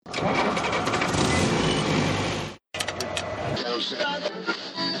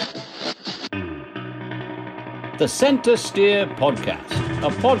the CentreSteer podcast, a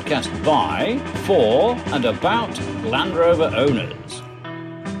podcast by, for, and about Land Rover owners.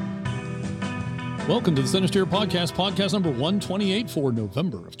 Welcome to the CentreSteer podcast, podcast number 128 for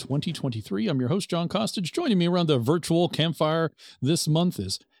November of 2023. I'm your host, John Costage. Joining me around the virtual campfire this month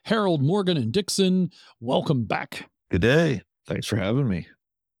is Harold, Morgan, and Dixon. Welcome back. Good day. Thanks for having me.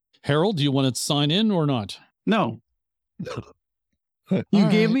 Harold, do you want to sign in or not? No. You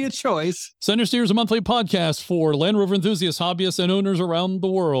gave me a choice. CentreSteer is a monthly podcast for Land Rover enthusiasts, hobbyists, and owners around the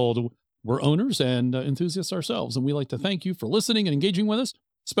world. We're owners and enthusiasts ourselves, and we like to thank you for listening and engaging with us.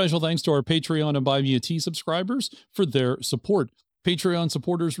 Special thanks to our Patreon and Buy Me a Tea subscribers for their support. Patreon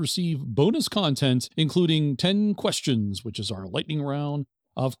supporters receive bonus content, including 10 questions, which is our lightning round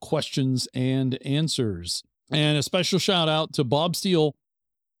of questions and answers. And a special shout out to Bob Steele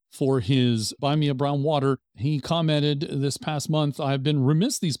for his Buy Me a Brown Water. He commented this past month, I've been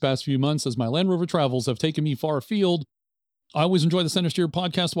remiss these past few months as my Land Rover travels have taken me far afield. I always enjoy the CentreSteer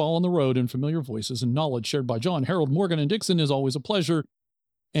podcast while on the road, and familiar voices and knowledge shared by John, Harold, Morgan, and Dixon is always a pleasure.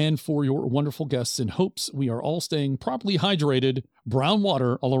 And for your wonderful guests in hopes we are all staying properly hydrated, brown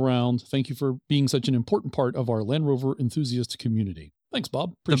water all around. Thank you for being such an important part of our Land Rover enthusiast community. Thanks,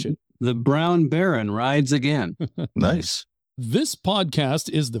 Bob. Appreciate it. The Brown Baron rides again. Nice. This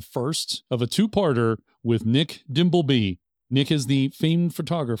podcast is the first of a two-parter with Nick Dimbleby. Nick is the famed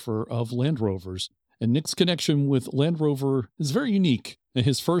photographer of Land Rovers, and Nick's connection with Land Rover is very unique.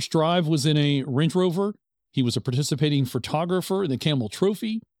 His first drive was in a Range Rover. He was a participating photographer in the Camel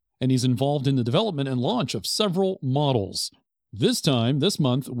Trophy, and he's involved in the development and launch of several models. This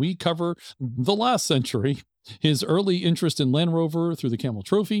month, we cover the last century, his early interest in Land Rover through the Camel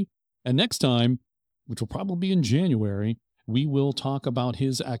Trophy, and next time, which will probably be in January, we will talk about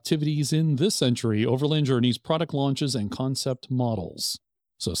his activities in this century, Overland Journeys, product launches, and concept models.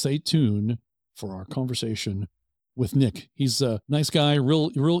 So stay tuned for our conversation with Nick. He's a nice guy,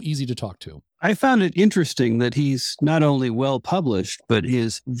 real easy to talk to. I found it interesting that he's not only well published, but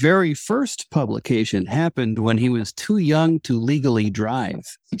his very first publication happened when he was too young to legally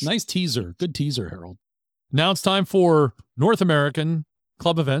drive. Nice teaser. Good teaser, Harold. Now it's time for North American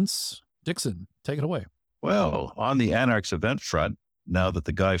Club events. Dixon, take it away. Well, on the Anarchs event front, now that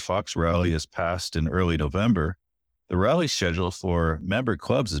the Guy Fawkes Rally has passed in early November, the rally schedule for member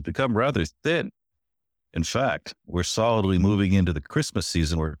clubs has become rather thin. In fact, we're solidly moving into the Christmas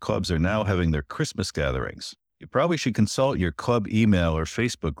season where clubs are now having their Christmas gatherings. You probably should consult your club email or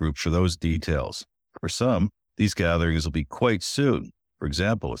Facebook group for those details. For some, these gatherings will be quite soon. For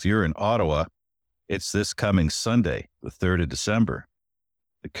example, if you're in Ottawa, it's this coming Sunday, the 3rd of December.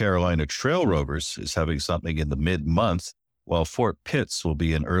 The Carolina Trail Rovers is having something in the mid-month, while Fort Pitts will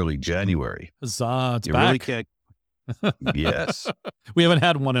be in early January. Huzzah, it's you back. Really can't. Yes. We haven't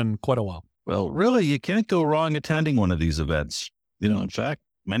had one in quite a while. Well, really, you can't go wrong attending one of these events. In fact,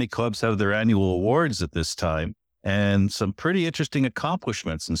 many clubs have their annual awards at this time, and some pretty interesting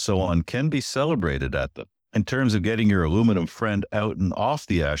accomplishments and so on can be celebrated at them. In terms of getting your aluminum friend out and off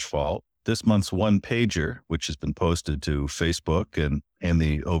the asphalt, this month's one-pager, which has been posted to Facebook and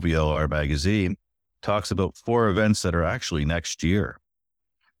the OVLR magazine, talks about 4 events that are actually next year.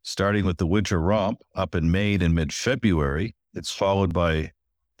 Starting with the Winter Romp up in Maine in mid-February, it's followed by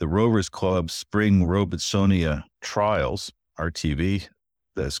the Rovers Club Spring Robertsonia Trials, RTV,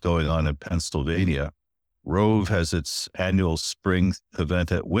 that's going on in Pennsylvania. Rove has its annual spring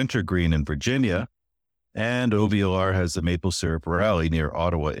event at Wintergreen in Virginia, and OVLR has the Maple Syrup Rally near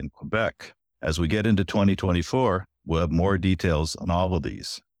Ottawa in Quebec. As we get into 2024, we'll have more details on all of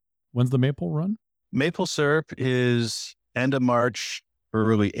these. When's the Maple Run? Maple Syrup is end of March,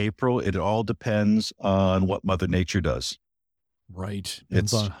 early April. It all depends on what Mother Nature does. Right.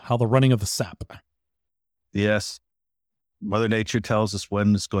 It's on how the running of the sap. Yes. Mother Nature tells us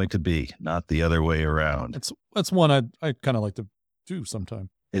when it's going to be, not the other way around. That's one I kind of like to do sometime.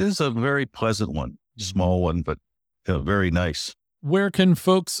 It is a very pleasant one. Small one, but very nice. Where can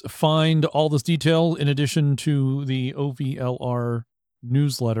folks find all this detail in addition to the OVLR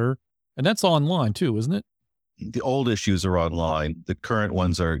newsletter? And that's online too, isn't it? The old issues are online. The current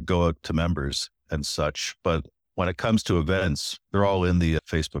ones go out to members and such. But when it comes to events, they're all in the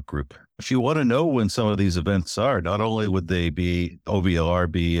Facebook group. If you want to know when some of these events are, not only would they be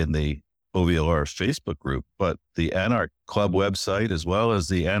OVLR be in the OVLR Facebook group, but the Anarch Club website, as well as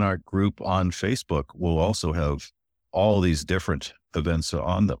the Anarch group on Facebook, will also have all these different events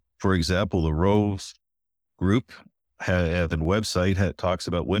on them. For example, the Rove group the website talks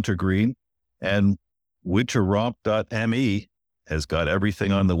about Wintergreen, and winterromp.me has got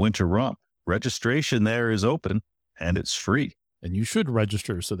everything on the Winter Romp. Registration there is open and it's free. And you should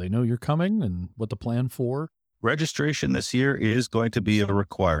register so they know you're coming and what to plan for. registration this year is going to be a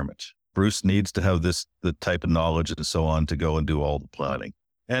requirement. Bruce needs to have the type of knowledge and so on to go and do all the planning.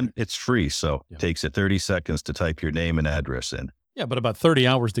 And it's free, so it takes it 30 seconds to type your name and address in. Yeah, but about 30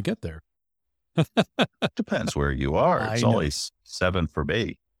 hours to get there. Depends where you are. It's only 7 for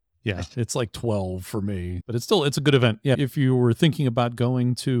me. Yeah, it's like 12 for me, but it's a good event. Yeah, if you were thinking about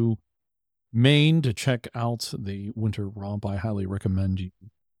going to Maine to check out the winter romp, I highly recommend you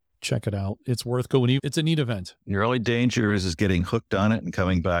check it out. It's worth going. It's a neat event. Your only danger is getting hooked on it and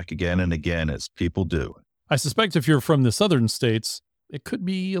coming back again and again, as people do. I suspect if you're from the southern states, it could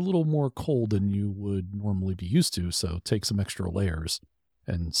be a little more cold than you would normally be used to. So take some extra layers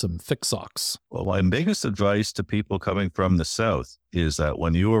and some thick socks. Well, my biggest advice to people coming from the south is that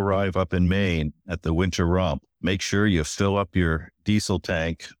when you arrive up in Maine at the winter romp, make sure you fill up your diesel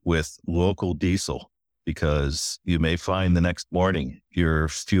tank with local diesel, because you may find the next morning your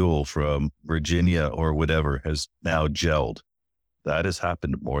fuel from Virginia or whatever has now gelled. That has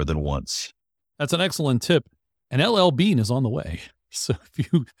happened more than once. That's an excellent tip. And LL Bean is on the way. So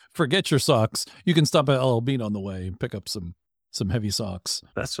if you forget your socks, you can stop at LL Bean on the way and pick up some heavy socks.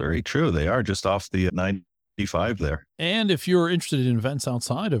 That's very true. They are just off the 95 there. And if you're interested in events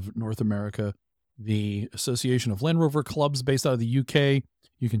outside of North America, the Association of Land Rover Clubs based out of the UK,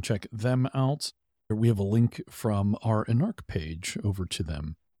 you can check them out. We have a link from our Anarch page over to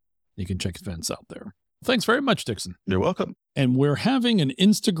them. You can check events out there. Thanks very much, Dixon. You're welcome. And we're having an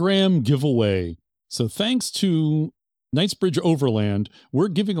Instagram giveaway. So thanks to Knightsbridge Overland, we're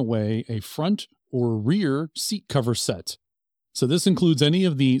giving away a front or rear seat cover set. So this includes any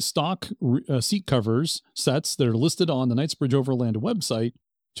of the stock seat covers sets that are listed on the Knightsbridge Overland website.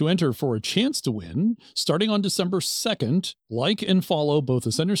 To enter for a chance to win, starting on December 2nd, like and follow both the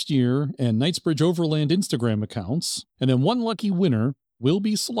CentreSteer and Knightsbridge Overland Instagram accounts, and then one lucky winner will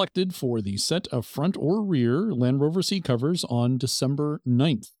be selected for the set of front or rear Land Rover seat covers on December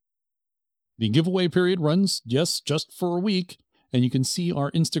 9th. The giveaway period runs, just for a week, and you can see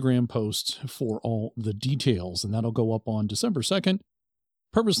our Instagram post for all the details, and that'll go up on December 2nd.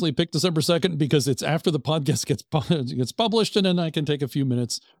 Purposely picked December 2nd because it's after the podcast gets published, and then I can take a few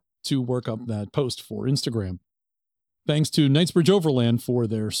minutes to work up that post for Instagram. Thanks to Knightsbridge Overland for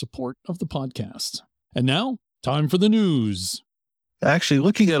their support of the podcast. And now, time for the news. Actually,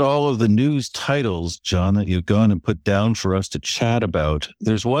 looking at all of the news titles, John, that you've gone and put down for us to chat about,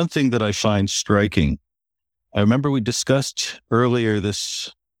 there's one thing that I find striking. I remember we discussed earlier this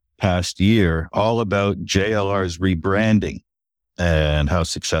past year all about JLR's rebranding and how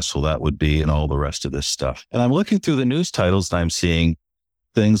successful that would be and all the rest of this stuff. And I'm looking through the news titles and I'm seeing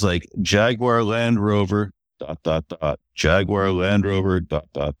things like Jaguar Land Rover, ... Jaguar Land Rover, ...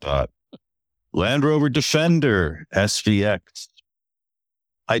 Land Rover Defender, SVX.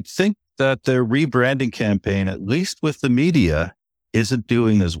 I think that their rebranding campaign, at least with the media, isn't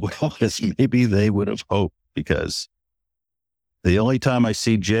doing as well as maybe they would have hoped, because the only time I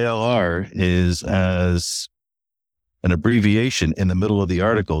see JLR is as an abbreviation in the middle of the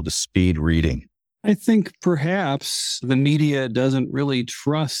article to speed reading. I think perhaps the media doesn't really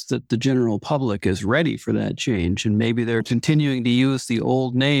trust that the general public is ready for that change, and maybe they're continuing to use the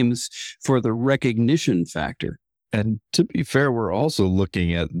old names for the recognition factor. And to be fair, we're also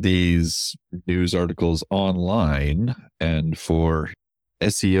looking at these news articles online, and for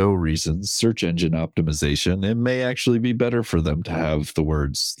SEO reasons, search engine optimization, it may actually be better for them to have the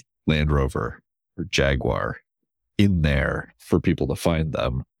words Land Rover or Jaguar in there for people to find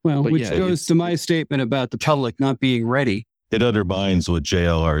them. Well, But which yeah, goes to my statement about the public not being ready. It undermines what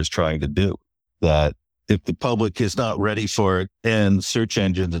JLR is trying to do, that if the public is not ready for it and search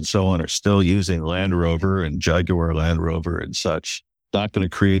engines and so on are still using Land Rover and Jaguar Land Rover and such, not going to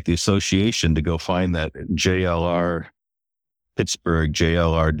create the association to go find that JLR Pittsburgh,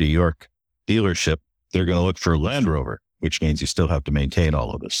 JLR New York dealership. They're going to look for Land Rover, which means you still have to maintain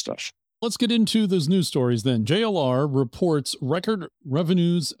all of this stuff. Let's get into those news stories then. JLR reports record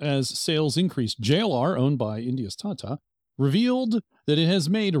revenues as sales increase. JLR, owned by India's Tata, revealed that it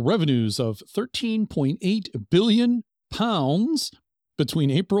has made revenues of £13.8 billion between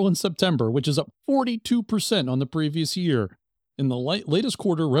April and September, which is up 42% on the previous year. In the latest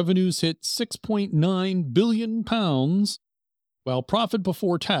quarter, revenues hit £6.9 billion, while profit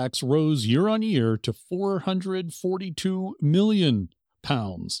before tax rose year on year to £442 million.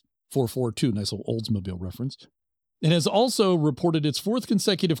 442, nice little Oldsmobile reference. It has also reported its fourth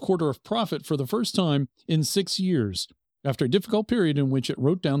consecutive quarter of profit for the first time in 6 years, after a difficult period in which it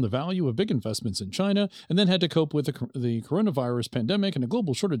wrote down the value of big investments in China and then had to cope with the coronavirus pandemic and a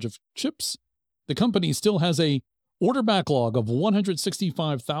global shortage of chips. The company still has a order backlog of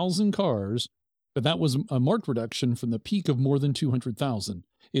 165,000 cars, but that was a marked reduction from the peak of more than 200,000.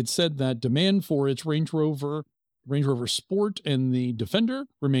 It said that demand for its Range Rover Sport and the Defender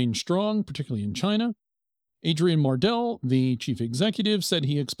remained strong, particularly in China. Adrian Mardell, the chief executive, said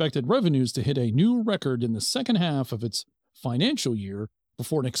he expected revenues to hit a new record in the second half of its financial year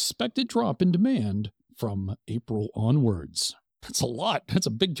before an expected drop in demand from April onwards. That's a lot. That's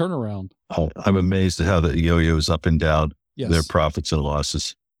a big turnaround. Oh, I'm amazed at how that yo-yos up and down their profits and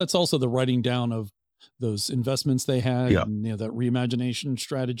losses. That's also the writing down of those investments they had, Yeah. and that reimagination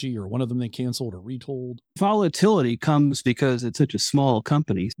strategy, or one of them they canceled or retold. Volatility comes because it's such a small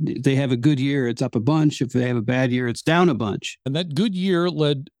company. They have a good year, it's up a bunch. If they have a bad year, it's down a bunch. And that good year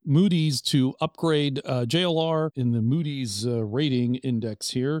led Moody's to upgrade JLR in the Moody's rating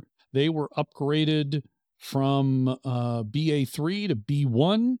index here. They were upgraded from BA3 to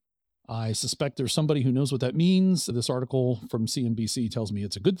B1. I suspect there's somebody who knows what that means. This article from CNBC tells me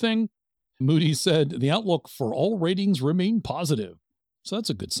it's a good thing. Moody's said the outlook for all ratings remain positive. So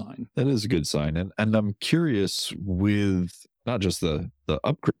that's a good sign. That is a good sign. And I'm curious with not just the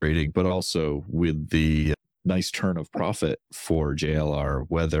upgrading, but also with the nice turn of profit for JLR,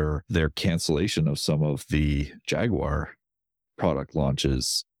 whether their cancellation of some of the Jaguar product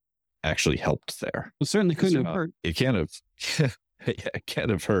launches actually helped there. It certainly couldn't have hurt. It can't have. It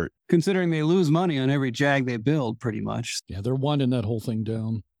can't have hurt. Considering they lose money on every Jag they build, pretty much. Yeah, they're winding that whole thing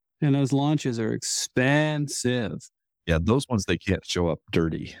down. And those launches are expensive. Yeah, those ones, they can't show up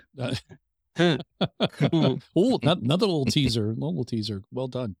dirty. Oh, another little teaser. Well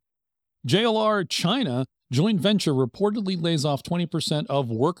done. JLR China joint venture reportedly lays off 20% of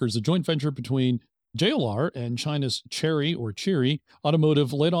workers. A joint venture between JLR and China's Chery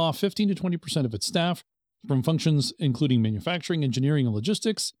Automotive laid off 15 to 20% of its staff from functions including manufacturing, engineering, and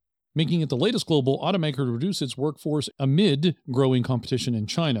logistics, making it the latest global automaker to reduce its workforce amid growing competition in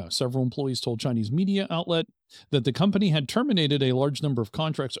China. Several employees told Chinese media outlet that the company had terminated a large number of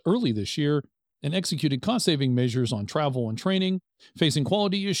contracts early this year and executed cost-saving measures on travel and training, facing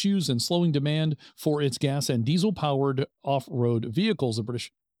quality issues and slowing demand for its gas and diesel-powered off-road vehicles. The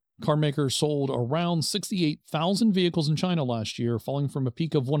British carmaker sold around 68,000 vehicles in China last year, falling from a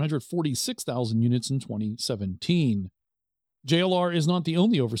peak of 146,000 units in 2017. JLR is not the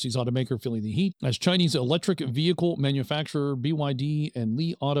only overseas automaker feeling the heat, as Chinese electric vehicle manufacturer BYD and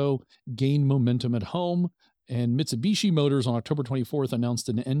Li Auto gain momentum at home, and Mitsubishi Motors on October 24th announced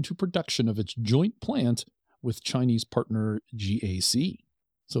an end to production of its joint plant with Chinese partner GAC.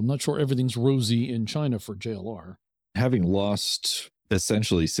 So I'm not sure everything's rosy in China for JLR. Having lost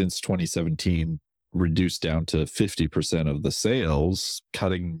essentially since 2017, reduced down to 50% of the sales,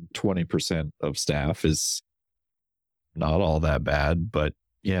 cutting 20% of staff is not all that bad, but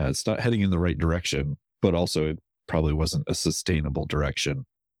yeah, it's not heading in the right direction, but also it probably wasn't a sustainable direction.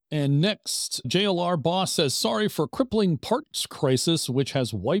 And next, JLR boss says sorry for crippling parts crisis, which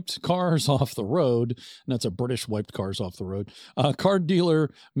has wiped cars off the road. And that's a British wiped cars off the road. Car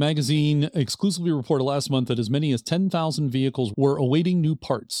Dealer magazine exclusively reported last month that as many as 10,000 vehicles were awaiting new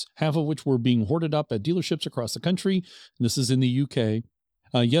parts, half of which were being hoarded up at dealerships across the country. This is in the UK.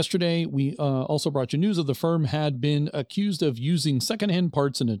 Yesterday, we also brought you news of the firm had been accused of using secondhand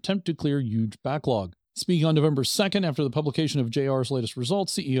parts in an attempt to clear huge backlog. Speaking on November 2nd, after the publication of JR's latest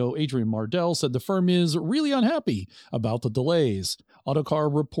results, CEO Adrian Mardell said the firm is really unhappy about the delays. Autocar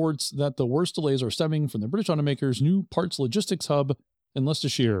reports that the worst delays are stemming from the British automaker's new parts logistics hub in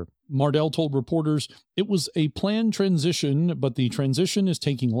Leicestershire. Mardell told reporters it was a planned transition, but the transition is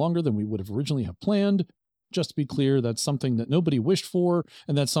taking longer than we would have originally have planned. Just to be clear, that's something that nobody wished for,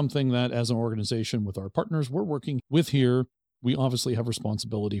 and that's something that as an organization with our partners we're working with here, we obviously have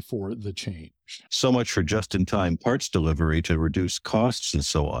responsibility for the change. So much for just-in-time parts delivery to reduce costs and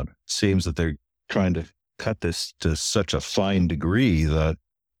so on. Seems that they're trying to cut this to such a fine degree that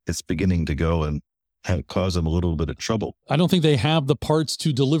it's beginning to go and cause them a little bit of trouble. I don't think they have the parts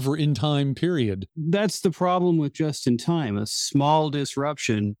to deliver in time, period. That's the problem with just-in-time. A small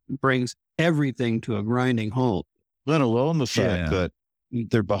disruption brings everything to a grinding halt. Let alone the fact that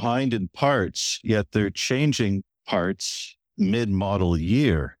they're behind in parts, yet they're changing parts mid-model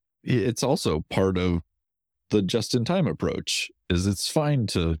year. It's also part of the just-in-time approach. Is it's fine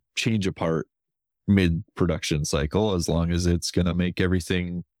to change a part mid-production cycle as long as it's going to make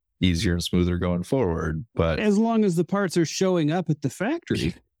everything easier and smoother going forward. But as long as the parts are showing up at the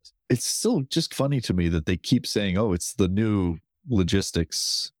factory. It's still just funny to me that they keep saying, oh, it's the new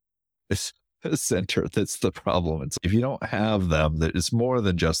logistics. center that's the problem. It's if you don't have them, that it's more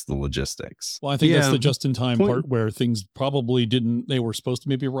than just the logistics. Well, I think that's the just-in-time Point- part where things probably didn't, they were supposed to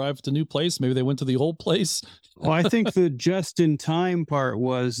maybe arrive at the new place. Maybe they went to the old place. Well, I think the just-in-time part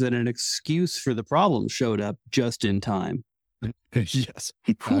was that an excuse for the problem showed up just in time. Yes.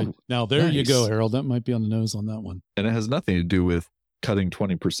 Now, there you Nice. go, Harold. That might be on the nose on that one. And it has nothing to do with cutting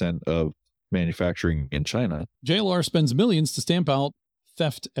 20% of manufacturing in China. JLR spends millions to stamp out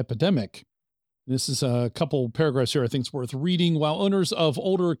theft epidemic. This is a couple paragraphs here I think is worth reading. While owners of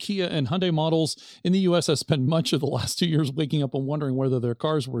older Kia and Hyundai models in the U.S. have spent much of the last 2 years waking up and wondering whether their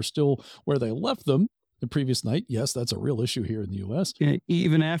cars were still where they left them the previous night. Yes, that's a real issue here in the U.S.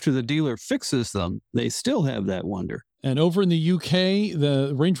 Even after the dealer fixes them, they still have that wonder. And over in the UK,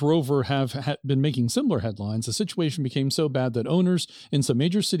 the Range Rover have been making similar headlines. The situation became so bad that owners in some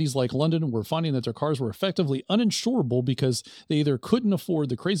major cities like London were finding that their cars were effectively uninsurable because they either couldn't afford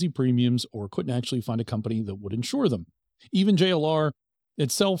the crazy premiums or couldn't actually find a company that would insure them. Even JLR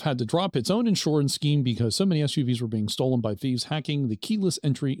itself had to drop its own insurance scheme because so many SUVs were being stolen by thieves hacking the keyless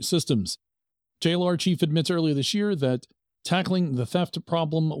entry systems. JLR chief admits earlier this year that tackling the theft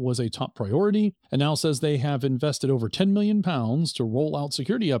problem was a top priority and now says they have invested over £10 million to roll out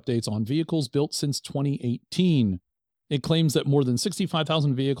security updates on vehicles built since 2018. It claims that more than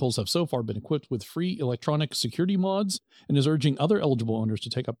 65,000 vehicles have so far been equipped with free electronic security mods and is urging other eligible owners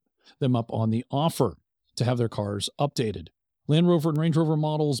to take them up on the offer to have their cars updated. Land Rover and Range Rover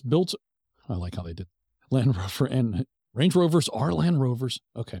models built, I like how they did, Land Rover and Range Rovers are Land Rovers.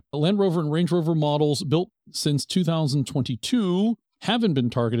 Okay. Land Rover and Range Rover models built since 2022 haven't been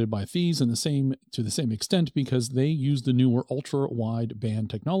targeted by thieves to the same extent because they use the newer ultra-wide band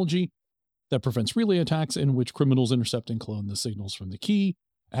technology that prevents relay attacks in which criminals intercept and clone the signals from the key.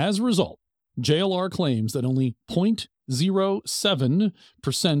 As a result, JLR claims that only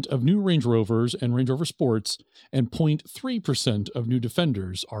 0.07% of new Range Rovers and Range Rover Sports and 0.3% of new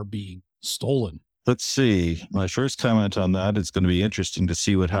Defenders are being stolen. Let's see. My first comment on that, it's going to be interesting to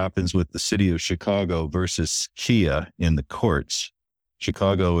see what happens with the city of Chicago versus Kia in the courts.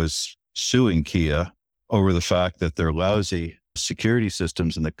 Chicago is suing Kia over the fact that their lousy security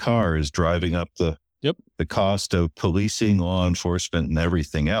systems in the car is driving up the cost of policing, law enforcement, and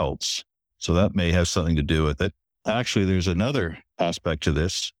everything else. So that may have something to do with it. Actually, there's another aspect to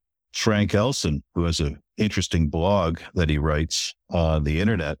this. Frank Elson, who has an interesting blog that he writes on the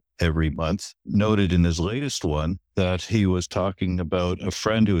internet every month, noted in his latest one that he was talking about a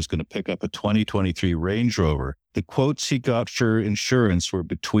friend who was going to pick up a 2023 Range Rover. The quotes he got for insurance were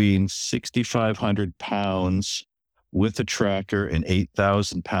between £6,500 with a tracker and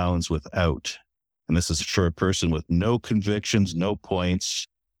 £8,000 without. And this is for a person with no convictions, no points,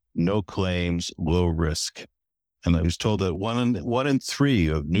 no claims, low risk. And I was told that one in three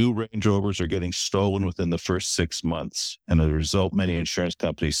of new Range Rovers are getting stolen within the first 6 months. And as a result, many insurance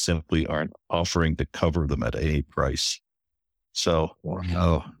companies simply aren't offering to cover them at any price. So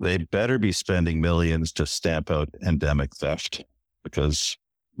they better be spending millions to stamp out endemic theft because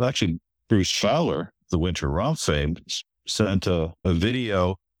actually Bruce Fowler, the Winter Romp fame, sent a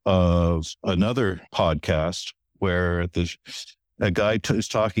video of another podcast where a guy is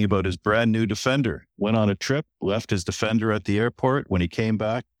talking about his brand new Defender, went on a trip, left his Defender at the airport. When he came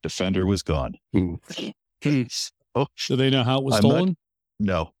back, Defender was gone. Do they know how it was stolen?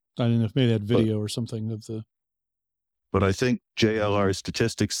 No. I don't know if maybe they had video or something of the... But I think JLR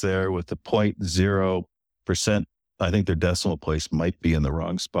statistics there with the 0.0%, I think their decimal place might be in the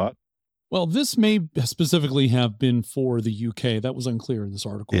wrong spot. Well, this may specifically have been for the UK. That was unclear in this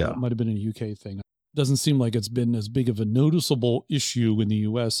article. Yeah. It might have been a UK thing. Doesn't seem like it's been as big of a noticeable issue in the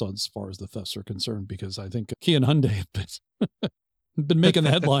U.S. as far as the thefts are concerned, because I think Kia and Hyundai have been making the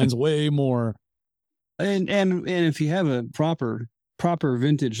headlines way more. And if you have a proper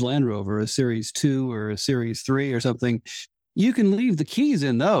vintage Land Rover, a Series 2 or a Series 3 or something, you can leave the keys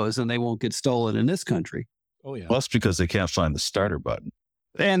in those and they won't get stolen in this country. Oh yeah. Plus because they can't find the starter button.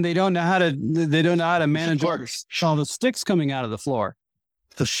 And they don't know how to manage all the sticks coming out of the floor.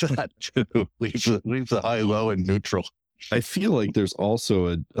 The shot too. Leave the high, low, and neutral. I feel like there's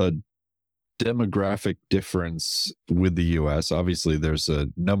also a demographic difference with the US. Obviously, there's a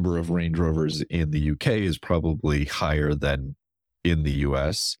number of Range Rovers in the UK is probably higher than in the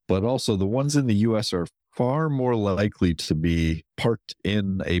US, but also the ones in the US are far more likely to be parked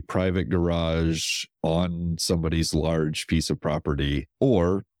in a private garage on somebody's large piece of property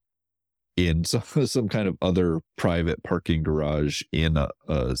or in some kind of other private parking garage in a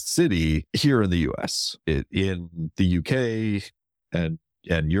city here in the US. In the UK and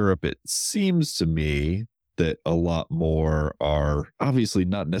Europe, it seems to me that a lot more are obviously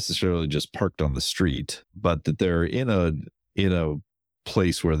not necessarily just parked on the street, but that they're in a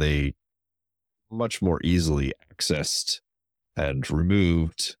place where they much more easily accessed and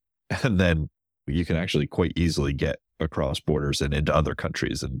removed, and then you can actually quite easily get across borders and into other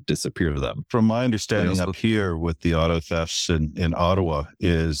countries and disappear them. From my understanding up here with the auto thefts in Ottawa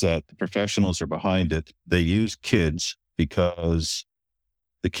is that the professionals are behind it. They use kids because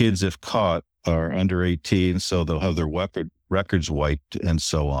the kids, if caught, are under 18, so they'll have their records wiped and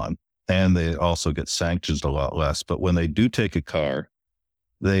so on. And they also get sanctioned a lot less. But when they do take a car,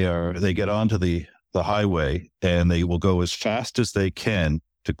 they get onto the highway and they will go as fast as they can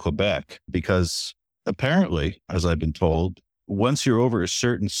to Quebec, because apparently, as I've been told, once you're over a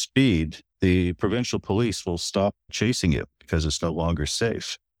certain speed, the provincial police will stop chasing you because it's no longer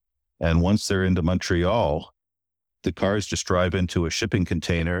safe. And once they're into Montreal, the cars just drive into a shipping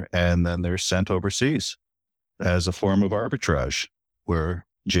container and then they're sent overseas as a form of arbitrage where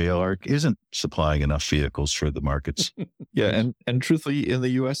JLR isn't supplying enough vehicles for the markets. Yeah, and truthfully, in the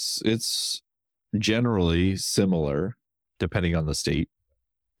US, it's generally similar, depending on the state.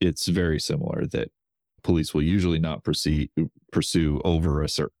 It's very similar that police will usually not pursue over a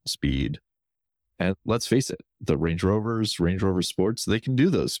certain speed. And let's face it, the Range Rover Sports, they can do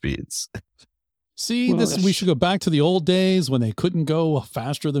those speeds. See, we should go back to the old days when they couldn't go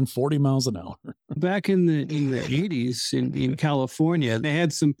faster than 40 miles an hour. Back in the 80s in California, they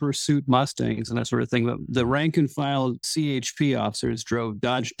had some pursuit Mustangs and that sort of thing. But the rank and file CHP officers drove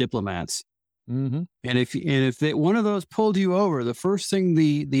Dodge Diplomats. Mm-hmm. And if one of those pulled you over, the first thing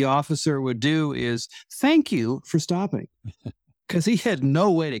the officer would do is thank you for stopping, because he had no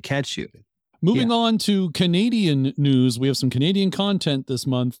way to catch you. Moving on to Canadian news, we have some Canadian content this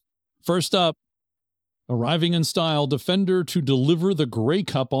month. First up, arriving in style, Defender to deliver the Grey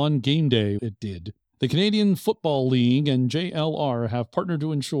Cup on game day. It did. The Canadian Football League and JLR have partnered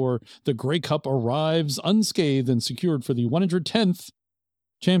to ensure the Grey Cup arrives unscathed and secured for the 110th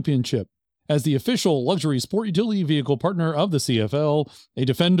championship. As the official luxury sport utility vehicle partner of the CFL, a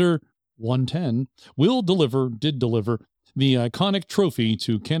Defender 110 did deliver the iconic trophy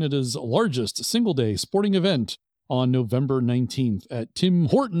to Canada's largest single-day sporting event on November 19th at Tim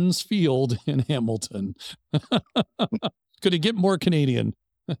Hortons Field in Hamilton. Could it get more Canadian?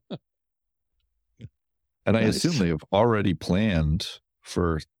 And I assume they have already planned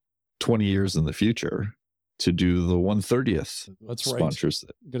for 20 years in the future to do the 130th. That's right.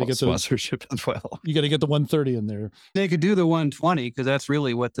 Sponsorship as well. You got to get the 130 in there. They could do the 120 because that's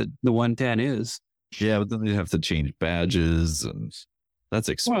really what the 110 is. Yeah, but then they'd have to change badges, and that's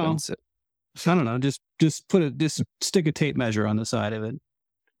expensive. Well, I don't know. Just stick a tape measure on the side of it.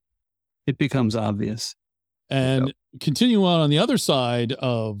 It becomes obvious. And continue on the other side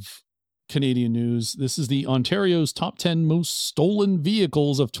of Canadian news. This is the Ontario's top 10 most stolen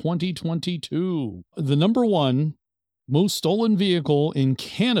vehicles of 2022. The number one most stolen vehicle in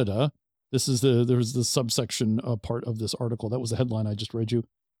Canada. There's the subsection part of this article. That was the headline I just read you.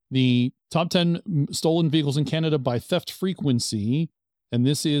 The top 10 stolen vehicles in Canada by theft frequency. And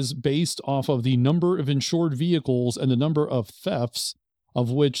this is based off of the number of insured vehicles and the number of thefts,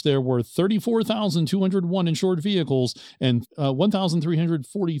 of which there were 34,201 insured vehicles and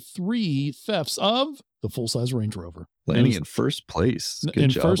 1,343 thefts of the full-size Range Rover. Landing in first place. Good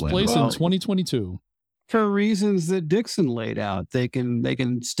job, first place in 2022. For reasons that Dixon laid out, they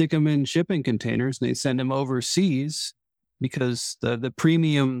can stick them in shipping containers and they send them overseas because the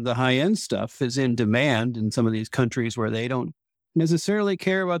premium, the high-end stuff is in demand in some of these countries where they don't necessarily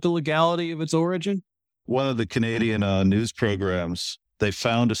care about the legality of its origin. One of the Canadian news programs, they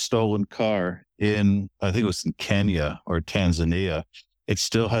found a stolen car I think it was in Kenya or Tanzania. It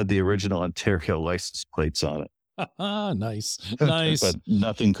still had the original Ontario license plates on it. Nice. But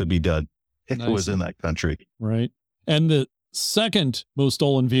nothing could be done. It was in that country. Right. And the second most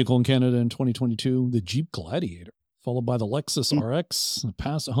stolen vehicle in Canada in 2022, the Jeep Gladiator, followed by the Lexus RX, a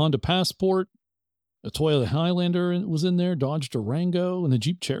Honda Passport, a Toyota Highlander was in there, Dodge Durango, and the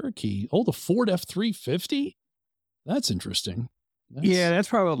Jeep Cherokee. Oh, the Ford F-350? That's interesting. That's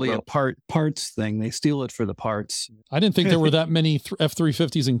probably a parts thing. They steal it for the parts. I didn't think there were that many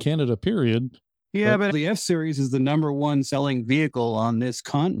F-350s in Canada, period. Yeah, but the F-Series is the number one selling vehicle on this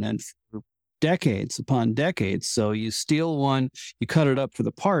continent for decades upon decades. So you steal one, you cut it up for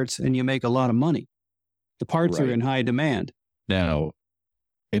the parts, and you make a lot of money. The parts are in high demand. Now,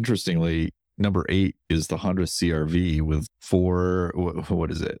 interestingly, number 8 is the Honda CR-V with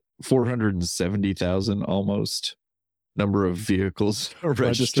 470,000 almost number of vehicles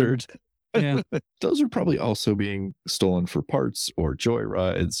registered. Yeah. Those are probably also being stolen for parts or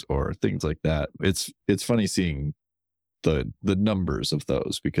joyrides or things like that. It's funny seeing the numbers of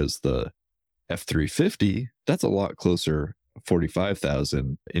those, because the F-350, that's a lot closer,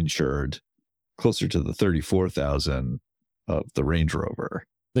 45,000 insured, closer to the 34,000 of the Range Rover.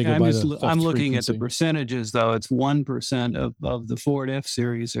 They go Yeah, by the I'm theft looking at the frequency. percentages, though. It's 1% of the Ford F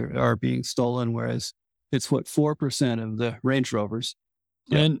series are being stolen, whereas it's 4% of the Range Rovers.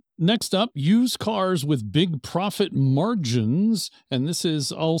 Yeah. And next up, used cars with big profit margins. And this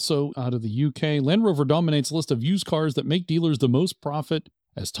is also out of the UK. Land Rover dominates list of used cars that make dealers the most profit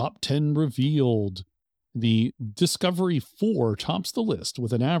as top 10 revealed. The Discovery 4 tops the list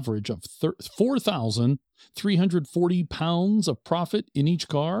with an average of 4,340 pounds of profit in each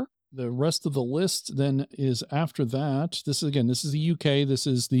car. The rest of the list then is after that. This is the UK. This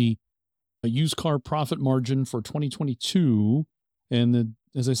is the used car profit margin for 2022. And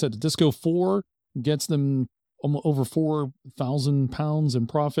as I said, the Disco 4 gets them over 4,000 pounds in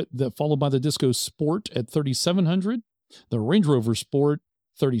profit, followed by the Disco Sport at 3,700. The Range Rover Sport,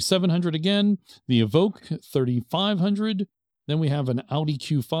 3,700 again. The Evoque, 3,500. Then we have an Audi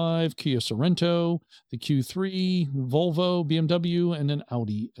Q5, Kia Sorento, the Q3, Volvo, BMW, and then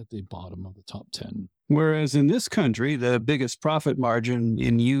Audi at the bottom of the top 10. Whereas in this country, the biggest profit margin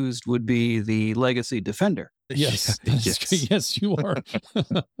in used would be the Legacy Defender. Yes, Yes. yes, you are.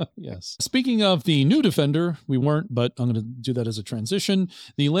 Yes. Speaking of the new Defender, we weren't, but I'm going to do that as a transition.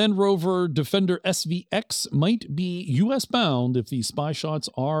 The Land Rover Defender SVX might be US bound if the spy shots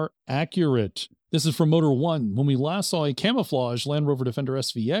are accurate. This is from Motor One. When we last saw a camouflage Land Rover Defender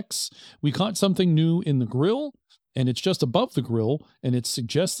SVX, we caught something new in the grille, and it's just above the grille, and it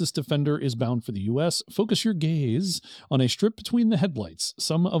suggests this Defender is bound for the US. Focus your gaze on a strip between the headlights.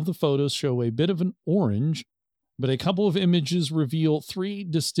 Some of the photos show a bit of an orange, but a couple of images reveal 3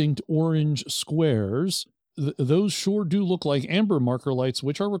 distinct orange squares. Those sure do look like amber marker lights,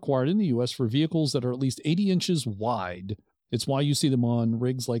 which are required in the US for vehicles that are at least 80 inches wide. It's why you see them on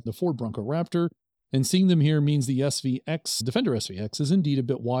rigs like the Ford Bronco Raptor, and seeing them here means the SVX, Defender SVX, is indeed a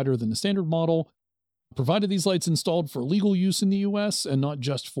bit wider than the standard model, provided these lights installed for legal use in the US and not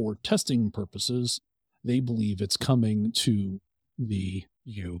just for testing purposes. They believe it's coming to the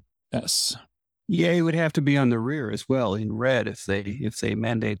US. Yeah, it would have to be on the rear as well in red if they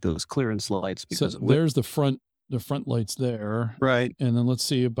mandate those clearance lights. Because So there's the front lights there. right. And then let's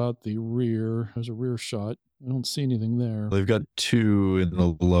see about the rear. There's a rear shot. I don't see anything there. They've got 2 in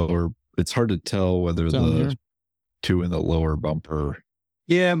the lower. It's hard to tell whether Down the here. 2 in the lower bumper.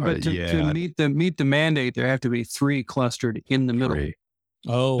 Yeah, but to yeah. meet the mandate, there have to be 3 clustered in the middle. 3.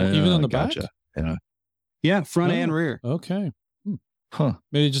 Oh, even on the Gotcha. back? Yeah. Yeah, front Oh. and rear. Okay. Huh.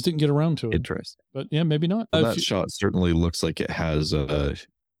 Maybe they just didn't get around to it. Interesting. But yeah, maybe not. Well, that shot certainly looks like it has a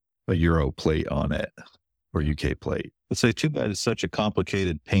Euro plate on it, or UK plate. I'd say too bad it's such a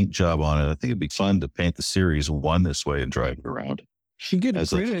complicated paint job on it. I think it'd be fun to paint the Series 1 this way and drive it around. You get it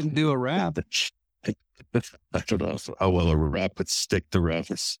As a- printed and do a wrap. I don't know how well a wrap would stick to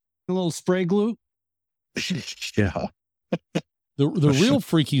wraps. A little spray glue. Yeah. The real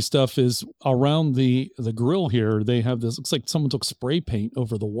freaky stuff is around the grill here. They have this, looks like someone took spray paint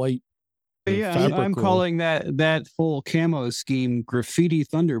over the white. Yeah, fabric I'm grill. calling that whole camo scheme Graffiti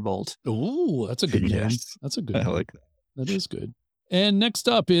Thunderbolt. Ooh, that's a good name. Yes. That's a good I name. like that. That is good. And next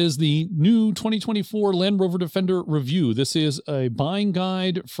up is the new 2024 Land Rover Defender review. This is a buying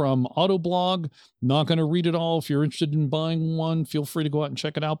guide from Autoblog. Not going to read it all. If you're interested in buying one, feel free to go out and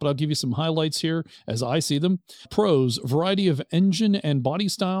check it out, but I'll give you some highlights here as I see them. Pros, variety of engine and body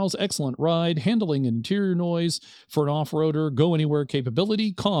styles, excellent ride, handling and interior noise for an off-roader, go anywhere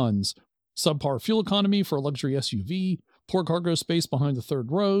capability. Cons, subpar fuel economy for a luxury SUV, poor cargo space behind the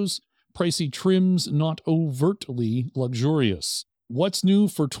third rows, pricey trims, not overtly luxurious. What's new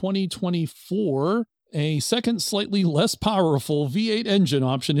for 2024? A second, slightly less powerful V8 engine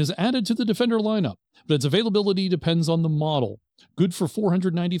option is added to the Defender lineup, but its availability depends on the model. Good for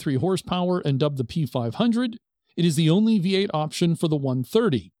 493 horsepower and dubbed the P500, it is the only V8 option for the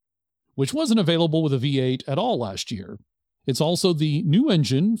 130, which wasn't available with a V8 at all last year. It's also the new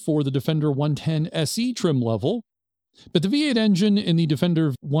engine for the Defender 110 SE trim level, but the V8 engine in the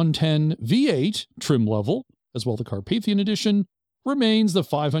Defender 110 V8 trim level, as well as the Carpathian edition, remains the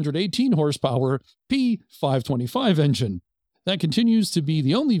 518 horsepower P525 engine. That continues to be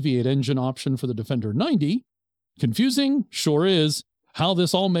the only V8 engine option for the Defender 90. Confusing? Sure is. How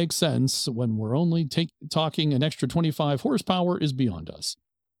this all makes sense when we're only talking an extra 25 horsepower is beyond us.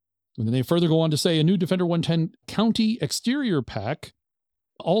 And then they further go on to say a new Defender 110 County exterior pack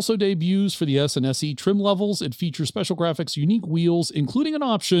also debuts for the S and SE trim levels. It features special graphics, unique wheels, including an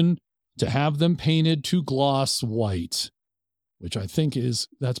option to have them painted to gloss white, which I think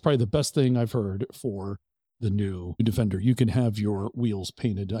that's probably the best thing I've heard for the new Defender. You can have your wheels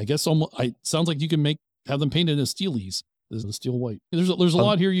painted. I guess sounds like you can have them painted in steelies, the steel white. There's a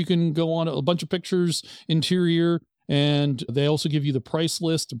lot here. You can go on a bunch of pictures, interior, and they also give you the price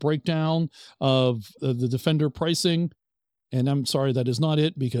list breakdown of the Defender pricing. And I'm sorry, that is not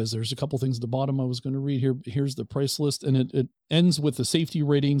it, because there's a couple things at the bottom I was going to read here. Here's the price list, and it ends with the safety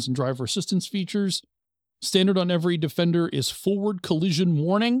ratings and driver assistance features. Standard on every Defender is forward collision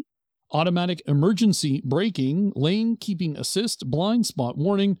warning, automatic emergency braking, lane keeping assist, blind spot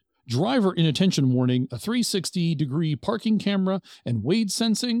warning, driver inattention warning, a 360-degree parking camera, and wade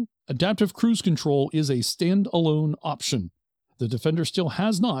sensing. Adaptive cruise control is a standalone option. The Defender still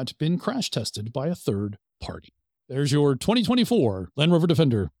has not been crash tested by a third party. There's your 2024 Land Rover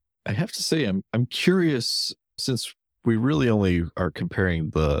Defender. I have to say, I'm curious, since we really only are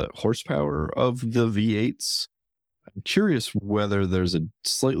comparing the horsepower of the V8s. I'm curious whether there's a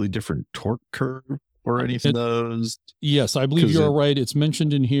slightly different torque curve or anything of those. Yes, I believe you're right. It's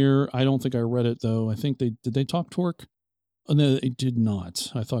mentioned in here. I don't think I read it, though. I think did they talk torque? Oh, no, they did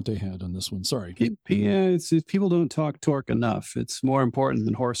not. I thought they had on this one. Sorry. Yeah, people don't talk torque enough. It's more important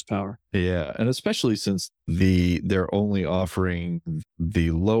than horsepower. Yeah, and especially since they're only offering the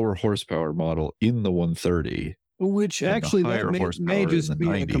lower horsepower model in the 130. Which actually may just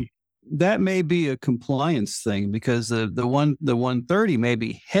be that may be a compliance thing, because the 130 may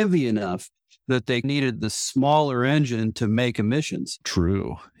be heavy enough that they needed the smaller engine to make emissions.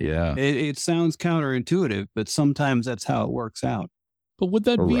 True. Yeah. It sounds counterintuitive, but sometimes that's how it works out. But would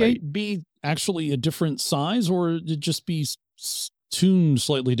that V8 be actually a different size, or would it just be tuned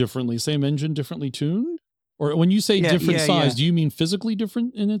slightly differently? Same engine, differently tuned? Or when you say different size, do you mean physically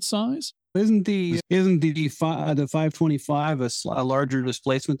different in its size? Isn't the 525 a larger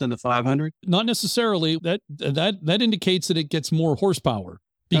displacement than the 500? Not necessarily. That indicates that it gets more horsepower.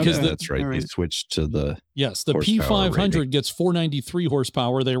 Because that's right. They switched to the P500 rating gets 493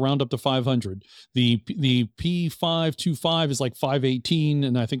 horsepower. They round up to 500. The P525 is like 518,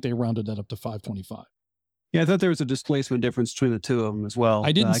 and I think they rounded that up to 525. Yeah, I thought there was a displacement difference between the two of them as well.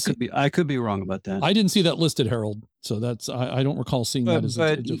 I could be wrong about that. I didn't see that listed, Harold. So I don't recall seeing that as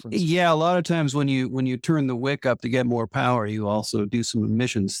a difference. Yeah, a lot of times when you turn the wick up to get more power, you also do some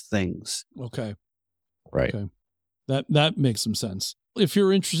emissions things. Okay. Right. Okay. That makes some sense. If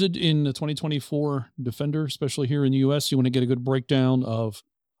you're interested in the 2024 Defender, especially here in the US, you want to get a good breakdown of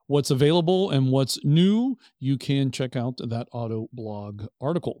what's available and what's new, you can check out that Auto Blog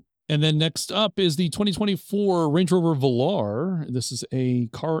article. And then next up is the 2024 Range Rover Velar. This is a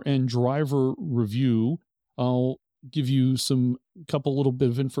car and driver review. I'll give you couple little bit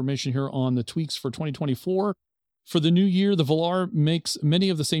of information here on the tweaks for 2024. For the new year, the Velar makes many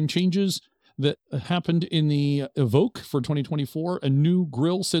of the same changes that happened in the Evoque for 2024. A new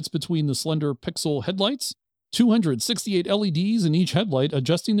grille sits between the slender pixel headlights, 268 LEDs in each headlight,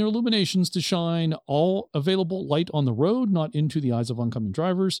 adjusting their illuminations to shine all available light on the road, not into the eyes of oncoming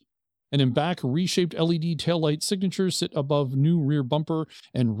drivers. And in back, reshaped LED taillight signatures sit above new rear bumper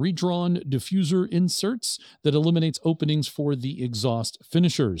and redrawn diffuser inserts that eliminates openings for the exhaust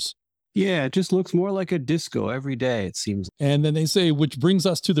finishers. Yeah, it just looks more like a disco every day, it seems. And then they say, which brings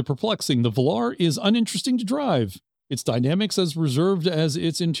us to the perplexing. The Velar is uninteresting to drive. Its dynamics as reserved as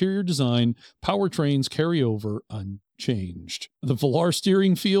its interior design, powertrains carry over unchanged. The Velar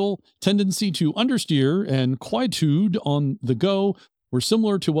steering feel, tendency to understeer, and quietude on the go were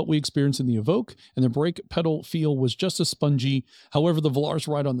similar to what we experienced in the Evoque, and the brake pedal feel was just as spongy. However, the Velar's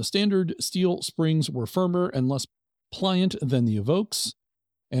ride on the standard steel springs were firmer and less pliant than the Evoque's.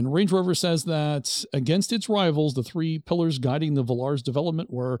 And Range Rover says that against its rivals, the three pillars guiding the Velar's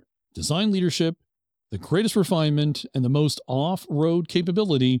development were design leadership, the greatest refinement, and the most off-road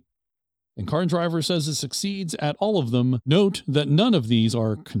capability. And Car and Driver says it succeeds at all of them. Note that none of these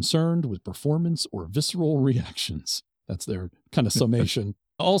are concerned with performance or visceral reactions. That's their kind of summation.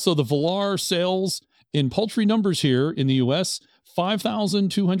 Also, the Velar sales in paltry numbers here in the U.S.,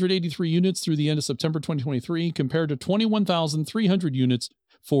 5,283 units through the end of September 2023, compared to 21,300 units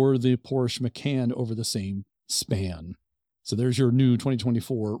for the Porsche Macan over the same span. So there's your new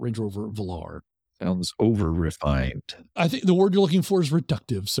 2024 Range Rover Velar. Sounds over-refined. I think the word you're looking for is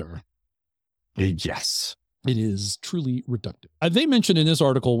reductive, sir. Yes. It is truly reductive. They mentioned in this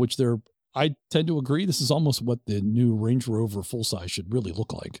article, I tend to agree, this is almost what the new Range Rover full-size should really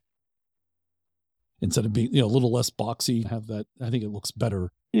look like. Instead of being a little less boxy, have that, I think it looks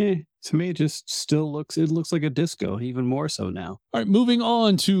better. To me, it just still looks like a disco, even more so now. All right, moving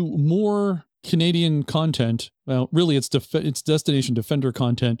on to more Canadian content. Well, really, it's Destination Defender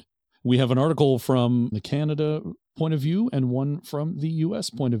content. We have an article from the Canada point of view and one from the US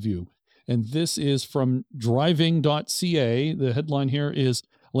point of view. And this is from driving.ca. The headline here is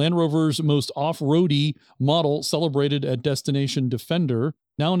Land Rover's most off-roady model celebrated at Destination Defender.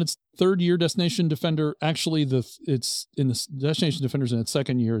 Now in its third year, Destination Defender, actually it's in the Destination Defender's in its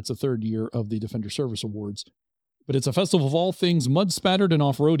second year. It's the third year of the Defender Service Awards. But it's a festival of all things mud-spattered and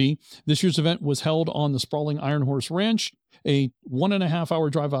off-roady. This year's event was held on the sprawling Iron Horse Ranch, a 1.5-hour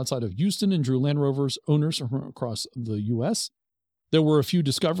drive outside of Houston, and drew Land Rover's owners from across the U.S. There were a few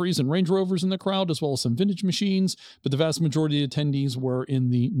Discoveries and Range Rovers in the crowd, as well as some vintage machines, but the vast majority of attendees were in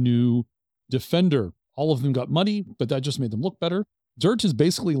the new Defender. All of them got muddy, but that just made them look better. Dirt is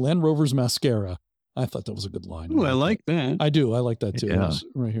basically Land Rover's mascara. I thought that was a good line. Ooh, I like that. I do. I like that too. Yeah.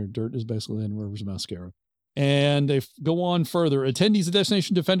 Right here. Dirt is basically Land Rover's mascara. And they go on further. Attendees of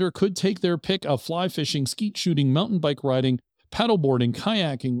Destination Defender could take their pick of fly fishing, skeet shooting, mountain bike riding, paddleboarding,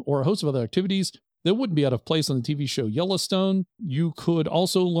 kayaking, or a host of other activities that wouldn't be out of place on the TV show Yellowstone. You could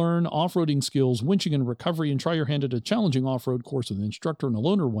also learn off-roading skills, winching and recovery, and try your hand at a challenging off-road course with an instructor and a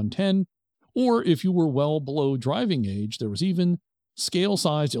loaner 110. Or if you were well below driving age, there was even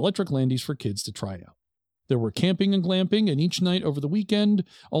scale-sized electric landies for kids to try out. There were camping and glamping, and each night over the weekend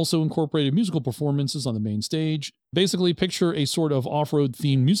also incorporated musical performances on the main stage. Basically, picture a sort of off-road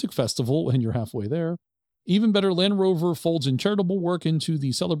themed music festival, and you're halfway there. Even better, Land Rover folds in charitable work into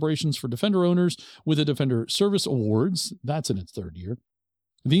the celebrations for Defender owners with the Defender Service Awards. That's in its third year.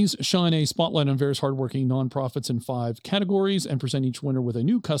 These shine a spotlight on various hardworking nonprofits in 5 categories and present each winner with a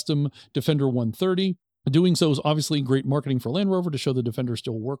new custom Defender 130. Doing so is obviously great marketing for Land Rover to show the Defender is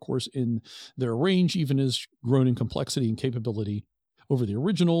still a workhorse in their range, even as grown in complexity and capability over the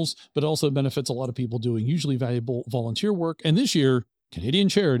originals, but also benefits a lot of people doing usually valuable volunteer work. And this year, Canadian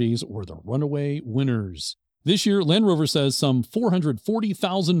charities were the runaway winners. This year, Land Rover says some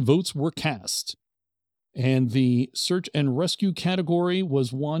 440,000 votes were cast. And the search and rescue category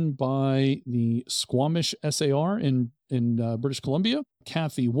was won by the Squamish SAR in British Columbia.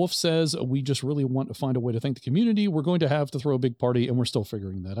 Kathy Wolf says, we just really want to find a way to thank the community. We're going to have to throw a big party, and we're still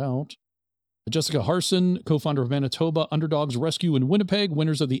figuring that out. Jessica Harson, co-founder of Manitoba Underdogs Rescue in Winnipeg,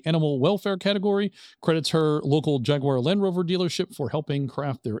 winners of the animal welfare category, credits her local Jaguar Land Rover dealership for helping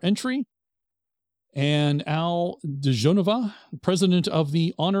craft their entry. And Al DeJonova, president of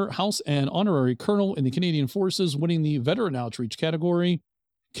the Honor House and honorary colonel in the Canadian Forces, winning the Veteran Outreach category.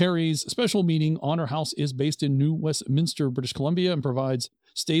 Carrie's special meeting, Honor House, is based in New Westminster, British Columbia, and provides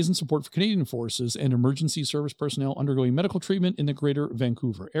stays and support for Canadian Forces and emergency service personnel undergoing medical treatment in the greater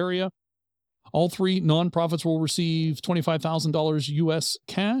Vancouver area. All 3 nonprofits will receive $25,000 US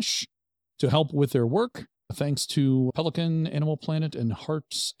cash to help with their work. Thanks to Pelican, Animal Planet, and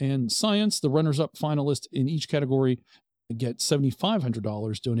Hearts and Science, the runners-up finalists in each category get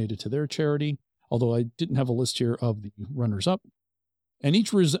 $7,500 donated to their charity, although I didn't have a list here of the runners-up. And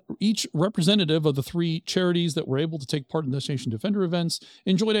each representative of the 3 charities that were able to take part in Destination Defender events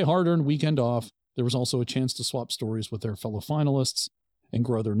enjoyed a hard-earned weekend off. There was also a chance to swap stories with their fellow finalists and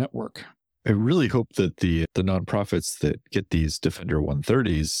grow their network. I really hope that the nonprofits that get these Defender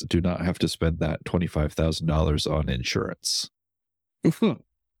 130s do not have to spend that $25,000 on insurance.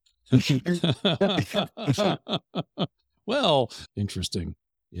 Well, interesting.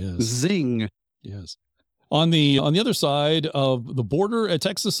 Yes. Zing. Yes. On the other side of the border, a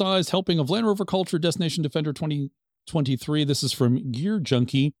Texas-sized helping of Land Rover culture, Destination Defender 2023. This is from Gear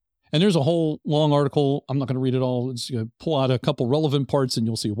Junkie. And there's a whole long article. I'm not going to read it all. It's going to pull out a couple relevant parts and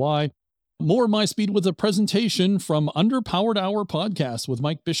you'll see why. More My Speed with a presentation from Underpowered Hour podcast with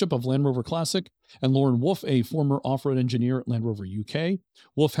Mike Bishop of Land Rover Classic and Lauren Wolf, a former off-road engineer at Land Rover UK.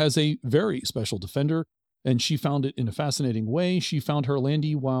 Wolf has a very special Defender, and she found it in a fascinating way. She found her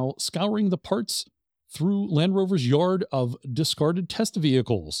Landy while scouring the parts through Land Rover's yard of discarded test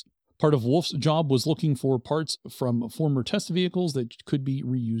vehicles. Part of Wolf's job was looking for parts from former test vehicles that could be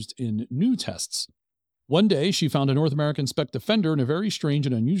reused in new tests. One day, she found a North American spec Defender in a very strange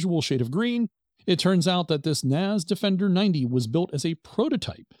and unusual shade of green. It turns out that this NAS Defender 90 was built as a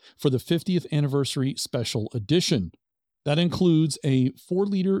prototype for the 50th anniversary special edition. That includes a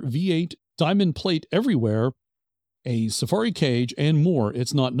 4-liter V8 diamond plate everywhere, a safari cage, and more.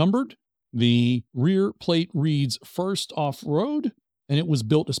 It's not numbered. The rear plate reads First Off-Road, and it was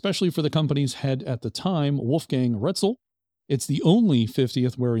built especially for the company's head at the time, Wolfgang Retzel. It's the only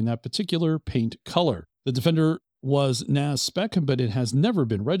 50th wearing that particular paint color. The Defender was NAS spec, but it has never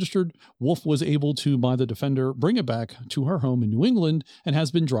been registered. Wolf was able to buy the Defender, bring it back to her home in New England, and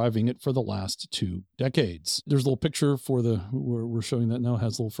has been driving it for the last 2 decades. There's a little picture for we're showing that now,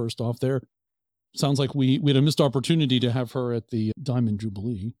 has a little First Off there. Sounds like we had a missed opportunity to have her at the Diamond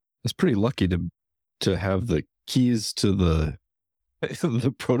Jubilee. It's pretty lucky to have the keys to the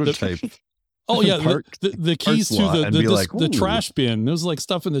the prototype. Oh yeah, park the keys to the trash bin. There's like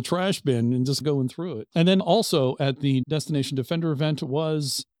stuff in the trash bin and just going through it. And then also at the Destination Defender event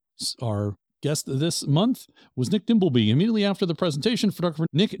was our guest this month was Nick Dimbleby. Immediately after the presentation, photographer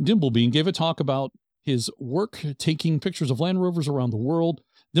Nick Dimbleby gave a talk about his work taking pictures of Land Rovers around the world.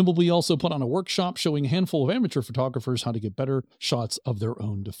 Dimbleby also put on a workshop showing a handful of amateur photographers how to get better shots of their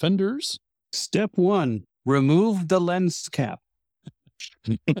own Defenders. Step 1, remove the lens cap.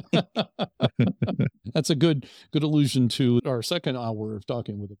 That's a good allusion to our second hour of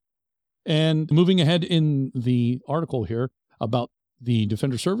talking with him. And moving ahead in the article here about the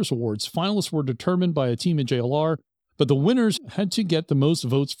Defender Service Awards, finalists were determined by a team at JLR, but the winners had to get the most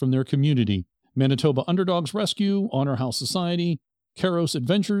votes from their community. Manitoba Underdogs Rescue, Honor House Society, Caros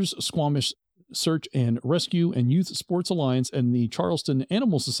Adventures, Squamish Search and Rescue, and Youth Sports Alliance, and the Charleston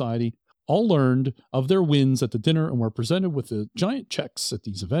Animal Society all learned of their wins at the dinner and were presented with the giant checks at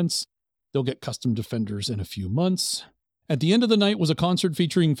these events. They'll get custom Defenders in a few months. At the end of the night was a concert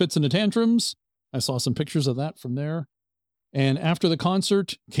featuring Fits and the Tantrums. I saw some pictures of that from there. And after the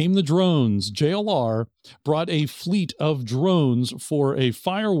concert came the drones. JLR brought a fleet of drones for a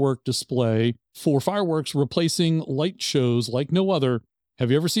firework display for fireworks replacing light shows like no other.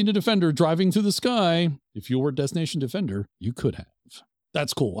 Have you ever seen a Defender driving through the sky? If you were a Destination Defender, you could have.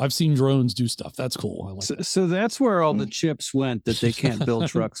 That's cool. I've seen drones do stuff. That's cool. I like that. So that's where all the chips went that they can't build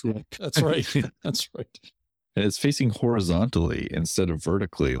trucks with. That's right. That's right. And it's facing horizontally instead of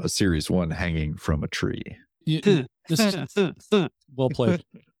vertically, a Series 1 hanging from a tree. Well played.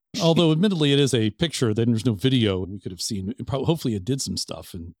 Although, admittedly, it is a picture. Then there's no video. We could have seen. Hopefully, it did some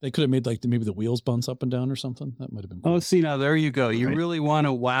stuff, and they could have made like maybe the wheels bounce up and down or something. That might have been cool. Oh, see, now there you go. You really want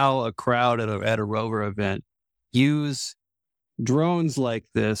to wow a crowd at a rover event. Use drones like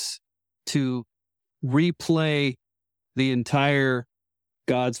this to replay the entire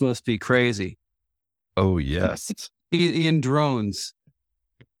 "Gods Must Be Crazy." Oh yes, in drones.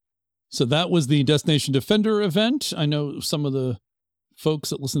 So that was the Destination Defender event. I know some of the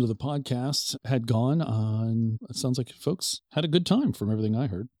folks that listen to the podcast had gone on. It sounds like folks had a good time from everything I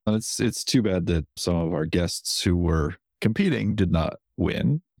heard. It's too bad that some of our guests who were competing did not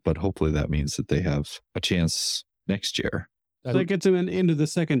win, but hopefully that means that they have a chance next year. That gets them into the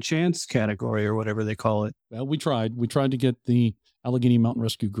second chance category or whatever they call it. Well, we tried. We tried to get the Allegheny Mountain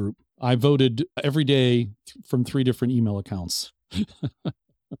Rescue Group. I voted every day from 3 different email accounts.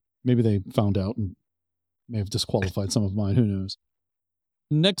 Maybe they found out and may have disqualified some of mine. Who knows?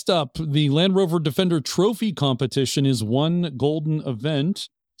 Next up, the Land Rover Defender Trophy Competition is one golden event.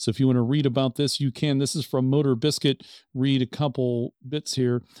 So if you want to read about this, you can. This is from Motor Biscuit. Read a couple bits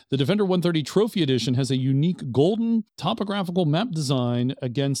here. The Defender 130 Trophy Edition has a unique golden topographical map design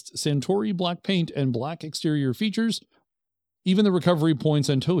against Santori black paint and black exterior features. Even the recovery points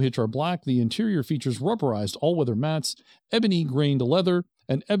and tow hitch are black. The interior features rubberized all-weather mats, ebony grained leather,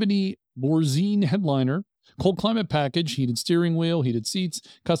 an ebony Borzine headliner, cold climate package, heated steering wheel, heated seats,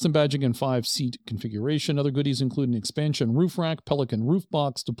 custom badging, and 5-seat configuration. Other goodies include an expansion roof rack, Pelican roof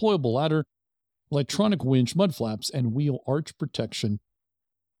box, deployable ladder, electronic winch, mud flaps, and wheel arch protection.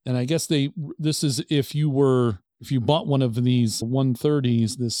 And I guess this is if you bought one of these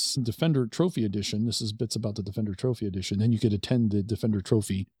 130s, this Defender Trophy Edition, this is bits about the Defender Trophy Edition, then you could attend the Defender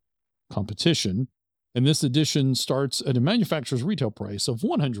Trophy competition. And this edition starts at a manufacturer's retail price of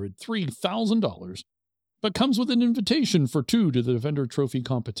 $103,000, but comes with an invitation for 2 to the Defender Trophy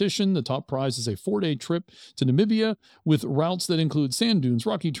competition. The top prize is a 4-day trip to Namibia with routes that include sand dunes,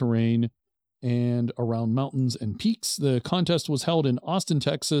 rocky terrain, and around mountains and peaks. The contest was held in Austin,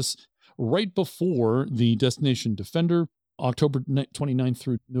 Texas, right before the Destination Defender, October 29th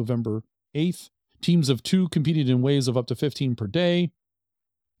through November 8th. Teams of 2 competed in waves of up to 15 per day.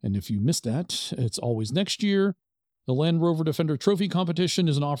 And if you missed that, it's always next year. The Land Rover Defender Trophy Competition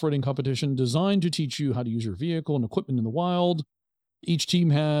is an off-roading competition designed to teach you how to use your vehicle and equipment in the wild. Each team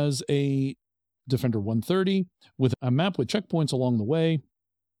has a Defender 130 with a map with checkpoints along the way.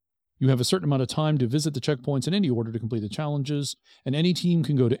 You have a certain amount of time to visit the checkpoints in any order to complete the challenges, and any team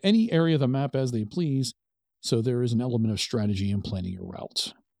can go to any area of the map as they please, so there is an element of strategy in planning your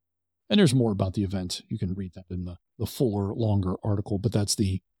route. And there's more about the event. You can read that in the fuller, longer article, but that's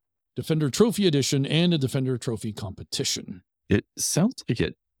the Defender Trophy Edition and a Defender Trophy Competition. It sounds like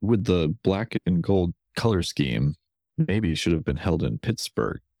it, with the black and gold color scheme, maybe it should have been held in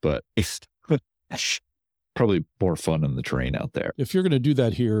Pittsburgh, but it's probably more fun in the terrain out there. If you're going to do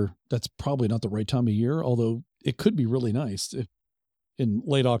that here, that's probably not the right time of year, although it could be really nice. in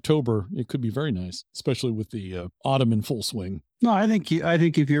late October, it could be very nice, especially with the autumn in full swing. No, I think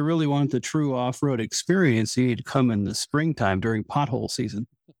if you really want the true off-road experience, you need to come in the springtime during pothole season.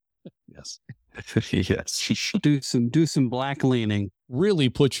 Yes. Yes. Do some black leaning. Really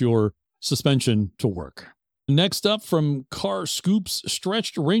put your suspension to work. Next up, from Car Scoop's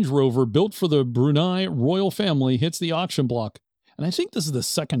stretched Range Rover built for the Brunei royal family hits the auction block. And I think this is the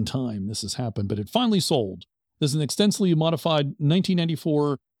second time this has happened, but it finally sold. This is an extensively modified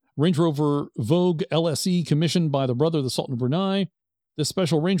 1994 Range Rover Vogue LSE commissioned by the brother of the Sultan of Brunei. This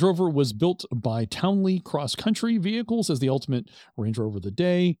special Range Rover was built by Townley Cross Country Vehicles as the ultimate Range Rover of the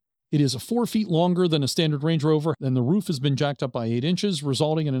day. It is 4 feet longer than a standard Range Rover, and the roof has been jacked up by 8 inches,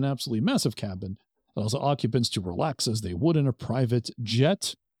 resulting in an absolutely massive cabin that allows occupants to relax as they would in a private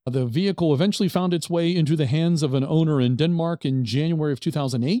jet. The vehicle eventually found its way into the hands of an owner in Denmark in January of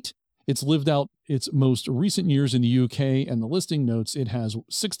 2008. It's lived out its most recent years in the UK, and the listing notes it has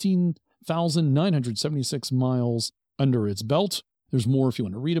 16,976 miles under its belt. There's more if you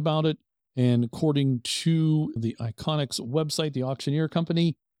want to read about it. And according to the Iconics website, the auctioneer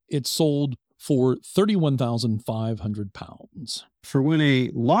company, it sold for £31,500. For when a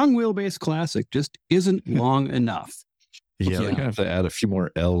long wheelbase classic just isn't long enough. Yeah, they're going to have to add a few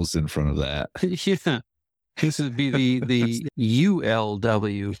more L's in front of that. Yeah. This would be the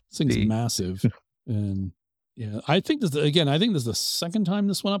ULW. This thing's massive. And yeah, I think this is the second time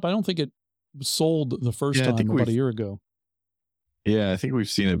this went up. I don't think it sold the first time about a year ago. Yeah, I think we've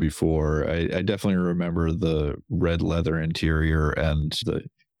seen it before. I definitely remember the red leather interior and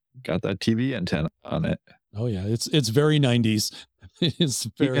got that TV antenna on it. Oh yeah, it's very 90s. It's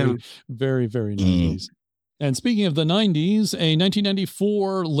very, very, very 90s. And speaking of the 90s, a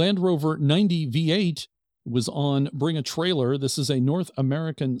 1994 Land Rover 90 V8 was on Bring a Trailer. This is a North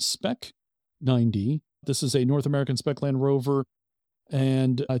American spec 90. This is a North American spec Land Rover,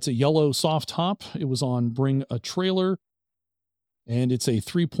 and it's a yellow soft top. It was on Bring a Trailer, and it's a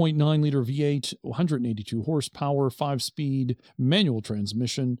 3.9 liter V8, 182 horsepower, 5-speed manual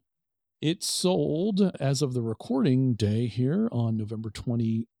transmission. It sold, as of the recording day here on November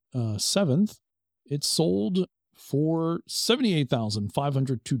 27th, it sold for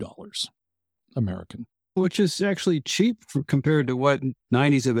 $78,502 American. Which is actually cheap compared to what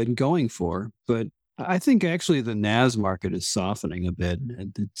 90s have been going for. But I think actually the NAS market is softening a bit.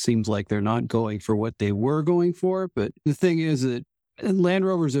 It seems like they're not going for what they were going for. But the thing is that Land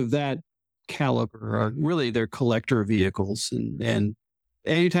Rovers of that caliber are really they're collector vehicles. And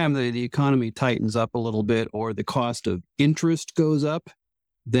anytime the economy tightens up a little bit or the cost of interest goes up,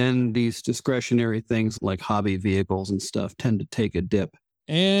 then these discretionary things like hobby vehicles and stuff tend to take a dip.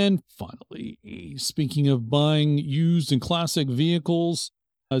 And finally, speaking of buying used and classic vehicles,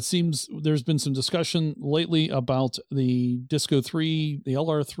 it seems there's been some discussion lately about the Disco 3, the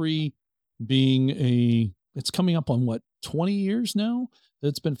LR3 being it's coming up on 20 years now?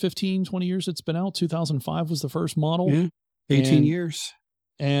 It's been 15, 20 years it's been out. 2005 was the first model. Yeah, 18 years.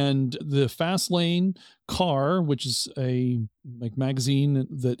 And the Fast Lane Car, which is a magazine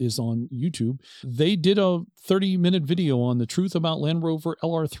that is on YouTube, they did a 30-minute video on the truth about Land Rover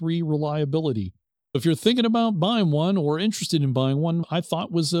LR3 reliability. If you're thinking about buying one or interested in buying one, I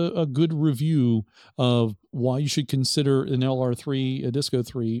thought was a good review of why you should consider an LR3, a Disco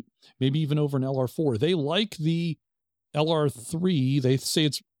 3, maybe even over an LR4. They like the LR3. They say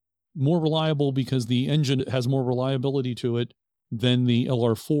it's more reliable because the engine has more reliability to it than the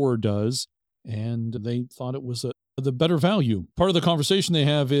LR4 does, and they thought it was the better value. Part of the conversation they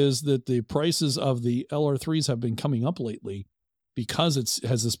have is that the prices of the LR3s have been coming up lately because it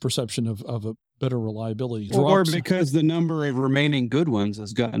has this perception of a better reliability. Or because the number of remaining good ones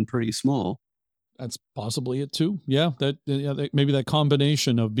has gotten pretty small. That's possibly it too. Yeah, maybe that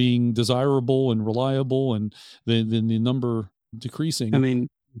combination of being desirable and reliable and the number decreasing. I mean,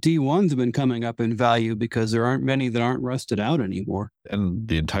 D1s have been coming up in value because there aren't many that aren't rusted out anymore. And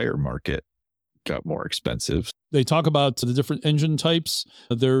the entire market got more expensive. They talk about the different engine types.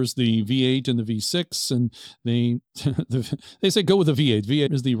 There's the V8 and the V6, and they say go with the V8.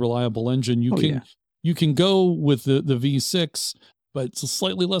 V8 is the reliable engine. You can go with the V6, but it's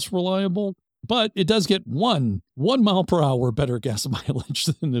slightly less reliable. But it does get 1 mile per hour better gas mileage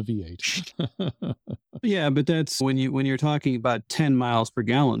than the V8. Yeah, but that's when you're talking about 10 miles per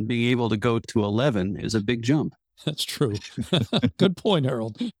gallon, being able to go to 11 is a big jump. That's true. Good point,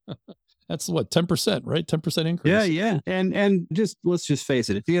 Harold. That's 10%, right? 10% increase. Yeah. And let's just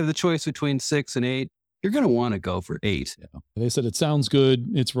face it. If you have the choice between 6 and 8, you're going to want to go for 8. Yeah. They said it sounds good.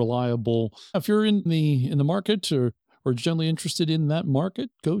 It's reliable. If you're in the market or generally interested in that market,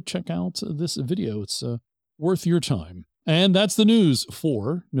 go check out this video. It's worth your time. And that's the news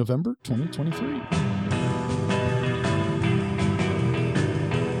for November 2023.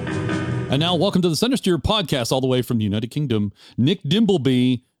 And now, welcome to the CentreSteer podcast, all the way from the United Kingdom. Nick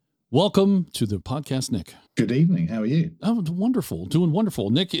Dimbleby, welcome to the podcast, Nick. Good evening. How are you? Oh, wonderful. Doing wonderful.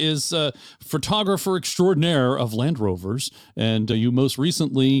 Nick is a photographer extraordinaire of Land Rovers. And you most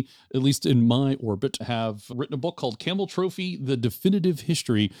recently, at least in my orbit, have written a book called Camel Trophy, The Definitive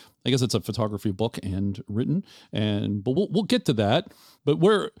History. I guess it's a photography book and written. But we'll get to that. But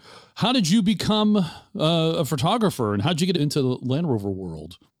how did you become a photographer, and how did you get into the Land Rover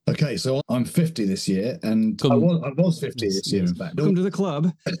world? Okay, so I'm 50 this year, and I was 50 this year, in fact. Welcome to the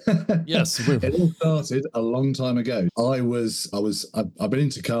club. Yes, it all started a long time ago. I've been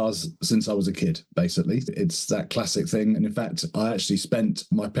into cars since I was a kid. Basically, it's that classic thing. And in fact,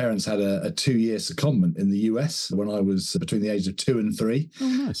 my parents had a 2-year secondment in the US when I was between the ages of 2 and 3. Oh,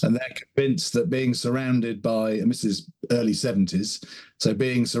 nice. And they're convinced that being surrounded by, and this is early 70s, so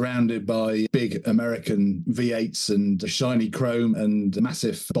being surrounded by big American V8s and shiny chrome and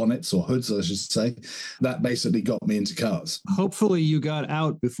massive bonnets, or hoods, I should say, that basically got me into cars. Hopefully you got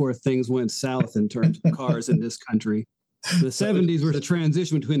out before things went south in terms of cars in this country. The 70s were the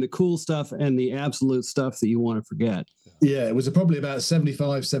transition between the cool stuff and the absolute stuff that you want to forget. Yeah, it was probably about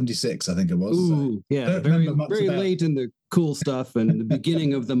 75, 76, I think it was. Ooh, so yeah, very late in the cool stuff and the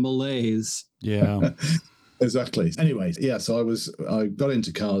beginning of the malaise. Yeah. Exactly. Anyway, yeah, so I got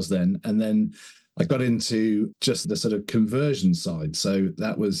into cars then, and then I got into just the sort of conversion side. So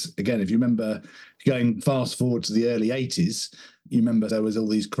that was, again, if you remember going fast forward to the early 80s, you remember there was all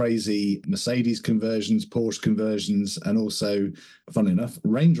these crazy Mercedes conversions, Porsche conversions, and also, funnily enough,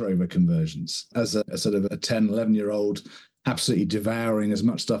 Range Rover conversions. As a sort of a 10, 11-year-old, absolutely devouring as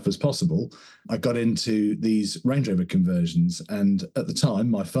much stuff as possible, I got into these Range Rover conversions. And at the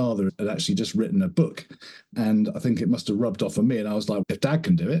time, my father had actually just written a book, and I think it must have rubbed off on me. And I was like, if Dad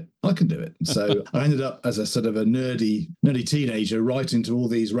can do it, I can do it. So I ended up as a sort of a nerdy teenager writing to all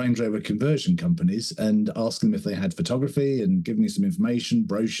these Range Rover conversion companies and asking them if they had photography and giving me some information,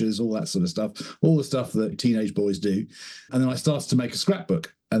 brochures, all that sort of stuff, all the stuff that teenage boys do. And then I started to make a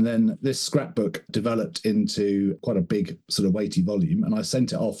scrapbook. And then this scrapbook developed into quite a big sort of weighty volume. And I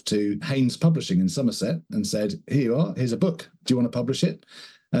sent it off to Haynes Publishing in Somerset and said, here you are, here's a book. Do you want to publish it?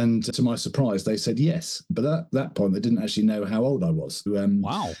 And to my surprise, they said yes. But at that point, they didn't actually know how old I was.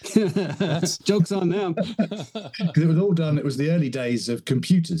 Wow. Joke's on them. Because it was all done, it was the early days of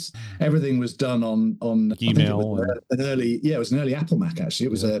computers. Everything was done on email. It was an early Apple Mac, actually.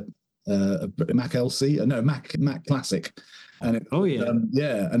 It was a Mac LC, Mac Classic. And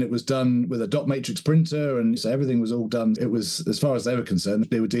it was done with a dot matrix printer, and so everything was all done. It was, as far as they were concerned,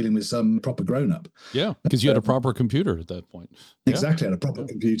 they were dealing with some proper grown-up. Yeah, because you had a proper computer at that point. Exactly, I had a proper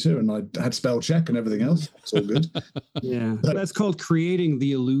computer, and I had spell check and everything else. It's all good. Yeah, that's called creating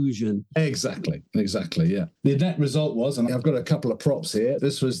the illusion. Exactly. Yeah. The net result was, and I've got a couple of props here.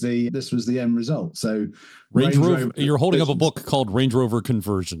 This was the end result. So Range Rover. You're holding up a book called Range Rover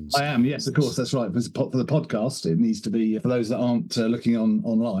Conversions. I am, yes, of course, that's right. For the podcast, it needs to be for those that aren't looking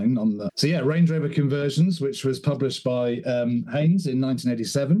online on the. So yeah, Range Rover Conversions, which was published by Haynes in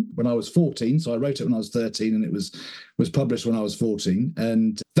 1987 when I was 14. So I wrote it when I was 13, and it was published when I was 14,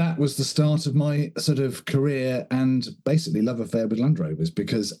 and that was the start of my sort of career and basically love affair with Land Rovers.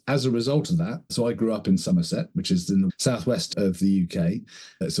 Because as a result of that, so I grew up in Somerset, which is in the southwest of the UK.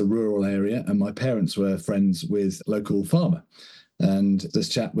 It's a rural area, and my parents were friends with a local farmer. And this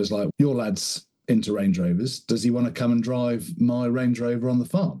chap was like, your lad's into Range Rovers. Does he want to come and drive my Range Rover on the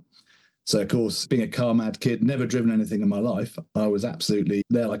farm? So, of course, being a car mad kid, never driven anything in my life, I was absolutely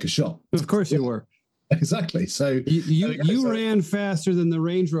there like a shot. Of course you were. Exactly. So you ran faster than the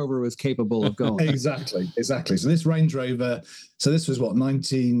Range Rover was capable of going. Exactly. So this Range Rover, this was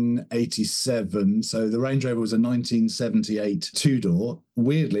 1987. So the Range Rover was a 1978 two-door.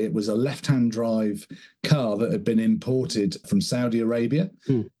 Weirdly, it was a left-hand drive car that had been imported from Saudi Arabia.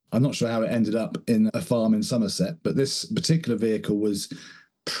 I'm not sure how it ended up in a farm in Somerset, but this particular vehicle was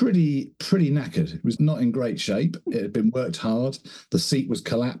pretty knackered. It was not in great shape. It had been worked hard. The seat was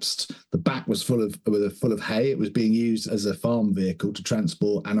collapsed. The back was full of hay. It was being used as a farm vehicle to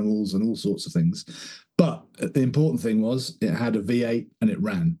transport animals and all sorts of things. But the important thing was it had a V8 and it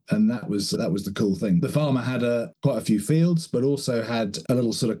ran, and that was the cool thing. The farmer had quite a few fields, but also had a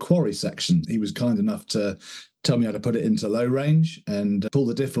little sort of quarry section. He was kind enough to tell me how to put it into low range and pull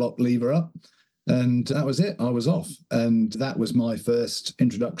the diff lock lever up. And that was it. I was off. And that was my first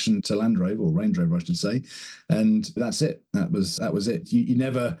introduction to Land Rover, or Range Rover, I should say. And that's it. That was it. You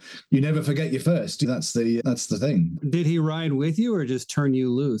never forget your first. That's the thing. Did he ride with you or just turn you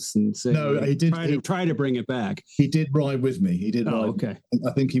loose and say, no, he did try to bring it back? He did ride with me. He did ride. Okay.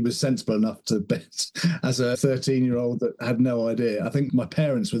 I think he was sensible enough to bet as a 13-year-old that had no idea. I think my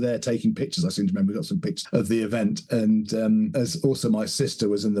parents were there taking pictures. I seem to remember we got some pictures of the event. And as also my sister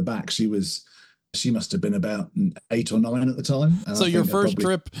was in the back, she must have been about 8 or 9 at the time. So your first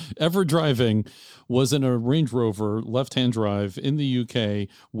trip ever driving was in a Range Rover left-hand drive in the UK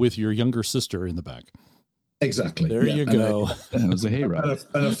with your younger sister in the back. Exactly. There you go. That was a hayride.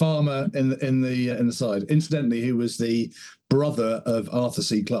 And a farmer in the side. Incidentally, who was the brother of Arthur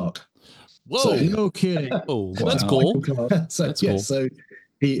C. Clarke. Whoa! So, no kidding. Oh, that's cool. That's cool. So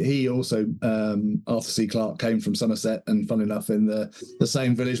he also Arthur C. Clarke came from Somerset, and fun enough, in the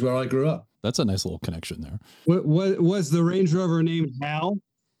same village where I grew up. That's a nice little connection there. Was the Range Rover named Hal?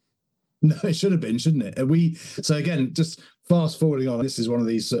 No, it should have been, shouldn't it? So again, just fast forwarding on, this is one of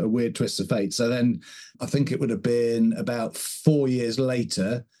these sort of weird twists of fate. So then I think it would have been about 4 years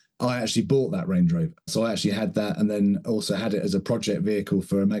later, I actually bought that Range Rover. So I actually had that, and then also had it as a project vehicle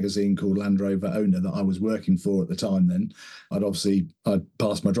for a magazine called Land Rover Owner that I was working for at the time. Then I'd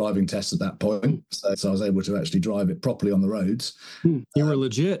passed my driving test at that point. So I was able to actually drive it properly on the roads. You were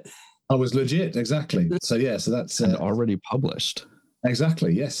legit. I was legit, exactly. So yeah, so that's and already published.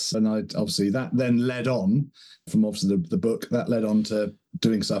 Exactly, yes. And that then led on from obviously the book, that led on to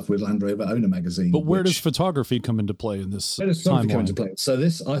doing stuff with Land Rover Owner magazine. But where does photography come into play in this timeline?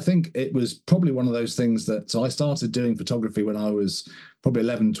 So I think it was probably one of those things so I started doing photography when I was probably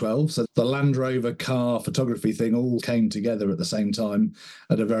 11, 12. So the Land Rover car photography thing all came together at the same time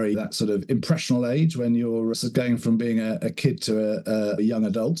at that sort of impressional age when you're going from being a kid to a young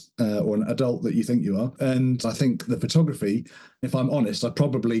adult or an adult that you think you are. And I think the photography, if I'm honest, I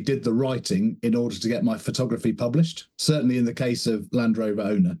probably did the writing in order to get my photography published. Certainly in the case of Land Rover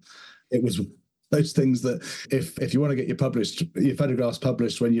Owner, it was those things that if you want to get your photographs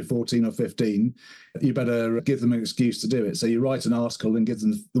published when you're 14 or 15, you better give them an excuse to do it. So you write an article and give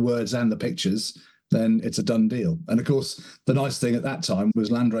them the words and the pictures, then it's a done deal. And of course, the nice thing at that time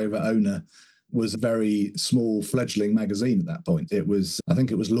was Land Rover Owner was a very small fledgling magazine at that point. I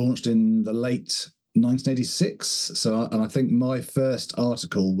think it was launched in the late 1986. And I think my first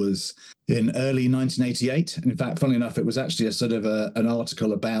article was in early 1988. And in fact, funnily enough, it was actually a sort of an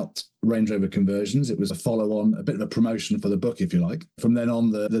article about Range Rover conversions. It was a follow-on, a bit of a promotion for the book, if you like. From then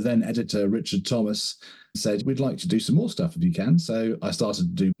on, the then editor, Richard Thomas, said, we'd like to do some more stuff if you can. So I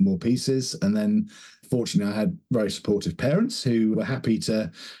started to do more pieces. And then fortunately, I had very supportive parents who were happy to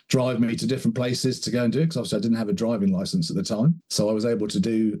drive me to different places to go and do it, because obviously I didn't have a driving license at the time. So I was able to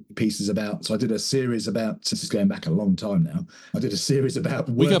do pieces so I did a series about, this is going back a long time now, I did a series about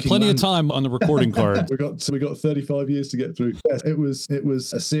We got plenty of time on the recording card. we got 35 years to get through. Yes, it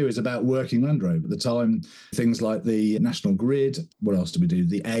was a series about working Land Rover. At the time, things like the National Grid, what else did we do?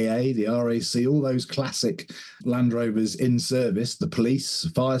 The AA, the RAC, all those classic Land Rovers in service, the police,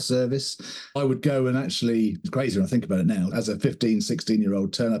 fire service. I would go and actually, it's crazy when I think about it now, as a 15,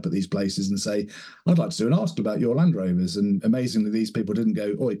 16-year-old, turn up at these places and say, I'd like to do an article about your Land Rovers. And amazingly, these people didn't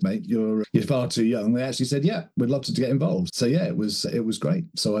go, oi, mate, you're far too young. They actually said, yeah, we'd love to get involved. So yeah, it was great.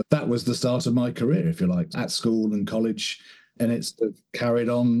 So that was the start of my career, if you like, at school and college. And it's sort of carried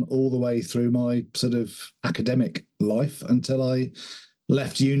on all the way through my sort of academic life until I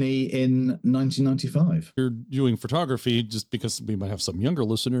left uni in 1995. You're doing photography, just because we might have some younger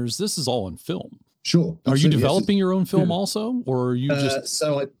listeners, this is all on film. Sure. Are you developing your own film also? Or are you just...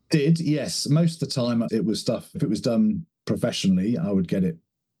 So I did, yes. Most of the time it was stuff, if it was done professionally, I would get it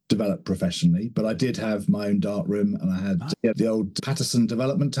developed professionally. But I did have my own dark room, and I had the old Patterson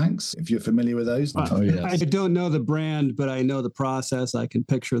development tanks, if you're familiar with those. Oh, yes. I don't know the brand, but I know the process. I can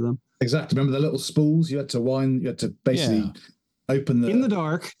picture them. Exactly. Remember the little spools you had to basically... open in the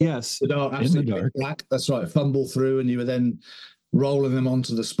dark, yes. The dark, absolutely in the dark. Black. That's right. Fumble through, and you were then rolling them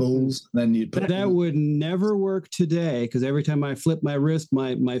onto the spools. Then you'd put that would never work today, because every time I flip my wrist,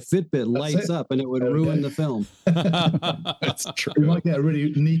 my Fitbit lights up, and it would ruin the film. That's true. You might get a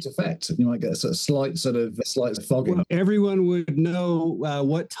really neat effect. You might get a slight fogging. Well, everyone would know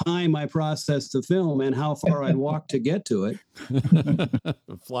what time I processed the film and how far I'd walk to get to it.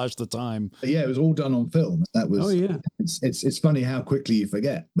 Flash the time. But yeah, it was all done on film. That was. Oh yeah. It's funny how quickly you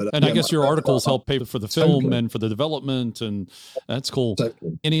forget. But I guess your articles help pay for the film and for the development and. That's cool. So,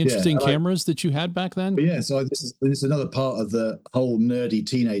 any interesting cameras that you had back then? Yeah, so this is another part of the whole nerdy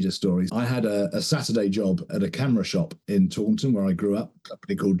teenager story. I had a Saturday job at a camera shop in Taunton, where I grew up, a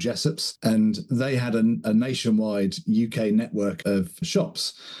company called Jessop's, and they had a nationwide UK network of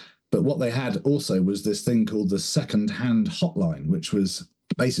shops. But what they had also was this thing called the second-hand hotline, which was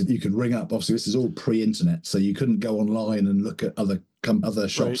basically you could ring up. Obviously, this is all pre-internet, so you couldn't go online and look at other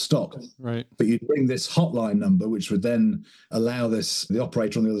shop stock. Right. But you'd ring this hotline number, which would then allow the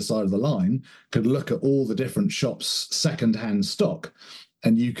operator on the other side of the line could look at all the different shops' second-hand stock.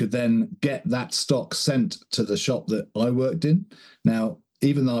 And you could then get that stock sent to the shop that I worked in. Now,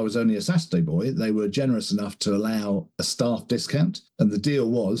 even though I was only a Saturday boy, they were generous enough to allow a staff discount. And the deal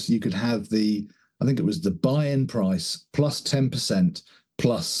was you could have I think it was the buy-in price plus 10%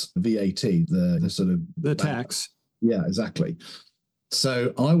 plus VAT, the sort of... The tax. Yeah, exactly.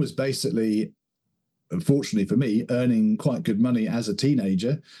 So I was basically, unfortunately for me, earning quite good money as a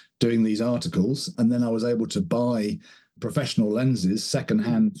teenager doing these articles. And then I was able to buy professional lenses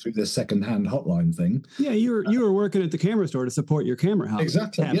secondhand through the secondhand hotline thing. Yeah, you were working at the camera store to support your camera house.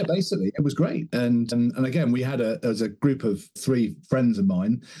 Exactly. Yeah, basically, it was great. And again, we had as a group of 3 friends of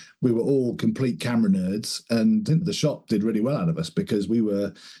mine, we were all complete camera nerds, and I think the shop did really well out of us because we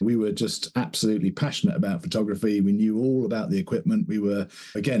were just absolutely passionate about photography. We knew all about the equipment. We were,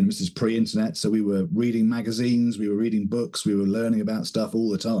 again, this is pre-internet, so we were reading magazines, we were reading books, we were learning about stuff all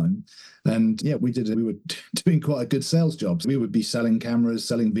the time. And yeah, we were doing quite a good sales job. We would be selling cameras,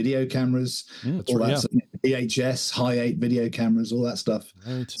 selling video cameras, all that stuff, VHS, high 8 video cameras, all that stuff.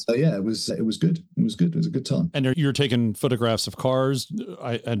 Right. So yeah, it was good. It was good. It was a good time. And you're taking photographs of cars,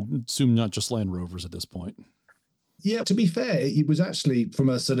 I assume not just Land Rovers at this point. Yeah, to be fair, it was actually from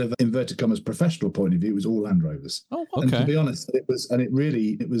a sort of inverted commas professional point of view, it was all Land Rovers. Oh, okay. And to be honest, it was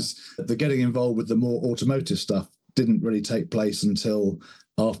the getting involved with the more automotive stuff didn't really take place until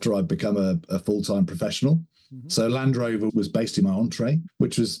after I'd become a full-time professional. Mm-hmm. So Land Rover was basically my entree,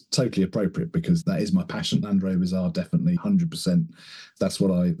 which was totally appropriate because that is my passion. Land Rovers are definitely 100%. That's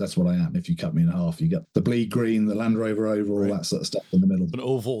what I am. If you cut me in half, you get the bleed green, the Land Rover oval, all that sort of stuff in the middle. An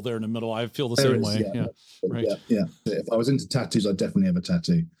oval there in the middle. I feel the same way. Yeah. Right. Yeah. If I was into tattoos, I'd definitely have a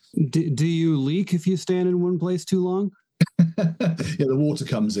tattoo. Do you leak if you stand in one place too long? Yeah, the water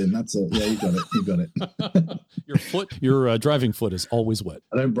comes in. That's it. Yeah, you got it. Your driving foot is always wet.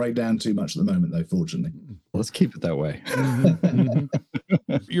 I don't break down too much at the moment, though, fortunately. Let's keep it that way.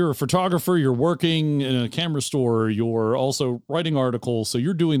 Mm-hmm. You're a photographer. You're working in a camera store. You're also writing articles. So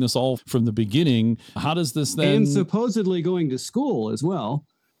you're doing this all from the beginning. How does this then... And supposedly going to school as well.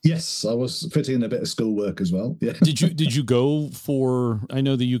 Yes, I was fitting in a bit of schoolwork as well. Yeah. Did you go for? I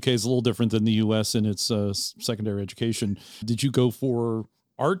know the UK is a little different than the US in its secondary education. Did you go for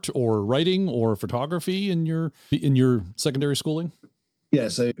art or writing or photography in your secondary schooling? Yeah.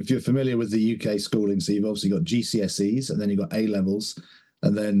 So if you're familiar with the UK schooling, so you've obviously got GCSEs and then you've got A levels.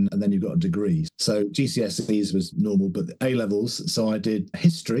 And then you've got a degree. So GCSEs was normal, but the A levels. So I did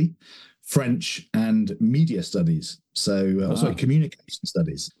history, French, and media studies. So communication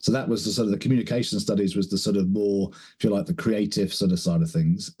studies. So that was the communication studies was the sort of more, if you like, the creative sort of side of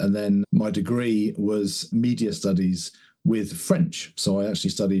things. And then my degree was media studies with French. So I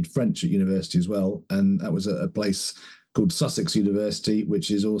actually studied French at university as well. And that was a place called Sussex University,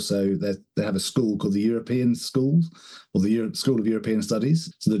 which is also, they have a school called the European School, or the School of European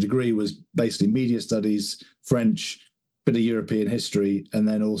Studies. So the degree was basically media studies, French, bit of European history, and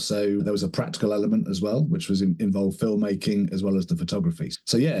then also there was a practical element as well, which was involved filmmaking as well as the photography.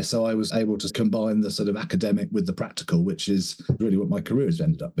 So I was able to combine the sort of academic with the practical, which is really what my career has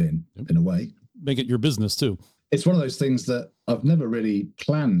ended up being, in a way. Make it your business too. It's one of those things that I've never really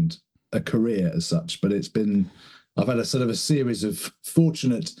planned a career as such, but I've had a sort of a series of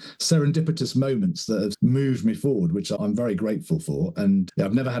fortunate, serendipitous moments that have moved me forward, which I'm very grateful for. And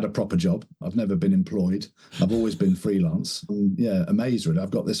I've never had a proper job. I've never been employed. I've always been freelance. And amazed really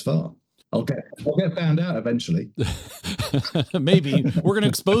I've got this far. I'll get found out eventually. Maybe. We're going to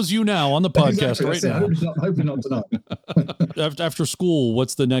expose you now on the podcast right now. Hopefully not tonight. After school,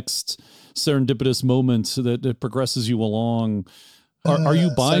 what's the next serendipitous moment that progresses you along? Are you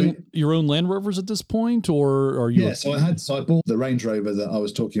buying your own Land Rovers at this point, or are you? Yeah, so I bought the Range Rover that I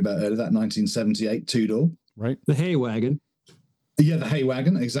was talking about earlier, that 1978 two-door. Right. The hay wagon. Yeah, the hay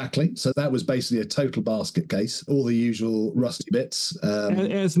wagon, exactly. So that was basically a total basket case, all the usual rusty bits.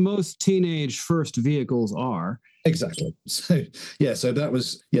 As most teenage first vehicles are. Exactly. So that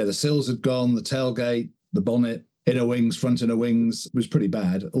was, the sills had gone, the tailgate, the bonnet, inner wings, front inner wings was pretty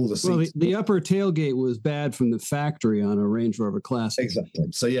bad. All the seats. Well, the upper tailgate was bad from the factory on a Range Rover Classic. Exactly.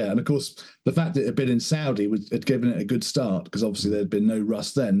 So, yeah. And of course, the fact that it had been in Saudi had given it a good start because obviously there had been no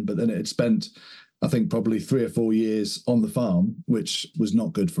rust then, but then it had spent, I think, probably 3 or 4 years on the farm, which was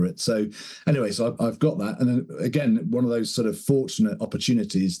not good for it. So anyway, so I've got that. And then again, one of those sort of fortunate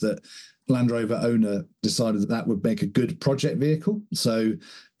opportunities that Land Rover owner decided that would make a good project vehicle. So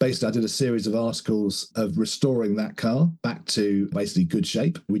basically, I did a series of articles of restoring that car back to basically good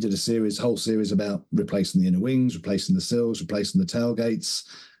shape. We did a whole series about replacing the inner wings, replacing the sills, replacing the tailgates.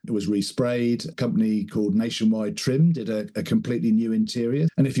 It was resprayed. A company called Nationwide Trim did a completely new interior.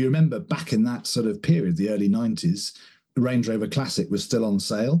 And if you remember back in that sort of period, the early 90s, the Range Rover Classic was still on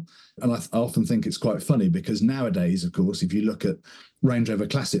sale. And I often think it's quite funny because nowadays, of course, if you look at Range Rover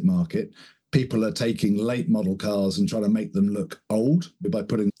Classic market, people are taking late model cars and trying to make them look old by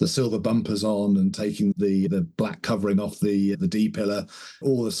putting the silver bumpers on and taking the black covering off the D-pillar,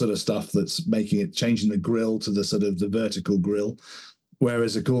 all the sort of stuff that's changing the grille to the sort of the vertical grille.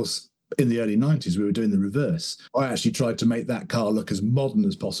 Whereas, of course, in the early 90s, we were doing the reverse. I actually tried to make that car look as modern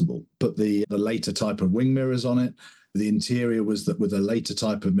as possible, put the later type of wing mirrors on it. The interior was that with a later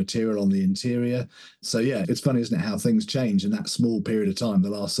type of material on the interior. So, yeah, it's funny, isn't it, how things change in that small period of time, the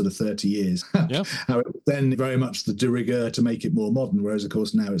last sort of 30 years. Yeah. How it was then very much the de rigueur to make it more modern, whereas, of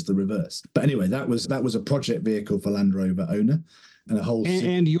course, now it's the reverse. But anyway, that was a project vehicle for Land Rover owner and a whole...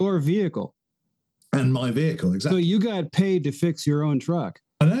 And your vehicle. And my vehicle, exactly. So you got paid to fix your own truck.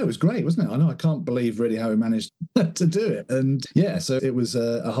 I know, it was great, wasn't it? I know, I can't believe really how we managed to do it. And yeah, so it was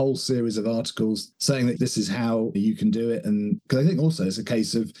a whole series of articles saying that this is how you can do it. And because I think also it's a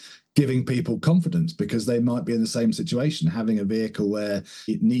case of giving people confidence because they might be in the same situation, having a vehicle where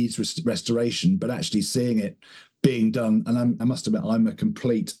it needs restoration, but actually seeing it being done. And I must admit, I'm a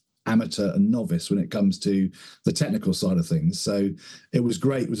complete amateur and novice when it comes to the technical side of things. So it was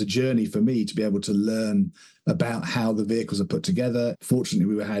great. It was a journey for me to be able to learn about how the vehicles are put together.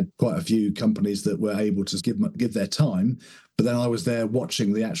 Fortunately, we had quite a few companies that were able to give their time, but then I was there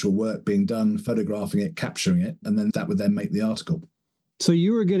watching the actual work being done, photographing it, capturing it, and then that would then make the article. So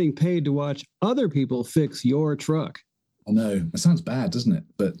you were getting paid to watch other people fix your truck. I know. It sounds bad, doesn't it?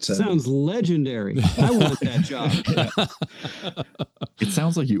 But sounds legendary. I want that job. Yeah. It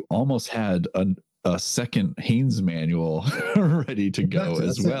sounds like you almost had a second Haynes manual ready to go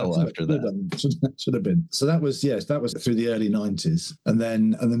as well after that. Should have been. So that was through the early 90s. And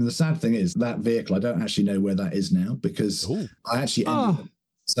then the sad thing is that vehicle, I don't actually know where that is now because I actually ended up,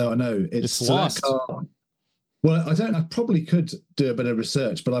 so I know it's lost. Well, I probably could do a bit of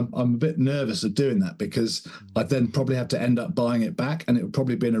research, but I'm a bit nervous of doing that because I'd then probably have to end up buying it back and it would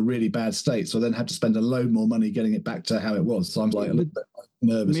probably be in a really bad state. So I then have to spend a load more money getting it back to how it was. So I'm like a little bit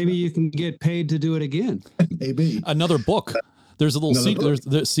nervous. Maybe you can get paid to do it again. Maybe. Another book. There's a little sequel.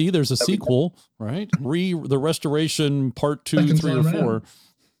 There's a sequel, right? The restoration part 2, 3, or 4.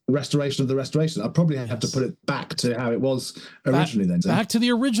 Restoration of the restoration. I probably have to put it back to how it was originally. Back to the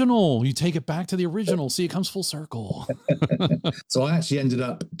original. You take it back to the original. See, it comes full circle. So I actually ended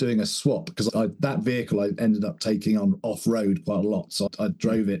up doing a swap because that vehicle I ended up taking on off-road quite a lot. So I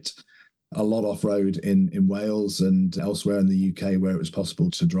drove it a lot off-road in Wales and elsewhere in the UK where it was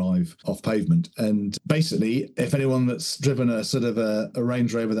possible to drive off pavement. And basically, if anyone that's driven a sort of a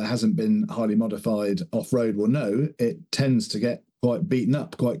Range Rover that hasn't been highly modified off-road will know, it tends to get quite beaten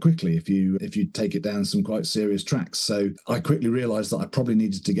up quite quickly if you take it down some quite serious tracks. So I quickly realized that I probably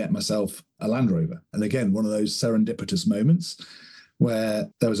needed to get myself a Land Rover. And again, one of those serendipitous moments where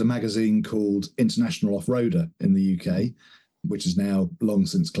there was a magazine called International Off-Roader in the UK, which is now long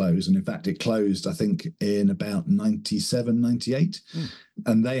since closed. And in fact, it closed, I think, in about 97, 98.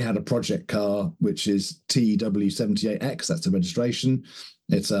 And they had a project car, which is TW78X, that's the registration.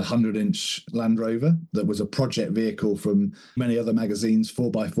 It's a 100-inch Land Rover that was a project vehicle from many other magazines,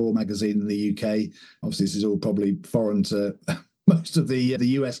 4x4 magazine in the UK. Obviously, this is all probably foreign to most of the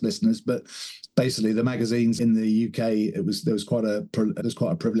US listeners, but basically the magazines in the UK, there was quite a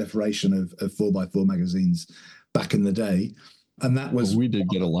proliferation of 4x4 magazines back in the day. And that was... we did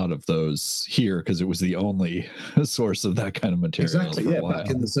get a lot of those here because it was the only source of that kind of material. Exactly, yeah.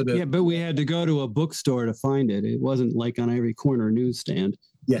 Back in the sort of... Yeah, but we had to go to a bookstore to find it. It wasn't like on every corner newsstand.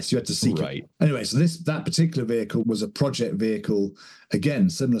 Yes, you had to seek it. Anyway, so that particular vehicle was a project vehicle. Again,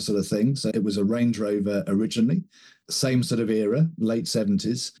 similar sort of thing. So it was a Range Rover originally, same sort of era, late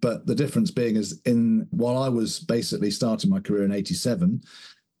 70s. But the difference being is while I was basically starting my career in 87,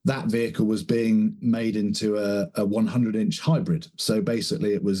 that vehicle was being made into a 100-inch hybrid. So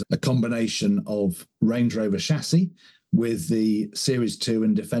basically it was a combination of Range Rover chassis with the Series 2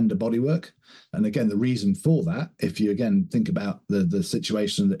 and Defender bodywork. And again, the reason for that, if you again think about the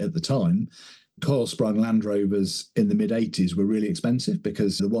situation at the time, coil sprung Land Rovers in the mid 80s were really expensive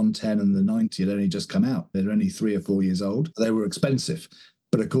because the 110 and the 90 had only just come out. They're only 3 or 4 years old. They were expensive.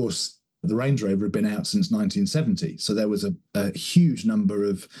 But of course, the Range Rover had been out since 1970. So there was a huge number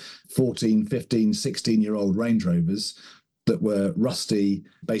of 14, 15, 16-year-old Range Rovers that were rusty,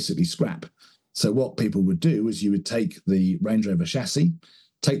 basically scrap. So what people would do is you would take the Range Rover chassis,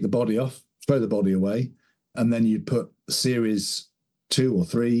 take the body off, throw the body away, and then you'd put Series 2 or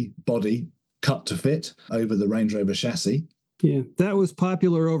 3 body cut to fit over the Range Rover chassis. Yeah, that was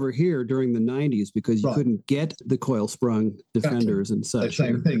popular over here during the 90s because you couldn't get the coil sprung Defenders and such. The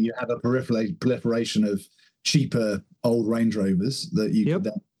same thing. You had a proliferation of cheaper old Range Rovers that you could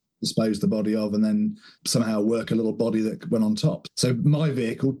then dispose the body of and then somehow work a little body that went on top. So my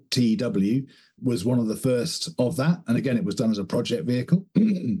vehicle, TEW, was one of the first of that. And again, it was done as a project vehicle.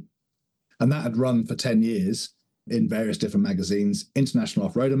 And that had run for 10 years in various different magazines. International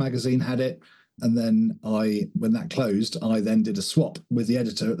Off-Roader magazine had it. And then when that closed, I then did a swap with the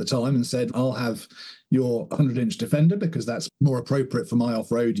editor at the time and said, I'll have your 100-inch Defender because that's more appropriate for my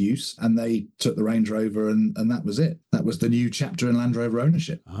off-road use. And they took the Range Rover and that was it. That was the new chapter in Land Rover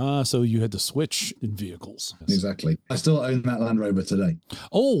ownership. So you had to switch in vehicles. Yes. Exactly. I still own that Land Rover today.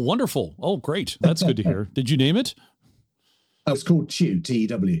 Oh, wonderful. Oh, great. That's good to hear. Did you name it? Oh, it's called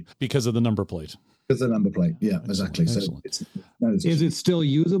TEW. Because of the number plate. Because of the number plate. Yeah, exactly. Excellent. So is it still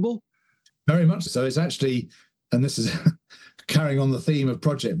usable? Very much so. It's actually, and this is carrying on the theme of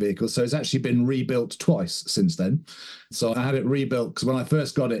project vehicles, so it's actually been rebuilt twice since then. So I had it rebuilt because when I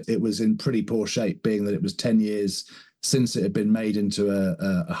first got it, it was in pretty poor shape, being that it was 10 years since it had been made into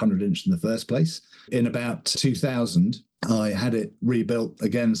a 100-inch in the first place. In about 2000, I had it rebuilt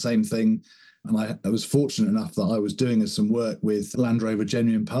again, same thing. And I was fortunate enough that I was doing some work with Land Rover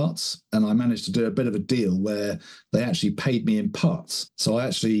Genuine Parts, and I managed to do a bit of a deal where they actually paid me in parts. So I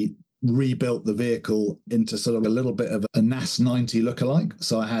actually rebuilt the vehicle into sort of a little bit of a NAS 90 lookalike.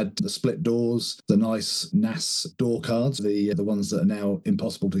 So I had the split doors, the nice NAS door cards, the ones that are now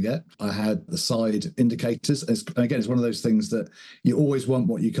impossible to get. I had the side indicators. Again, it's one of those things that you always want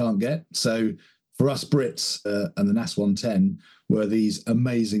what you can't get. So for us Brits and the NAS 110 were these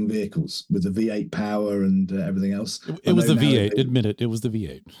amazing vehicles with the V8 power and everything else. It was the V8, admit it. It was the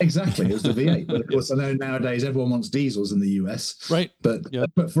V8. Exactly, it was the V8. But of course, I know nowadays everyone wants diesels in the US. Right. But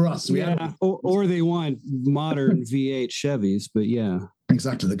for us, or they want modern V8 Chevys, but yeah.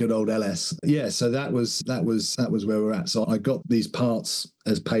 Exactly, the good old LS. Yeah, so that was where we're at. So I got these parts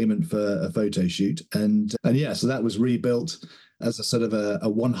as payment for a photo shoot. And yeah, so that was rebuilt as a sort of a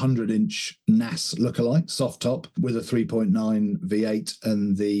 100-inch NAS lookalike, soft top with a 3.9 V8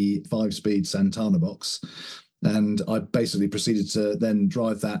 and the 5-speed Santana box. And I basically proceeded to then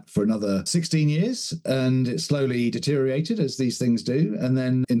drive that for another 16 years, and it slowly deteriorated as these things do. And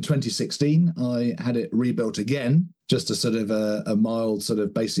then in 2016, I had it rebuilt again, just a sort of a mild sort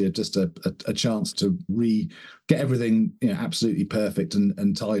of basically just a chance to get everything absolutely perfect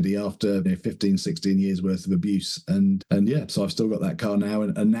and tidy after 15, 16 years worth of abuse. And yeah, so I've still got that car now,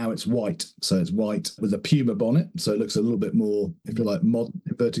 and now it's white. So it's white with a Puma bonnet, so it looks a little bit more, if you like, modern,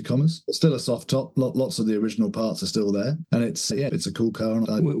 inverted commas. It's still a soft top. Lots of the original parts are still there, and it's a cool car.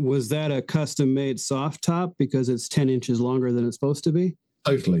 Was that a custom made soft top because it's 10 inches longer than it's supposed to be?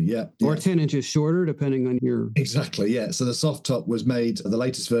 Totally, yeah. Or 10 inches shorter, depending on your... Exactly, yeah. So the soft top was made, the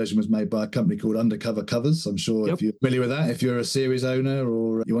latest version was made by a company called Undercover Covers. I'm sure if you're familiar with that, if you're a series owner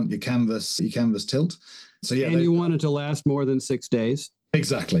or you want your canvas tilt. So yeah. And you want it to last more than 6 days.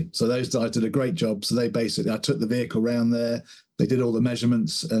 Exactly. So those guys did a great job. So I took the vehicle around there. They did all the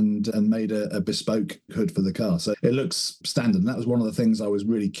measurements and made a bespoke hood for the car. So it looks standard. And that was one of the things I was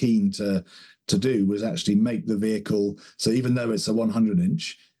really keen to do, was actually make the vehicle. So even though it's a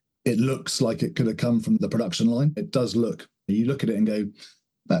 100-inch, it looks like it could have come from the production line. It does look. You look at it and go,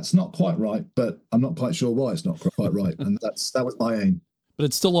 that's not quite right, but I'm not quite sure why it's not quite right. And that was my aim. But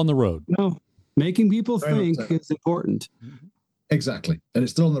it's still on the road. No, making people think is important. Exactly. And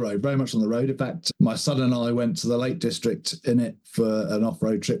it's still on the road, very much on the road. In fact, my son and I went to the Lake District in it for an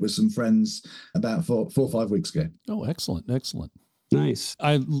off-road trip with some friends about 4 or 5 weeks ago. Oh, excellent. Excellent. Nice.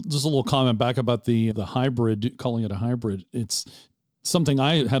 Just a little comment back about the hybrid, calling it a hybrid. It's something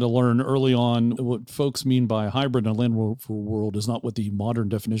I had to learn early on. What folks mean by hybrid in the Land Rover world is not what the modern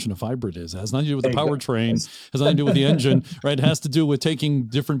definition of hybrid is. It has nothing to do with the powertrain, has nothing to do with the engine, right? It has to do with taking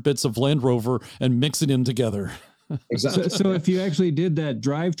different bits of Land Rover and mixing them together. Exactly. So if you actually did that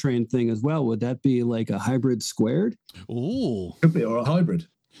drivetrain thing as well, would that be like a hybrid squared? Ooh. Could be, or a hybrid.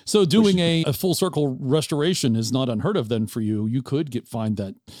 So doing a full circle restoration is not unheard of then for you. You could find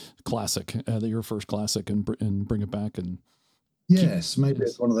that classic, your first classic, and bring it back and. Yes, maybe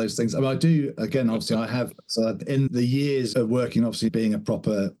it's one of those things. I mean, I do, again, obviously, I have, so in the years of working, obviously, being a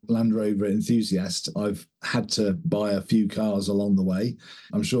proper Land Rover enthusiast, I've had to buy a few cars along the way.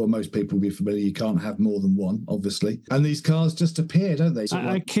 I'm sure most people will be familiar. You can't have more than one, obviously. And these cars just appear, don't they? So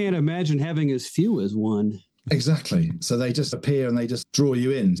I can't imagine having as few as one. Exactly. So they just appear and they just draw you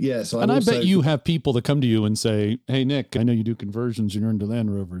in. Yeah. So I bet you have people that come to you and say, "Hey, Nick, I know you do conversions and you're into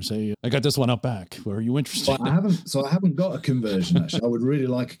Land Rovers. Hey, I got this one out back. Are you interested?" Well, I haven't got a conversion, actually. I would really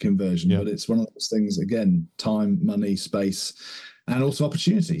like a conversion, but it's one of those things, again, time, money, space, and also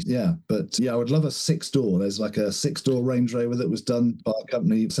opportunities. Yeah. But yeah, I would love a 6-door. There's like a 6-door Range Rover that was done by a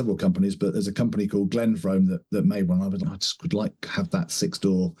company, several companies, but there's a company called Glenfrome that made one. I just would like to have that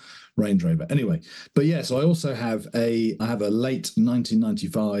 6-door Range Rover. Anyway, but yeah, so I also have a late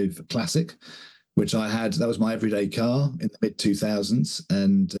 1995 Classic, which that was my everyday car in the mid 2000s,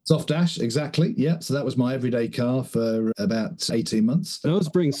 and soft dash, exactly. Yeah. So that was my everyday car for about 18 months. Those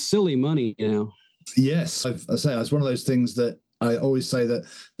bring silly money now. Yes. I say it's one of those things that I always say that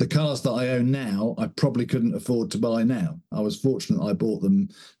the cars that I own now, I probably couldn't afford to buy now. I was fortunate I bought them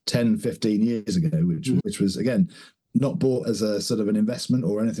 10, 15 years ago, which was, again, not bought as a sort of an investment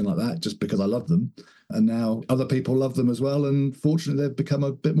or anything like that, just because I love them. And now other people love them as well. And fortunately, they've become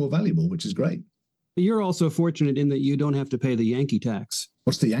a bit more valuable, which is great. You're also fortunate in that you don't have to pay the Yankee tax.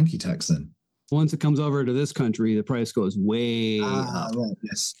 What's the Yankee tax then? Once it comes over to this country, the price goes way up. Right,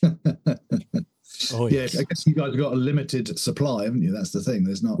 yes. Oh, yes. Yeah, I guess you guys have got a limited supply, haven't you? That's the thing.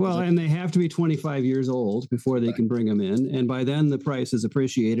 There's not. Well, and they have to be 25 years old before they can bring them in. And by then the price is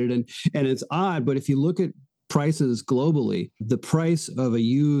appreciated. And it's odd, but if you look at prices globally, the price of a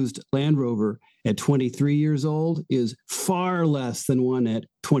used Land Rover at 23 years old is far less than one at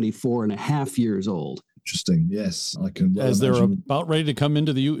 24 and a half years old. Interesting. Yes, I can. As they're about ready to come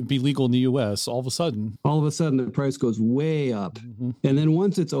into be legal in the U.S., all of a sudden the price goes way up. Mm-hmm. And then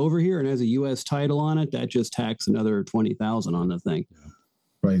once it's over here and has a U.S. title on it, that just tacks another $20,000 on the thing.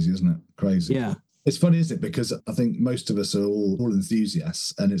 Crazy, isn't it? Crazy. Yeah. It's funny, isn't it? Because I think most of us are all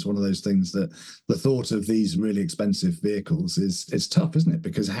enthusiasts, and it's one of those things that the thought of these really expensive vehicles it's tough, isn't it?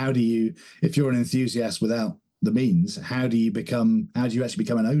 Because how do you, if you're an enthusiast without the means, how do you actually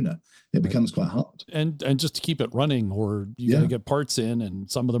become an owner? It becomes quite hard. And just to keep it running, or you got to get parts in, and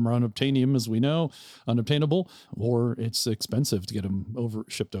some of them are unobtainium, as we know, unobtainable, or it's expensive to get them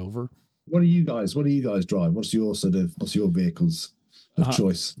shipped over. What do you guys drive? What's your vehicles of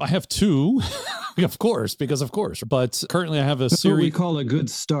choice? I have two, of course. But currently I have a That's series. What we call a good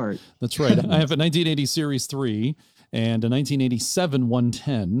start. That's right. I have a 1980 Series 3 and a 1987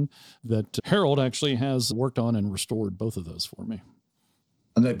 110 that Harold actually has worked on and restored both of those for me.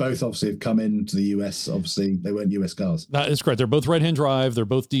 And they both obviously have come into the US. Obviously, they weren't US cars. That is correct. They're both right-hand drive. They're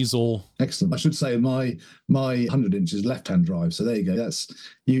both diesel. Excellent. I should say my 100-inch is left-hand drive. So there you go. That's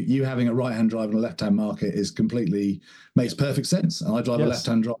you having a right-hand drive in a left-hand market makes perfect sense. And I drive a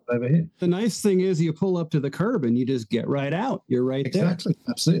left-hand drive over here. The nice thing is you pull up to the curb and you just get right out. You're right there. Exactly.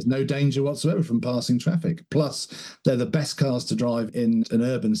 Absolutely. No danger whatsoever from passing traffic. Plus, they're the best cars to drive in an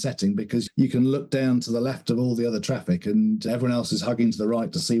urban setting because you can look down to the left of all the other traffic and everyone else is hugging to the right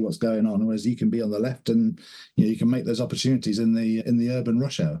to see what's going on, whereas you can be on the left and you can make those opportunities in the urban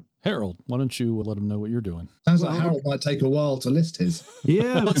rush hour. Harold, why don't you let him know what you're doing? Sounds like Harold might take a while to list his.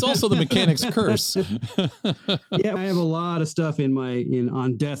 Yeah. It's also the mechanic's curse. Yeah, I have a lot of stuff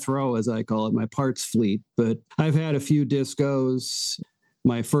on death row, as I call it, my parts fleet, but I've had a few discos.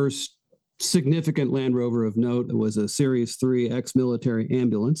 My first significant Land Rover of note was a Series 3 ex-military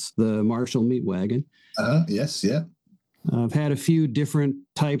ambulance, the Marshall Meat Wagon. Yes, yeah. I've had a few different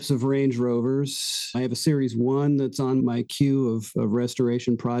types of Range Rovers. I have a Series 1 that's on my queue of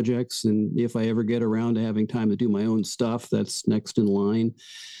restoration projects. And if I ever get around to having time to do my own stuff, that's next in line.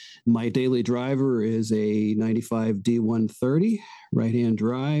 My daily driver is a 95 D130 right-hand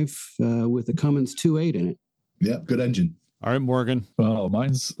drive with a Cummins 2.8 in it. Yeah, good engine. All right, Morgan. Oh,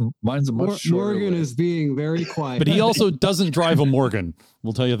 mine's a much shorter. Morgan is being very quiet. But he also doesn't drive a Morgan.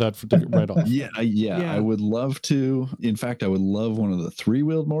 We'll tell you that right off. Yeah. I would love to. In fact, I would love one of the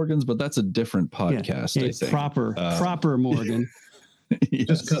 3-wheeled Morgans, but that's a different podcast. Yeah, I think. Proper Morgan.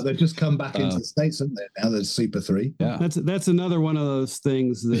 Yes. They've just come back into the States, haven't they? Now there's Super 3. Yeah. That's another one of those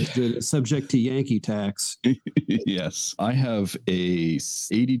things that is subject to Yankee tax. Yes. I have a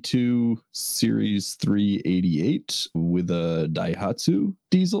 82 Series 388 with a Daihatsu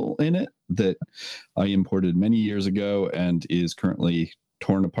diesel in it that I imported many years ago and is currently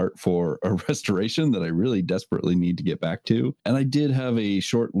torn apart for a restoration that I really desperately need to get back to. And I did have a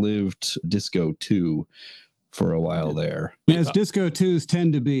short-lived Disco 2 for a while there. As Disco 2s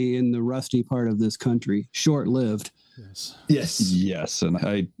tend to be in the rusty part of this country, short-lived. Yes. And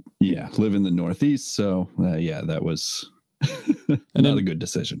I live in the Northeast. So that was not a good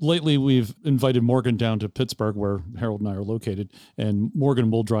decision. Lately, we've invited Morgan down to Pittsburgh, where Harold and I are located, and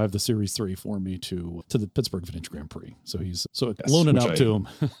Morgan will drive the Series 3 for me to the Pittsburgh Vintage Grand Prix. So he's loaning out to him.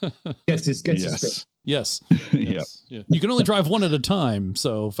 Yes. Yeah. You can only drive one at a time.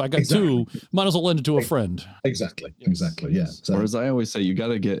 So if I got two, might as well lend it to a friend. Exactly. Yeah. So, or as I always say, you got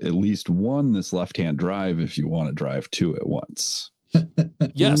to get at least one this left-hand drive if you want to drive two at once.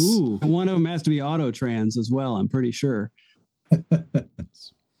 Yes. Ooh, one of them has to be auto trans as well, I'm pretty sure.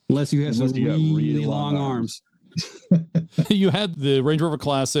 Unless you have some really long arms. You had the Range Rover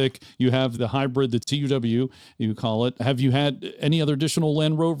Classic, you have the hybrid, the TUW, you call it. Have you had any other additional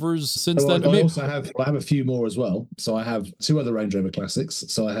Land Rovers since then? I have a few more as well. So I have two other Range Rover Classics.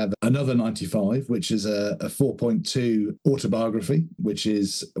 So I have another 95, which is a 4.2 autobiography, which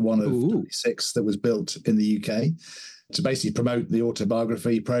is one of 26 that was built in the UK to basically promote the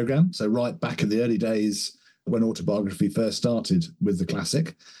autobiography program. So right back in the early days when autobiography first started with the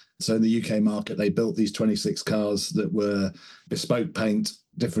Classic. So in the UK market, they built these 26 cars that were bespoke paint,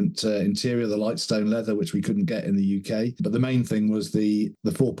 different interior, the light stone leather, which we couldn't get in the UK. But the main thing was the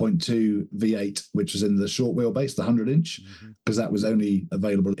 4.2 V8, which was in the short wheelbase, the 100-inch, because that was only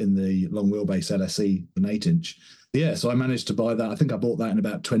available in the long wheelbase LSE, an 8-inch. Yeah, so I managed to buy that. I think I bought that in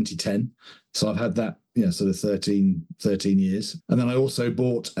about 2010. So I've had that, sort of 13 years. And then I also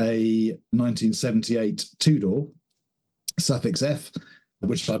bought a 1978 two-door Suffix F,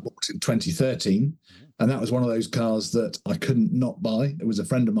 which I bought in 2013. And that was one of those cars that I couldn't not buy. It was a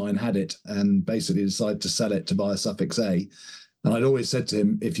friend of mine had it and basically decided to sell it to buy a Suffix A. And I'd always said to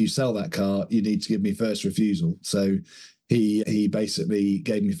him, if you sell that car, you need to give me first refusal. So he basically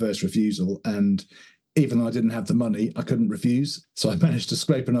gave me first refusal. And even though I didn't have the money, I couldn't refuse. So I managed to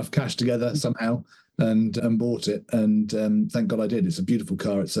scrape enough cash together somehow and bought it. And thank God I did. It's a beautiful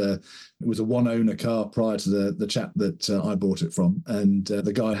car. It was a one-owner car prior to the chap that I bought it from. And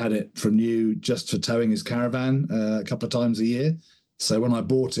the guy had it from new just for towing his caravan a couple of times a year. So when I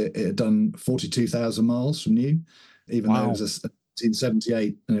bought it, it had done 42,000 miles from new, even though it was a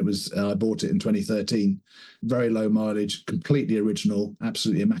 1978 and I bought it in 2013. Very low mileage, completely original,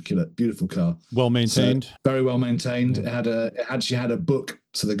 absolutely immaculate, beautiful car. Well maintained. So, very well maintained. It actually had a book.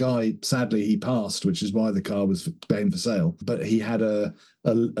 So the guy, sadly, he passed, which is why the car was going for sale. But he had a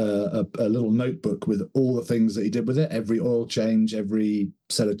little notebook with all the things that he did with it, every oil change, every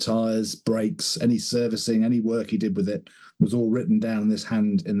set of tires, brakes, any servicing, any work he did with it was all written down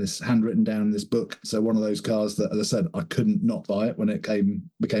handwritten down in this book. So one of those cars that, as I said, I couldn't not buy it when it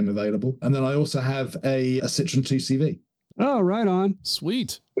became available. And then I also have a Citroen 2CV. Oh, right on.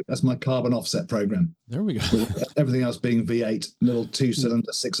 Sweet. That's my carbon offset program. There we go. Everything else being V8, little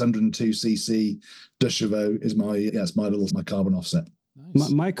two-cylinder, 602cc de chevaux is my carbon offset.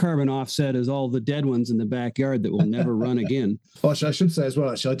 Nice. My carbon offset is all the dead ones in the backyard that will never run again. Well, I should say as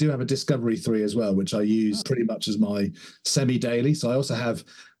well, actually, I do have a Discovery 3 as well, which I use pretty much as my semi-daily. So I also have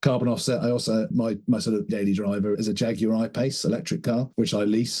carbon offset. I also, my sort of daily driver is a Jaguar I-Pace electric car, which I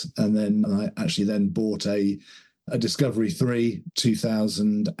lease. And then I actually then bought a Discovery 3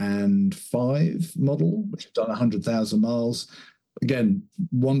 2005 model, which had done 100,000 miles. Again,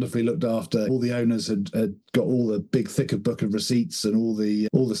 wonderfully looked after. All the owners had got all the big thicker book of receipts, and all the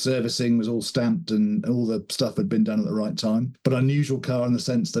servicing was all stamped, and all the stuff had been done at the right time. But unusual car in the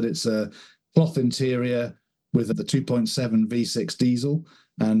sense that it's a cloth interior with the 2.7 V6 diesel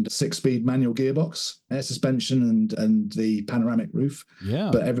and 6-speed manual gearbox, air suspension, and the panoramic roof. Yeah,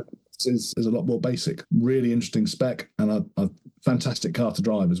 but everything is a lot more basic. Really interesting spec, and a fantastic car to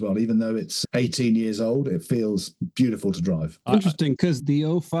drive as well. Even though it's 18 years old, it feels beautiful to drive. Interesting, because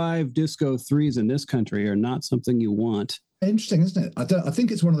the 05 Disco 3s in this country are not something you want. Interesting, isn't it? I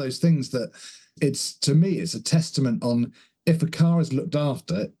think it's one of those things that to me, it's a testament on, if a car is looked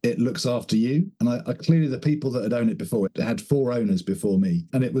after, it looks after you. And I clearly, the people that had owned it before, it had 4 owners before me.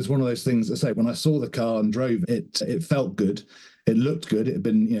 And it was one of those things, I say, when I saw the car and drove it, it felt good. It looked good. It had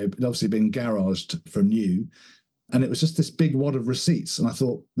been, it'd obviously been garaged from new. And it was just this big wad of receipts. And I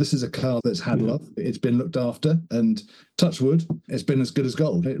thought, this is a car that's had love. It's been looked after. And touch wood, it's been as good as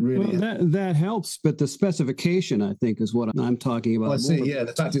gold. It really that helps. But the specification, I think, is what I'm talking about. I see. Yeah,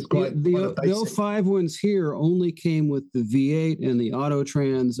 the fact it's quite the 05 ones here only came with the V8 and the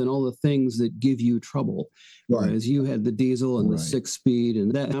Autotrans and all the things that give you trouble. Right. Whereas you had the diesel and the 6-speed.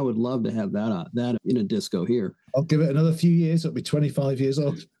 And that I would love to have that in a disco here. I'll give it another few years. It'll be 25 years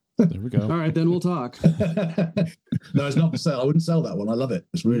old. There we go. All right, then we'll talk. No, it's not for sale. I wouldn't sell that one. I love it.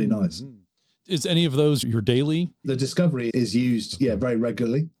 It's really nice. Is any of those your daily? The Discovery is used, very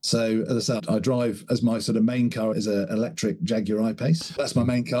regularly. So as I said, I drive as my sort of main car is an electric Jaguar I-Pace. That's my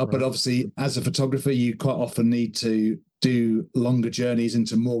main car. Right. But obviously, as a photographer, you quite often need to do longer journeys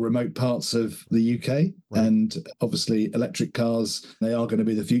into more remote parts of the UK. Right. And obviously electric cars, they are going to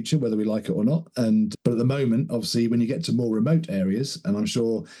be the future, whether we like it or not. But at the moment, obviously, when you get to more remote areas, and I'm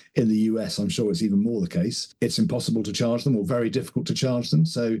sure in the US, I'm sure it's even more the case, it's impossible to charge them or very difficult to charge them.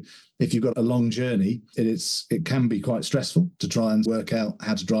 So if you've got a long journey, it can be quite stressful to try and work out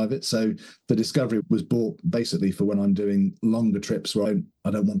how to drive it. So the Discovery was bought basically for when I'm doing longer trips where I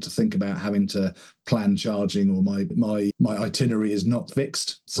don't want to think about having to plan charging or my itinerary is not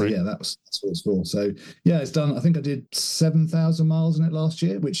fixed. So right. That's what it's for. So it's done. I think I did 7,000 miles in it last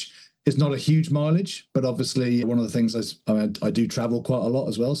year, which is not a huge mileage, but obviously one of the things I do travel quite a lot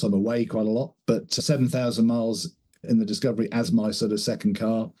as well. So I'm away quite a lot, but 7,000 miles in the Discovery as my sort of second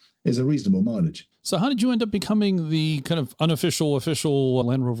car is a reasonable mileage. So how did you end up becoming the kind of official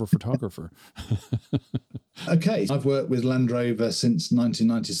Land Rover photographer? Okay, I've worked with Land Rover since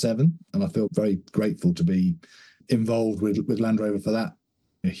 1997, and I feel very grateful to be involved with Land Rover for that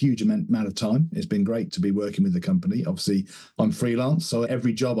a huge amount of time. It's been great to be working with the company. Obviously, I'm freelance, so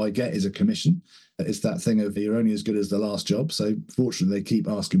every job I get is a commission. It's that thing of you're only as good as the last job. So fortunately, they keep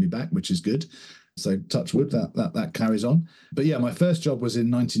asking me back, which is good. So touch wood, that carries on. But my first job was in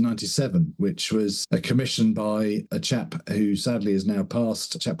 1997, which was a commission by a chap who sadly is now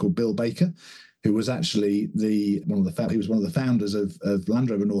passed, a chap called Bill Baker, who was actually one of the founders of Land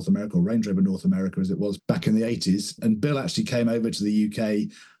Rover North America, or Range Rover North America as it was back in the 80s. And Bill actually came over to the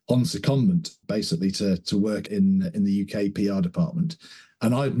UK on secondment, basically to work in the UK PR department.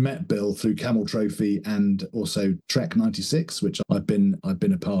 And I'd met Bill through Camel Trophy and also Trek 96, which I've been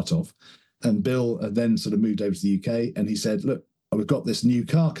a part of. And Bill then sort of moved over to the UK and he said, look, we've got this new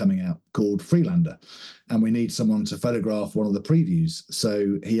car coming out called Freelander and we need someone to photograph one of the previews.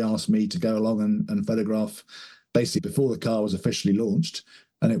 So he asked me to go along and photograph basically before the car was officially launched.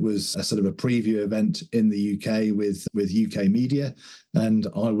 And it was a sort of a preview event in the UK with UK media. And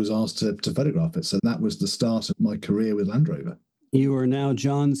I was asked to photograph it. So that was the start of my career with Land Rover. You are now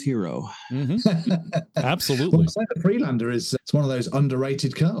John's hero. Mm-hmm. Absolutely. Well, the Freelander it's one of those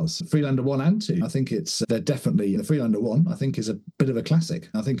underrated cars. Freelander 1 and 2. I think they're definitely, the Freelander 1, I think is a bit of a classic.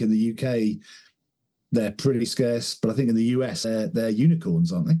 I think in the UK, they're pretty scarce, but I think in the US, they're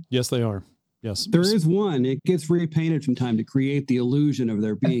unicorns, aren't they? Yes, they are. Yes. There is one. It gets repainted from time to create the illusion of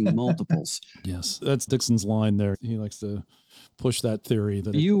there being multiples. Yes. That's Dixon's line there. He likes to push that theory.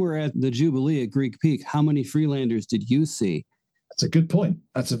 That you were at the Jubilee at Greek Peak. How many Freelanders did you see? That's a good point.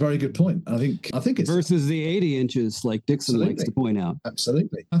 That's a very good point. I think it's versus the 80 inches like Dixon likes to point out.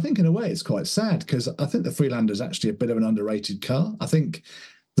 Absolutely. I think in a way it's quite sad because I think the Freelander is actually a bit of an underrated car. I think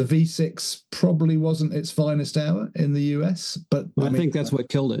the V6 probably wasn't its finest hour in the US, but I think that's what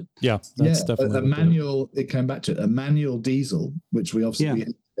killed it. Yeah, that's definitely a manual. It came back to it, a manual diesel, which we obviously have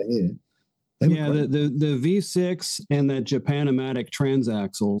here. The V6 and that Japan-O-Matic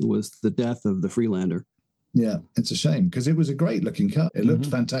transaxle was the death of the Freelander. Yeah, it's a shame because it was a great looking car. It looked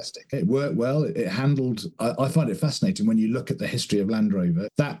fantastic. It worked well. It handled. I find it fascinating when you look at the history of Land Rover.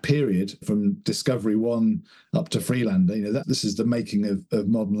 That period from Discovery 1 up to Freelander, this is the making of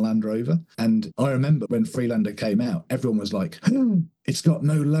modern Land Rover. And I remember when Freelander came out, everyone was like, it's got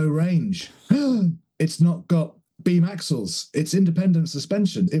no low range. It's not got beam axles. It's independent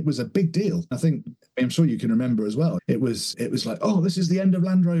suspension. It was a big deal. I'm sure you can remember as well. It was like, oh, this is the end of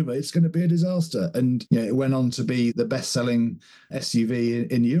Land Rover. It's going to be a disaster. And it went on to be the best-selling SUV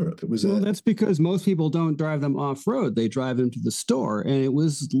in Europe. That's because most people don't drive them off-road. They drive them to the store. And it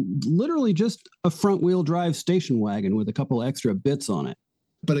was literally just a front-wheel drive station wagon with a couple extra bits on it.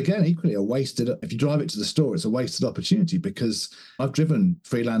 But again, equally if you drive it to the store, it's a wasted opportunity because I've driven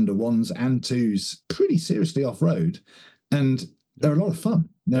Freelander 1s and 2s pretty seriously off-road and they're a lot of fun.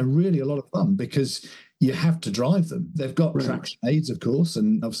 They're really a lot of fun because you have to drive them. They've got traction aids, of course,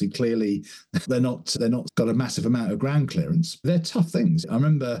 and obviously clearly they're not got a massive amount of ground clearance. They're tough things. I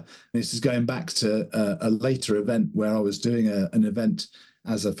remember this is going back to a later event where I was doing an event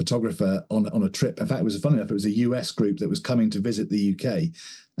as a photographer on a trip. In fact, it was funny enough, it was a US group that was coming to visit the UK.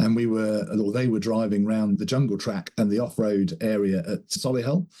 And they were driving around the jungle track and the off-road area at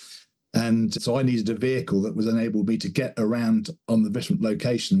Solihull. And so I needed a vehicle that was enabled me to get around on the different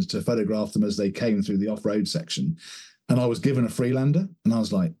locations to photograph them as they came through the off-road section. And I was given a Freelander, and I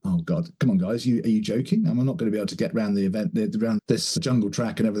was like, "Oh God, come on, guys, are you joking? I'm not going to be able to get around the event, around this jungle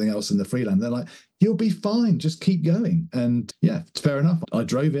track and everything else in the Freelander." They're like, "You'll be fine, just keep going." And yeah, fair enough. I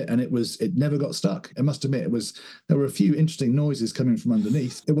drove it, and it never got stuck. I must admit, there were a few interesting noises coming from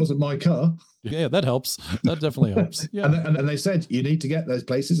underneath. It wasn't my car. Yeah, that helps. That definitely helps. Yeah, and they said you need to get those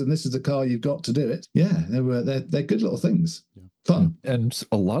places, and this is the car you've got to do it. Yeah, they're good little things. Yeah. Fun. And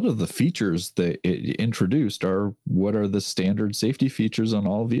a lot of the features that it introduced are what are the standard safety features on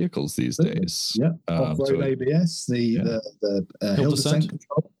all vehicles these days. Yeah, off-road ABS, the hill descent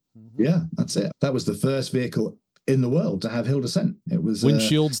control. Mm-hmm. Yeah, that's it. That was the first vehicle in the world to have hill descent. It was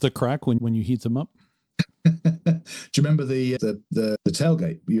windshields that crack when you heat them up. Do you remember the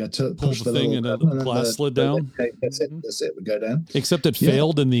tailgate? You had to push the thing and the glass slid down. That's it. That's it. Would go down. Except it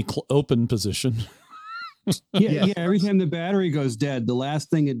failed in the open position. Yeah. Every time the battery goes dead, the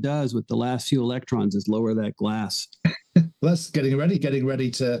last thing it does with the last few electrons is lower that glass. That's getting ready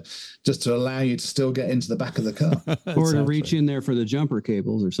to just to allow you to still get into the back of the car, or to reach in there for the jumper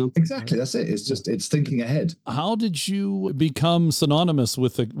cables or something. Exactly, that's it. It's thinking ahead. How did you become synonymous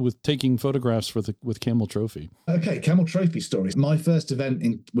with taking photographs with Camel Trophy? Okay, Camel Trophy stories. My first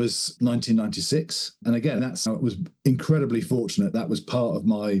event was 1996, and again, I was incredibly fortunate. That was part of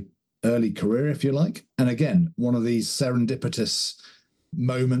my early career, if you like. And again, one of these serendipitous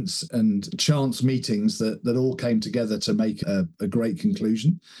moments and chance meetings that all came together to make a great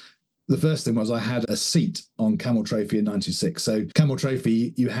conclusion. The first thing was I had a seat on Camel Trophy in 96. So Camel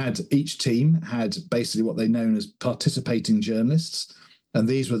Trophy, each team had basically what they known as participating journalists. And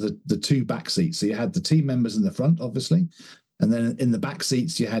these were the two back seats. So you had the team members in the front, obviously. And then in the back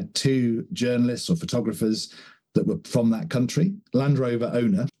seats, you had two journalists or photographers that were from that country. Land Rover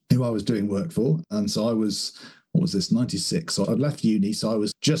owner, who I was doing work for. And so I was, 96? So I'd left uni, so I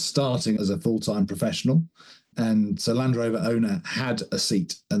was just starting as a full-time professional. And so Land Rover owner had a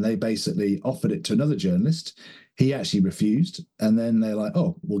seat, and they basically offered it to another journalist. He actually refused. And then they're like,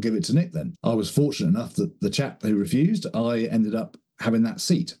 "Oh, we'll give it to Nick then." I was fortunate enough that the chap who refused, I ended up having that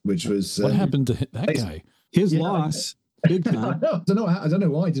seat, which was... What happened to that guy? His loss. Big time. I don't know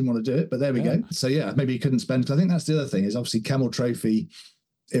why he didn't want to do it, but there we go. So yeah, maybe he couldn't spend, because I think that's the other thing is obviously Camel Trophy,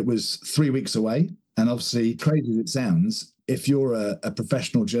 it was 3 weeks away. And obviously, crazy as it sounds, if you're a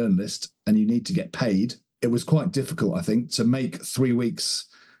professional journalist and you need to get paid, it was quite difficult, I think, to make 3 weeks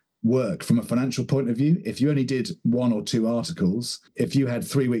work from a financial point of view. If you only did 1 or 2 articles, if you had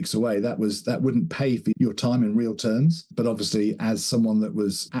 3 weeks away, that wouldn't pay for your time in real terms. But obviously, as someone that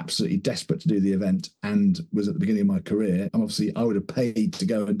was absolutely desperate to do the event and was at the beginning of my career, I would have paid to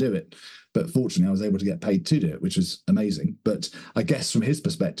go and do it. But fortunately, I was able to get paid to do it, which was amazing. But I guess from his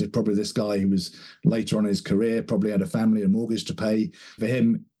perspective, probably this guy who was later on in his career, probably had a family and mortgage to pay. For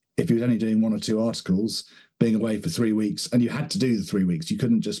him, if he was only doing 1 or 2 articles, being away for 3 weeks, and you had to do the 3 weeks, you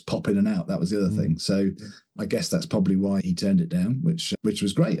couldn't just pop in and out. That was the other thing. So I guess that's probably why he turned it down, which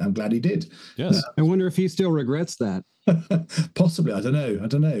was great. I'm glad he did. Yes. I wonder if he still regrets that. Possibly. I don't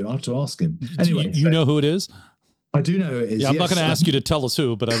know. I'll have to ask him. Anyway, you know who it is? I do know who it is. Yeah, I'm not going to ask you to tell us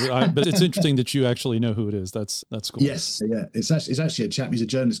who, but but it's interesting that you actually know who it is. That's cool. Yes, yeah. It's actually a chap. He's a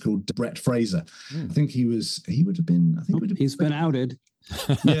journalist called Brett Fraser. I think he would have been. He's been outed.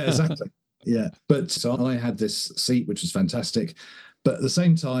 Yeah, exactly. Yeah, but so I had this seat, which was fantastic. But at the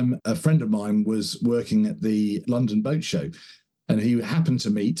same time, a friend of mine was working at the London Boat Show, and he happened to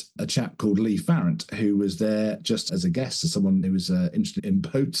meet a chap called Lee Farrant, who was there just as a guest, as someone who was interested in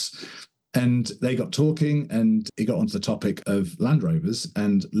boats. And they got talking, and he got onto the topic of Land Rovers,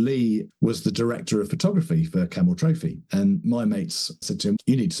 and Lee was the director of photography for Camel Trophy. And my mates said to him,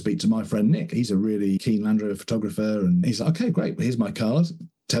 "You need to speak to my friend Nick. He's a really keen Land Rover photographer." And he's like, "Okay, great. Well, here's my card.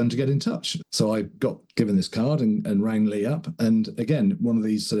 Tell him to get in touch." So I got given this card and rang Lee up. And again, one of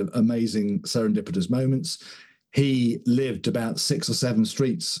these sort of amazing serendipitous moments. He lived about 6 or 7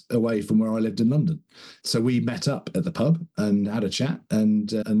 streets away from where I lived in London. So we met up at the pub and had a chat.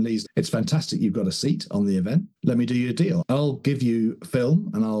 And Lee's, "It's fantastic you've got a seat on the event. Let me do you a deal. I'll give you film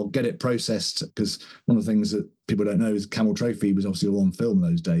and I'll get it processed." Because one of the things that people don't know is Camel Trophy was obviously all on film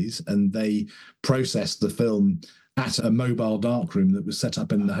those days. And they processed the film at a mobile darkroom that was set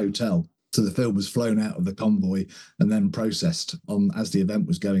up in the hotel. So the film was flown out of the convoy and then processed as the event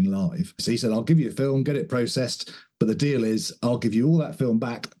was going live. So he said, "I'll give you a film, get it processed, But the deal is, I'll give you all that film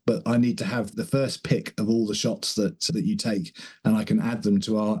back, but I need to have the first pick of all the shots that you take, and I can add them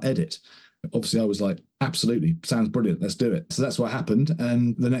to our edit. Obviously, I was like, absolutely, sounds brilliant, let's do it. So that's what happened.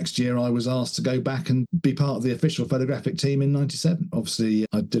 And the next year I was asked to go back and be part of the official photographic team in 97. Obviously,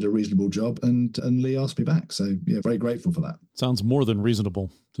 I did a reasonable job, and Lee asked me back. So yeah, very grateful for that. Sounds more than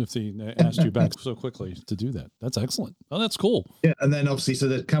reasonable if they asked you back so quickly to do that. That's excellent. Oh, that's cool. Yeah, and then obviously, so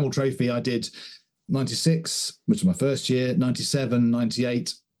the Camel Trophy I did 96, which was my first year, 97,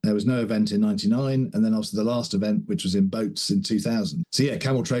 98. There was no event in 99, and then also the last event, which was in boats in 2000. So yeah,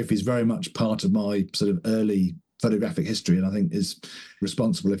 Camel Trophy is very much part of my sort of early photographic history, and I think is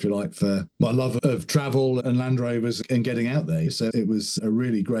responsible, if you like, for my love of travel and Land Rovers and getting out there. So it was a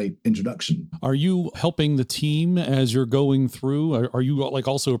really great introduction. Are you helping the team as you're going through? Are you like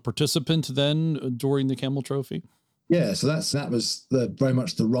also a participant then during the Camel Trophy? Yeah, so that was very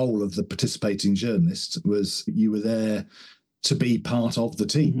much the role of the participating journalist. Was you were there to be part of the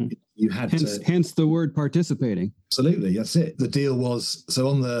team. Mm-hmm. You had hence the word participating. Absolutely, that's it. The deal was, so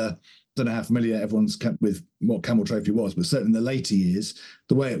on the, I don't know how familiar everyone's kept with what Camel Trophy was, but certainly in the later years,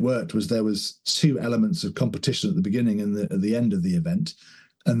 the way it worked was there was 2 elements of competition at the beginning and at the end of the event.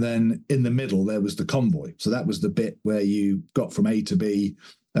 And then in the middle, there was the convoy. So that was the bit where you got from A to B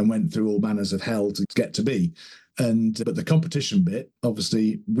and went through all manners of hell to get to B. But the competition bit,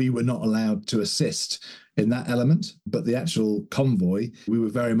 obviously, we were not allowed to assist in that element, but the actual convoy, we were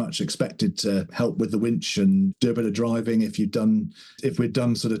very much expected to help with the winch and do a bit of driving. If we'd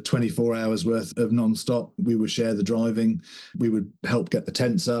done sort of 24 hours worth of non-stop, we would share the driving. We would help get the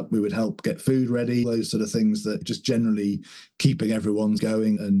tents up. We would help get food ready, those sort of things that just generally keeping everyone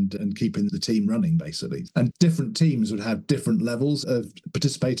going and keeping the team running, basically. And different teams would have different levels of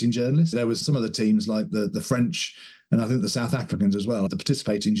participating journalists. There was some of the teams like the French, and I think the South Africans as well. The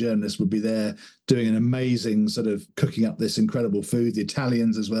participating journalists would be there doing an amazing sort of cooking up this incredible food. The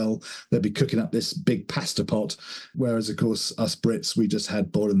Italians as well, they'd be cooking up this big pasta pot. Whereas, of course, us Brits, we just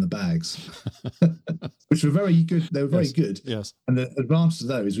had boil in the bags, which were very good. They were very good. Yes. And the advantage of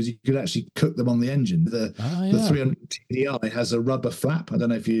those was you could actually cook them on the engine. The 300 TDI has a rubber flap. I don't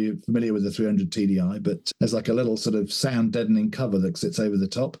know if you're familiar with the 300 TDI, but there's like a little sort of sound deadening cover that sits over the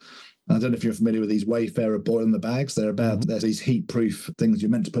top. I don't know if you're familiar with these Wayfarer boil in the bags. They're there's these heat-proof things.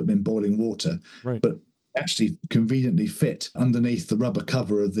 You're meant to put them in boiling water, right, but actually conveniently fit underneath the rubber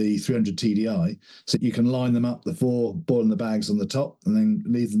cover of the 300 TDI, so you can line them up, the 4 boil in the bags on the top, and then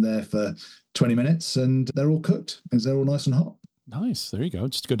leave them there for 20 minutes, and they're all cooked, and they're all nice and hot. Nice. There you go.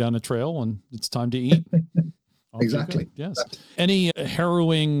 Just go down the trail, and it's time to eat. Exactly. Yes. Any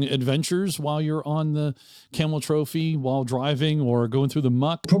harrowing adventures while you're on the Camel Trophy, while driving or going through the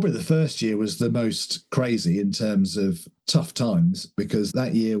muck? Probably the first year was the most crazy in terms of tough times, because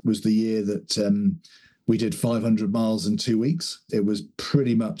that year was the year that we did 500 miles in 2 weeks. It was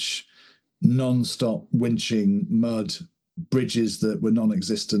pretty much non-stop winching, mud, bridges that were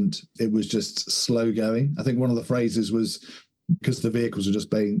non-existent. It was just slow going. I think one of the phrases was, because the vehicles are just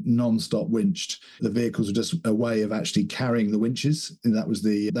being non-stop winched, the vehicles are just a way of actually carrying the winches, and that was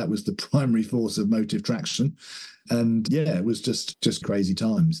the primary force of motive traction. And yeah, it was just crazy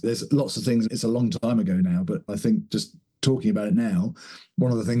times. There's lots of things. It's a long time ago now, but I think just talking about it now,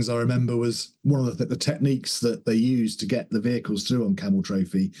 one of the things I remember was one of the techniques that they used to get the vehicles through on Camel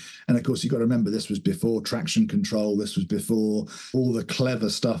Trophy. And of course, you've got to remember, this was before traction control. This was before all the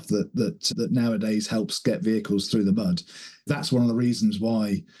clever stuff that nowadays helps get vehicles through the mud. That's one of the reasons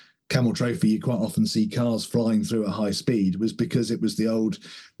why Camel Trophy, you quite often see cars flying through at high speed, was because it was the old,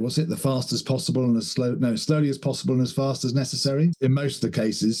 was it the fast as possible and slowly as possible and as fast as necessary? In most of the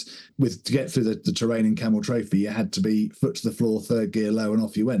cases, to get through the terrain in Camel Trophy, you had to be foot to the floor, 3rd gear low, and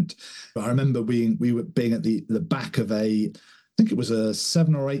off you went. But I remember we were being at the back of I think it was a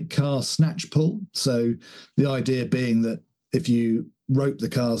 7 or 8 car snatch pull. So the idea being that if you rope the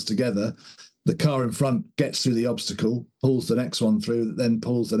cars together, the car in front gets through the obstacle, pulls the next one through, then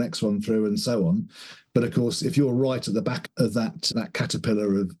pulls the next one through, and so on. But of course, if you're right at the back of that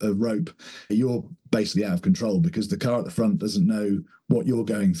caterpillar of rope, you're basically out of control, because the car at the front doesn't know what you're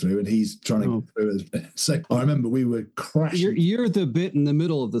going through, and he's trying to get through. So I remember we were crashing. You're the bit in the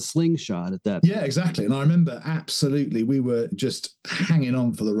middle of the slingshot at that point. Yeah, exactly. And I remember absolutely we were just hanging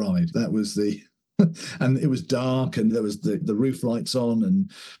on for the ride. That was and it was dark, and there was the roof lights on,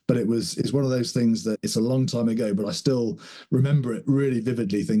 but it's one of those things that it's a long time ago, but I still remember it really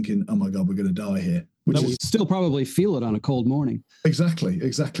vividly, thinking, oh my God, we're going to die here. which But we is still probably feel it on a cold morning. exactly.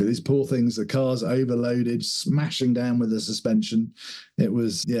 These poor things, the cars overloaded, smashing down with the suspension. It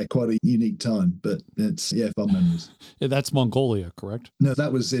was, quite a unique time, but it's, fun memories. That's Mongolia, correct? No,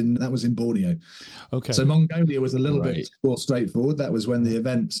 that was in Borneo. Okay. So Mongolia was a little Right. bit more straightforward. That was when the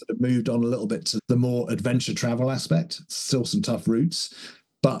event sort of moved on a little bit to the more adventure travel aspect. Still some tough routes,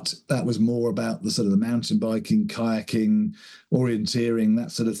 but that was more about the sort of the mountain biking, kayaking, orienteering,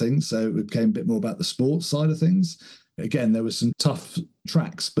 that sort of thing. So it became a bit more about the sports side of things. Again, there was some tough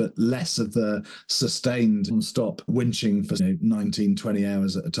tracks, but less of the sustained non-stop winching for 19, 20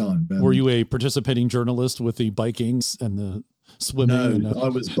 hours at a time. Were you a participating journalist with the biking and the swimming? No, I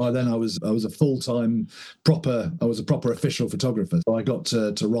was a full-time I was a proper official photographer. So I got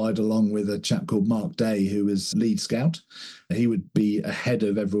to ride along with a chap called Mark Day, who was lead scout. He would be ahead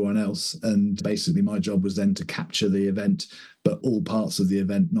of everyone else. And basically my job was then to capture the event, but all parts of the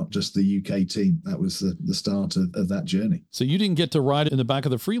event, not just the UK team. That was the start of that journey. So you didn't get to ride in the back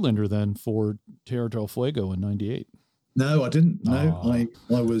of the Freelander then for Tierra del Fuego in 98? No, I didn't. No,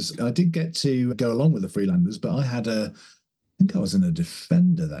 I did get to go along with the Freelanders, but I think I was in a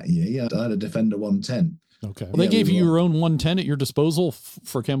Defender that year. Yeah, I had a Defender 110. Okay. Well, they gave you your own 110 at your disposal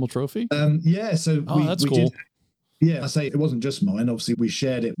for Camel Trophy? Yeah, so that's cool. did. Yeah, I say it wasn't just mine. Obviously, we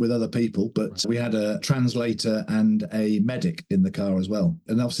shared it with other people, but we had a translator and a medic in the car as well.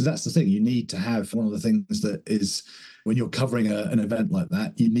 And obviously, that's the thing. You need to have one of the things that is when you're covering an event like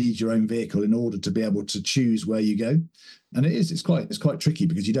that, you need your own vehicle in order to be able to choose where you go. And it's quite tricky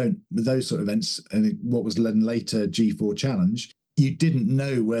because you don't, with those sort of events, and what was then later G4 Challenge, you didn't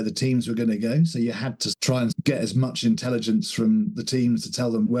know where the teams were going to go. So you had to try and get as much intelligence from the teams to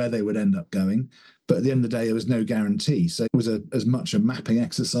tell them where they would end up going. But at the end of the day, there was no guarantee. So it was as much a mapping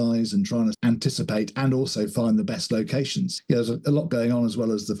exercise and trying to anticipate and also find the best locations. There's a lot going on as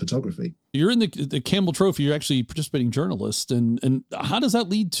well as the photography. You're in the Campbell Trophy. You're actually a participating journalist. And how does that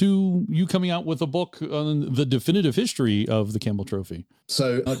lead to you coming out with a book on the definitive history of the Campbell Trophy?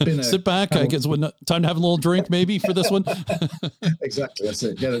 So I've been sit back. I guess time to have a little drink maybe for this one. Exactly. That's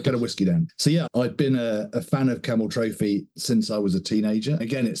it. Get a whiskey down. So yeah, I've been a fan of Camel Trophy since I was a teenager.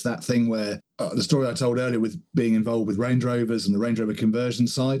 Again, it's that thing where the story I told earlier with being involved with Range Rovers and the Range Rover conversion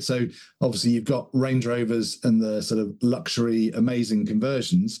side. So obviously you've got Range Rovers and the sort of luxury, amazing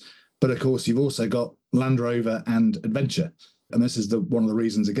conversions. But of course, you've also got Land Rover and Adventure. And this is one of the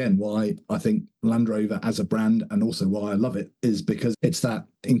reasons, again, why I think Land Rover as a brand and also why I love it is because it's that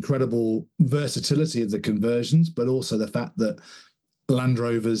incredible versatility of the conversions, but also the fact that Land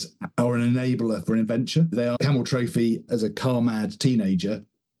Rovers are an enabler for adventure. They are Camel Trophy as a car-mad teenager.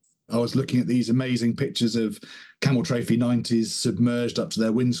 I was looking at these amazing pictures of Camel Trophy 90s submerged up to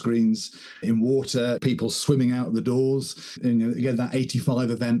their windscreens in water, people swimming out of the doors. And again, that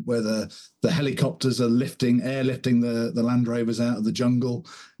 85 event where the helicopters are airlifting the Land Rovers out of the jungle,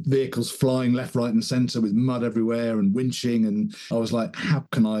 vehicles flying left, right, and centre with mud everywhere and winching. And I was like, how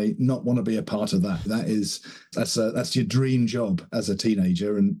can I not want to be a part of that? That's your dream job as a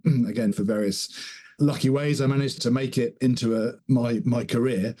teenager. And again, for various lucky ways, I managed to make it into my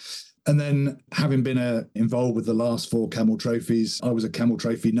career. And then having been involved with the last 4 Camel Trophies, I was a Camel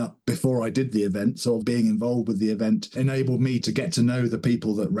Trophy nut before I did the event. So being involved with the event enabled me to get to know the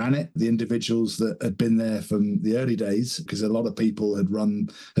people that ran it, the individuals that had been there from the early days, because a lot of people had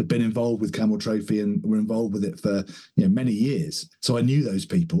been involved with Camel Trophy and were involved with it for many years. So I knew those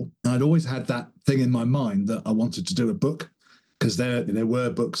people. And I'd always had that thing in my mind that I wanted to do a book, because there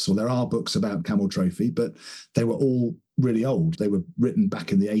were books, or there are books about Camel Trophy, but they were all really old. They were written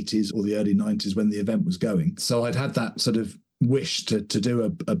back in the 80s or the early 90s when the event was going. So I'd had that sort of wish to do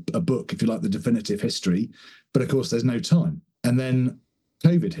a book, if you like, the definitive history. But of course, there's no time. And then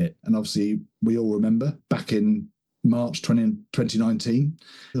COVID hit. And obviously, we all remember back in March 2019,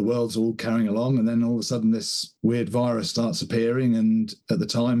 the world's all carrying along. And then all of a sudden, this weird virus starts appearing. And at the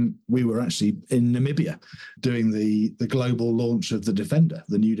time, we were actually in Namibia doing the global launch of the Defender,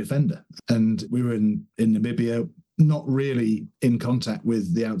 the new Defender. And we were in Namibia, not really in contact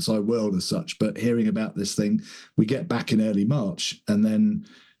with the outside world as such, but hearing about this thing. We get back in early March, and then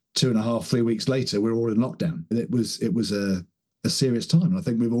 2.5, 3 weeks later, we're all in lockdown. It was a serious time. And I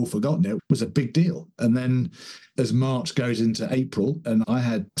think we've all forgotten it. It was a big deal. And then as March goes into April, and I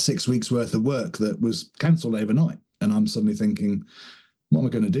had 6 weeks worth of work that was cancelled overnight. And I'm suddenly thinking, what am I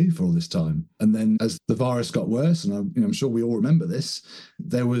going to do for all this time? And then as the virus got worse, and I'm sure we all remember this,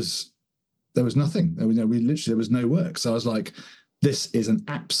 there was nothing. There was no work. So I was like, this is an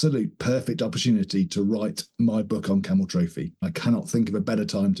absolute perfect opportunity to write my book on Camel Trophy. I cannot think of a better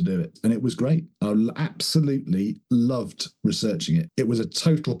time to do it. And it was great. I absolutely loved researching it. It was a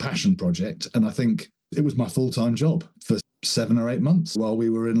total passion project. And I think it was my full-time job for 7 or 8 months while we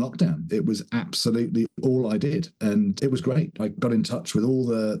were in lockdown. It was absolutely all I did. And it was great. I got in touch with all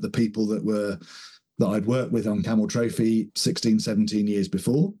the people that I'd worked with on Camel Trophy 16, 17 years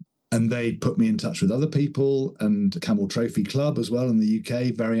before. And they put me in touch with other people, and Camel Trophy Club as well in the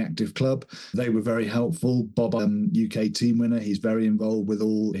UK, very active club. They were very helpful. Bob, UK team winner, he's very involved with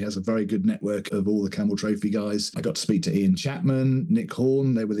he has a very good network of all the Camel Trophy guys. I got to speak to Ian Chapman, Nick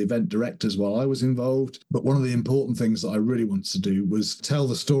Horn, they were the event directors while I was involved. But one of the important things that I really wanted to do was tell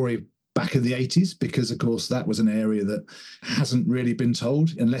the story back in the 80s, because of course that was an area that hasn't really been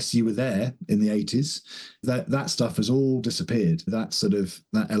told unless you were there in the 80s. That stuff has all disappeared,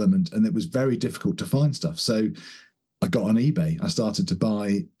 that element, and it was very difficult to find stuff. So I got on eBay. I started to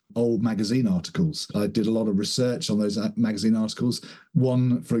buy old magazine articles. I did a lot of research on those magazine articles.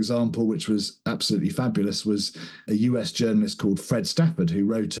 One, for example, which was absolutely fabulous, was a US journalist called Fred Stafford, who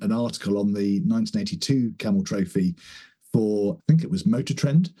wrote an article on the 1982 Camel Trophy for, I think it was Motor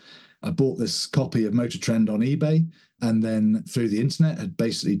Trend. I bought this copy of Motor Trend on eBay, and then through the internet had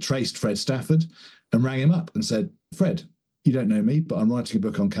basically traced Fred Stafford and rang him up and said, Fred, you don't know me, but I'm writing a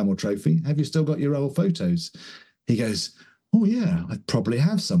book on Camel Trophy. Have you still got your old photos? He goes, oh yeah, I probably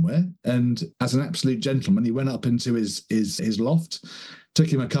have somewhere. And as an absolute gentleman, he went up into his loft.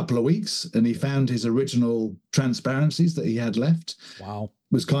 Took him a couple of weeks, and he found his original transparencies that he had left. Wow.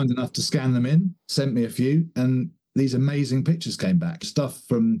 Was kind enough to scan them in, sent me a few, and these amazing pictures came back. Stuff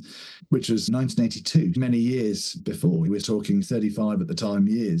from, which was 1982, many years before. We were talking 35 at the time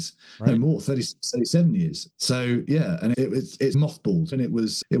years, right. No more, 37 years. So yeah, and it's mothballed. And it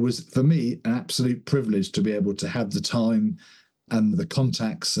was for me an absolute privilege to be able to have the time and the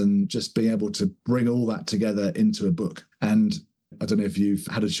contacts and just being able to bring all that together into a book. And I don't know if you've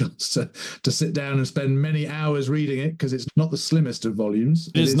had a chance to sit down and spend many hours reading it, because it's not the slimmest of volumes.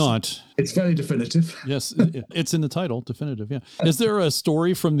 It is not. It's very definitive. Yes, it's in the title, definitive. Yeah. Is there a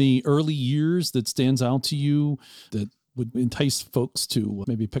story from the early years that stands out to you that would entice folks to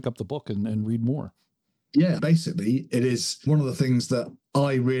maybe pick up the book and read more? Yeah, basically, it is one of the things that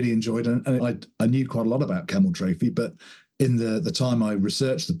I really enjoyed. And I knew quite a lot about Camel Trophy, but in the time I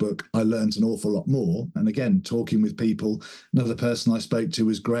researched the book, I learned an awful lot more. And again, talking with people, another person I spoke to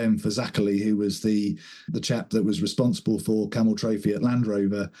was Graham Fazakali, who was the chap that was responsible for Camel Trophy at Land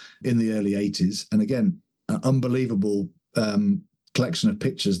Rover in the early 80s. And again, an unbelievable collection of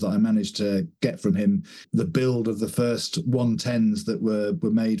pictures that I managed to get from him. The build of the first 110s that were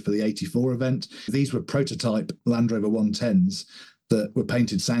made for the 84 event. These were prototype Land Rover 110s that were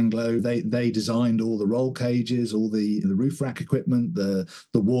painted Sanglo. They designed all the roll cages, all the roof rack equipment, the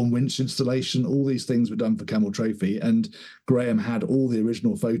warm winch installation. All these things were done for Camel Trophy, and Graham had all the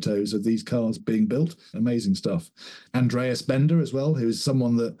original photos of these cars being built. Amazing stuff. Andreas Bender as well, who is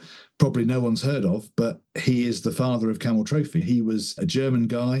someone that probably no one's heard of, but he is the father of Camel Trophy. He was a German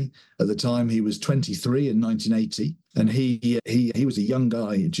guy at the time. He was 23 in 1980. And he was a young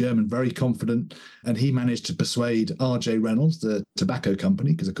guy, German, very confident, and he managed to persuade RJ Reynolds, the tobacco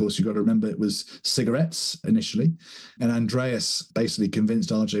company, because of course you've got to remember it was cigarettes initially, and Andreas basically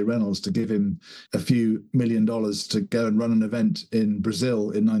convinced RJ Reynolds to give him a few $1 million to go and run an event in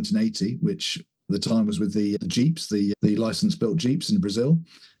Brazil in 1980, which at the time was with the Jeeps, the license-built Jeeps in Brazil.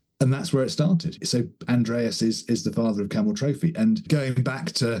 And that's where it started. So Andreas is the father of Camel Trophy. And going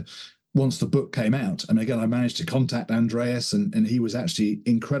back to once the book came out, and again, I managed to contact Andreas, and he was actually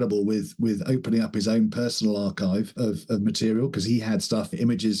incredible with opening up his own personal archive of material, because he had stuff,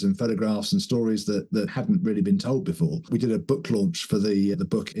 images and photographs and stories that hadn't really been told before. We did a book launch for the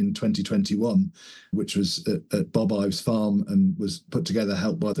book in 2021, which was at Bob Ives Farm and was put together,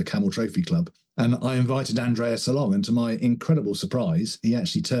 helped by the Camel Trophy Club. And I invited Andreas along, and to my incredible surprise, he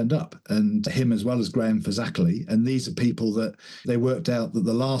actually turned up, and him as well as Graham Fazakali. And these are people that they worked out that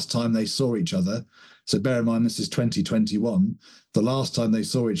the last time they saw each other, so bear in mind this is 2021, the last time they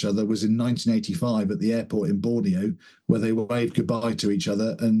saw each other was in 1985 at the airport in Borneo, where they waved goodbye to each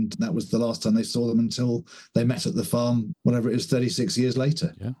other. And that was the last time they saw them until they met at the farm, whatever it is, 36 years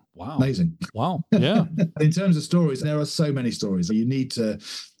later. Yeah. Wow. Amazing. Wow. Yeah. In terms of stories, there are so many stories. You need to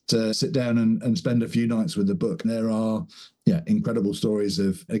sit down and spend a few nights with the book. There are incredible stories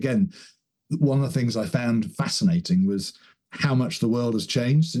of, again, one of the things I found fascinating was how much the world has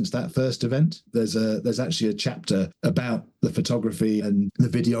changed since that first event. There's actually a chapter about the photography and the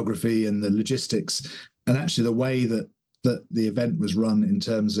videography and the logistics, and actually the way that the event was run in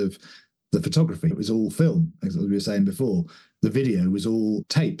terms of the photography. It was all film, as we were saying before. the video was all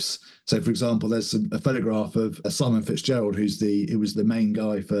tapes. So, for example, there's a photograph of Simon Fitzgerald, who was the main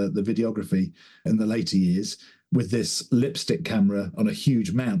guy for the videography in the later years, with this lipstick camera on a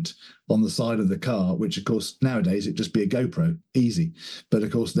huge mount on the side of the car, which, of course, nowadays it'd just be a GoPro, easy. But,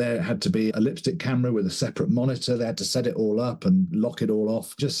 of course, there had to be a lipstick camera with a separate monitor. They had to set it all up and lock it all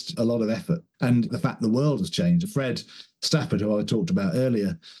off. Just a lot of effort. And the fact the world has changed. Fred Stafford, who I talked about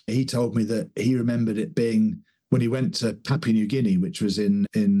earlier, he told me that he remembered it being when he went to Papua New Guinea, which was in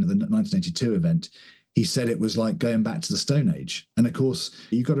the 1982 event. He said it was like going back to the Stone Age. And of course,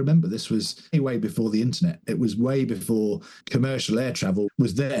 you've got to remember, this was way before the internet. It was way before commercial air travel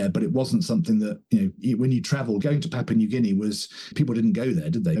was there, but it wasn't something that, when you travel, going to Papua New Guinea people didn't go there,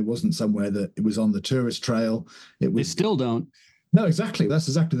 did they? It wasn't somewhere that it was on the tourist trail. They still don't. No, exactly. That's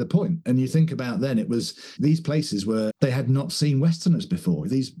exactly the point. And you think about then, it was these places where they had not seen Westerners before.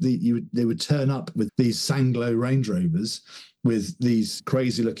 They would turn up with these Sanglo Range Rovers with these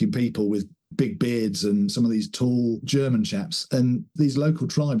crazy looking people with big beards and some of these tall German chaps. And these local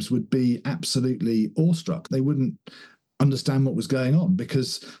tribes would be absolutely awestruck. They wouldn't understand what was going on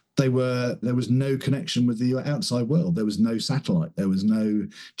because there was no connection with the outside world. There was no satellite. There was no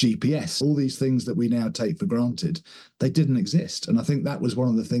GPS. All these things that we now take for granted, they didn't exist. And I think that was one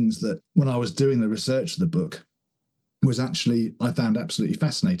of the things that when I was doing the research of the book I found absolutely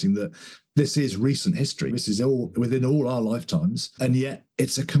fascinating, that this is recent history. This is all within all our lifetimes, and yet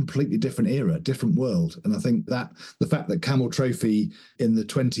it's a completely different era, different world. And I think that the fact that Camel Trophy, in the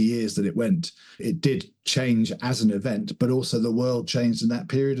 20 years that it went, it did change as an event, but also the world changed in that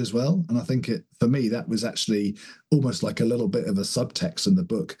period as well. And I think for me, that was actually almost like a little bit of a subtext in the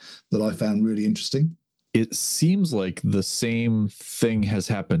book that I found really interesting. It seems like the same thing has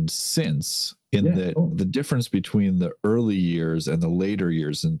happened since, the difference between the early years and the later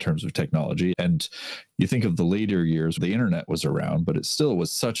years in terms of technology. And you think of the later years, the internet was around, but it still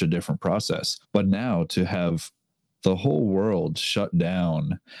was such a different process. But now to have the whole world shut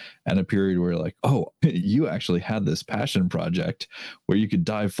down and a period where you're like, oh, you actually had this passion project where you could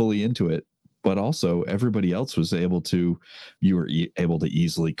dive fully into it. But also everybody else was able to, you were able to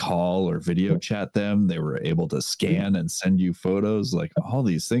easily call or video chat them. They were able to scan and send you photos. Like, all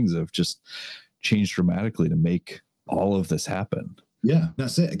these things have just changed dramatically to make all of this happen. Yeah,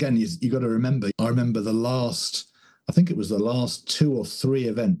 that's it. Again, you got to remember, I remember I think it was the last 2 or 3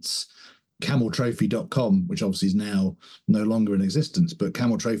 events, cameltrophy.com, which obviously is now no longer in existence, but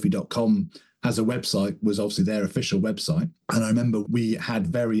cameltrophy.com as a website was obviously their official website. And I remember we had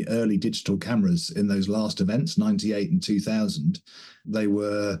very early digital cameras in those last events, 98 and 2000. They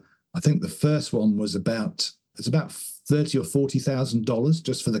were, I think the first one was about $30,000 or $40,000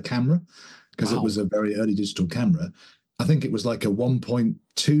 just for the camera, because It was a very early digital camera. I think it was like a 1.2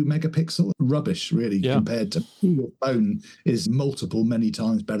 megapixel. Rubbish, really, compared to your phone is many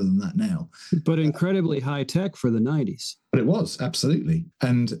times better than that now. But incredibly high tech for the 90s. But it was, absolutely.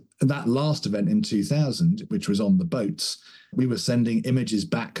 And that last event in 2000, which was on the boats, we were sending images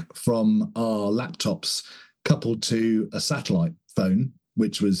back from our laptops coupled to a satellite phone,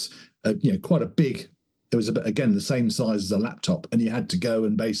 which was quite a big. It was, again, the same size as a laptop, and you had to go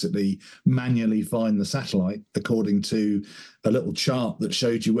and basically manually find the satellite according to a little chart that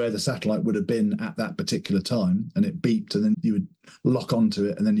showed you where the satellite would have been at that particular time, and it beeped, and then you would lock onto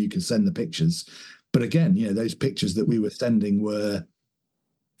it, and then you could send the pictures. But again, those pictures that we were sending were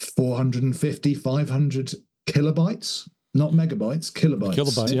 450, 500 kilobytes, not megabytes, kilobytes.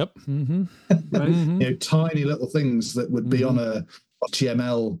 Kilobytes, yep. Mm-hmm. Right? Mm-hmm. Tiny little things that would be on a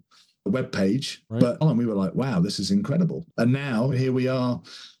HTML web page, right. But we were like, wow, this is incredible. And now here we are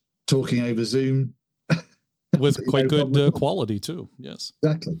talking over Zoom with quite good quality too. Yes,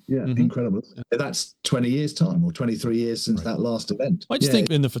 exactly. Yeah, incredible. That's 20 years time or 23 years since that last event. I just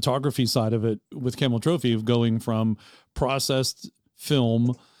think in the photography side of it with Camel Trophy, of going from processed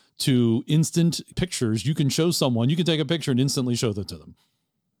film to instant pictures, you can show someone, you can take a picture and instantly show that to them.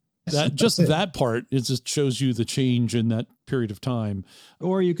 That part, it just shows you the change in that period of time.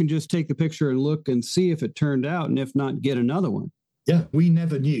 Or you can just take the picture and look and see if it turned out, and if not, get another one. Yeah, we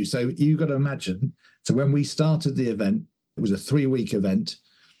never knew. So you got to imagine. So when we started the event, it was a 3-week event.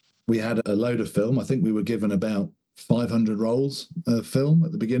 We had a load of film. I think we were given about 500 rolls of film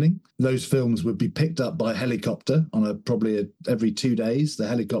at the beginning. Those films would be picked up by helicopter on every 2 days. The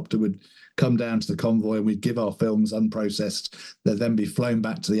helicopter would come down to the convoy and we'd give our films unprocessed. They'd then be flown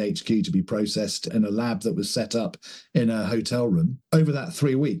back to the HQ to be processed in a lab that was set up in a hotel room. Over that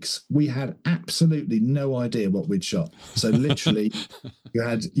 3 weeks, we had absolutely no idea what we'd shot. So literally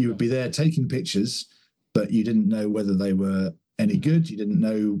you would be there taking pictures, but you didn't know whether they were any good. You didn't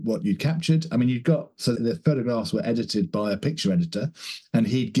know what you'd captured. I mean, so the photographs were edited by a picture editor, and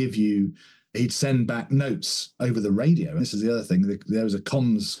he'd send back notes over the radio. This is the other thing. There was a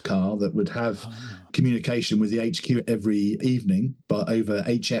comms car that would have communication with the HQ every evening, but over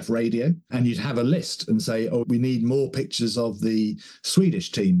HF radio. And you'd have a list and say, oh, we need more pictures of the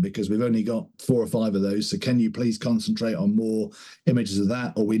Swedish team because we've only got 4 or 5 of those. So can you please concentrate on more images of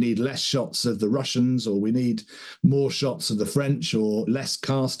that? Or we need less shots of the Russians, or we need more shots of the French, or less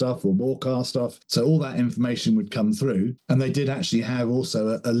car stuff or more car stuff. So all that information would come through. And they did actually have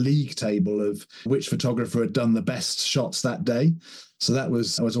also a league table of which photographer had done the best shots that day. So that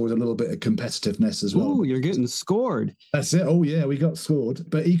was always a little bit of competitiveness as well. Oh, you're getting scored. That's it. Oh, yeah, we got scored.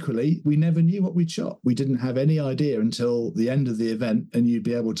 But equally, we never knew what we'd shot. We didn't have any idea until the end of the event, and you'd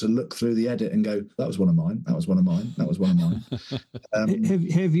be able to look through the edit and go, that was one of mine. That was one of mine. That was one of mine.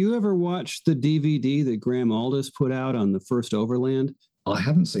 Have you ever watched the DVD that Graham Aldis put out on the first Overland? I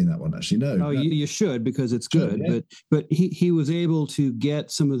haven't seen that one, actually, no. Oh, you should, because it's good. Yeah. But he was able to get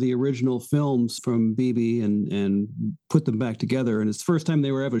some of the original films from BB and put them back together. And it's the first time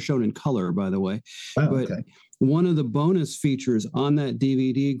they were ever shown in color, by the way. Oh, but okay. One of the bonus features on that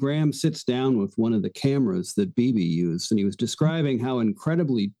DVD, Graham sits down with one of the cameras that BB used, and he was describing how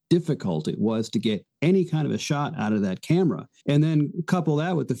incredibly difficult it was to get any kind of a shot out of that camera. And then couple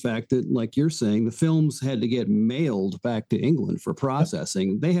that with the fact that, like you're saying, the films had to get mailed back to England for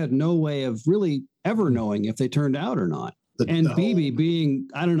processing. They had no way of really ever knowing if they turned out or not. And BB being,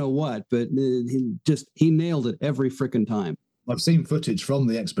 I don't know what, but he nailed it every frickin' time. I've seen footage from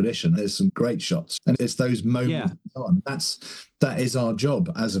the expedition. There's some great shots, and it's those moments. Yeah. That is our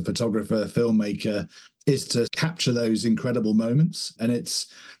job as a photographer, filmmaker, is to capture those incredible moments. And it's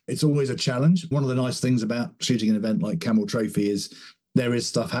always a challenge. One of the nice things about shooting an event like Camel Trophy is there is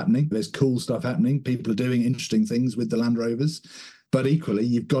stuff happening. There's cool stuff happening. People are doing interesting things with the Land Rovers. But equally,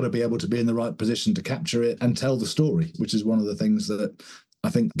 you've got to be able to be in the right position to capture it and tell the story, which is one of the things that I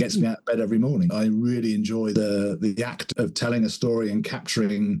think gets me out of bed every morning. I really enjoy the act of telling a story and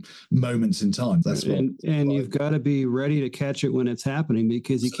capturing moments in time. That's and you've got to be ready to catch it when it's happening,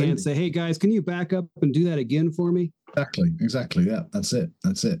 because you can't say, hey guys, can you back up and do that again for me? Exactly. Yeah, that's it.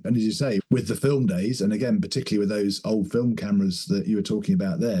 And as you say, with the film days, and again, particularly with those old film cameras that you were talking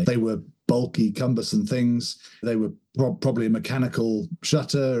about there, they were bulky, cumbersome things. They were probably a mechanical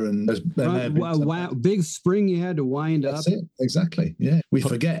shutter, and big spring you had to wind up. That's it. Exactly. Yeah, we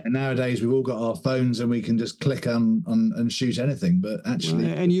forget. And nowadays we've all got our phones and we can just click on and shoot anything. But actually,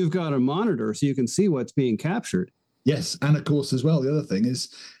 and you've got a monitor so you can see what's being captured. Yes, and of course as well, the other thing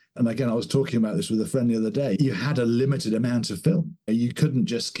is, and again, I was talking about this with a friend the other day, you had a limited amount of film. You couldn't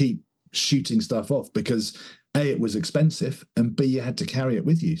just keep shooting stuff off because A, it was expensive, and B, you had to carry it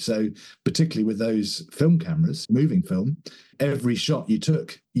with you. So particularly with those film cameras, moving film, every shot you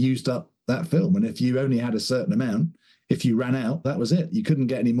took used up that film. And if you only had a certain amount, if you ran out, that was it. You couldn't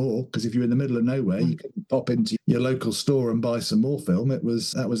get any more, because if you were in the middle of nowhere, you couldn't pop into your local store and buy some more film. That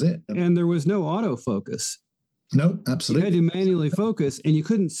was it. And there was no autofocus. No, absolutely. You had to manually focus, and you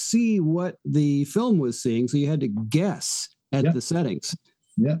couldn't see what the film was seeing, so you had to guess at the settings.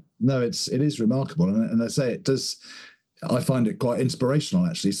 Yeah, no, it is remarkable, and I say it does. I find it quite inspirational,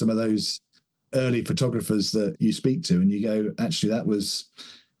 actually. Some of those early photographers that you speak to, and you go, actually, that was,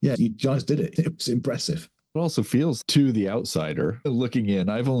 you guys did it. It was impressive. It also feels, to the outsider looking in,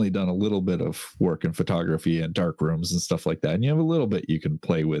 I've only done a little bit of work in photography and dark rooms and stuff like that. And you have a little bit you can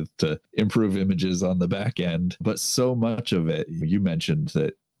play with to improve images on the back end. But so much of it, you mentioned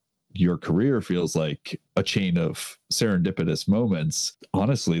that your career feels like a chain of serendipitous moments.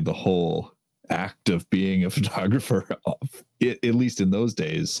 Honestly, the whole act of being a photographer, at least in those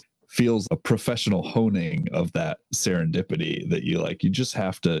days, feels a professional honing of that serendipity that you just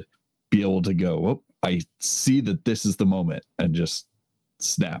have to be able to go, oh, I see that this is the moment, and just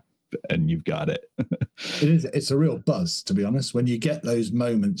snap, and you've got it. It's a real buzz, to be honest, when you get those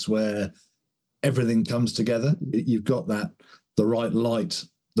moments where everything comes together. You've got the right light,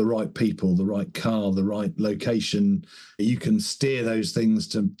 the right people, the right car, the right location. You can steer those things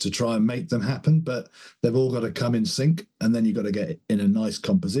to try and make them happen, but they've all got to come in sync, and then you've got to get it in a nice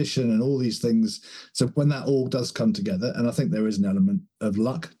composition and all these things. So when that all does come together, and I think there is an element of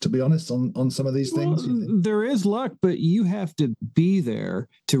luck, to be honest, on some of these things. There is luck, but you have to be there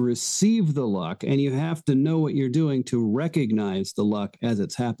to receive the luck, and you have to know what you're doing to recognize the luck as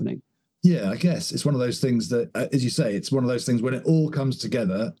it's happening. Yeah, I guess it's one of those things that, as you say, it's one of those things when it all comes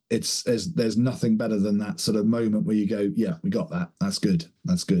together, there's nothing better than that sort of moment where you go, yeah, we got that. That's good.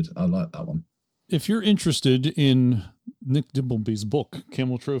 That's good. I like that one. If you're interested in Nick Dimbleby's book,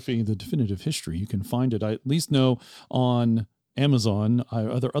 Camel Trophy, The Definitive History, you can find it, I at least know, on Amazon.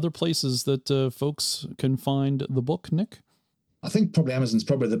 Are there other places that folks can find the book, Nick? I think probably Amazon's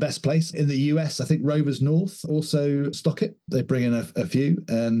probably the best place. In the US, I think Rovers North also stock it. They bring in a few,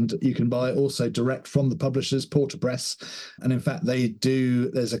 and you can buy it also direct from the publishers, Porter Press. And in fact,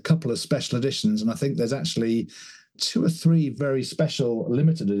 there's a couple of special editions, and I think there's actually 2 or 3 very special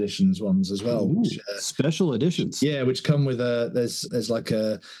limited editions ones as well. Ooh, special editions. Yeah, which come with there's like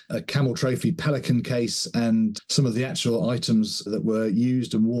a Camel Trophy Pelican case and some of the actual items that were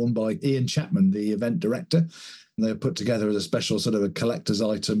used and worn by Ian Chapman, the event director. And they were put together as a special sort of a collector's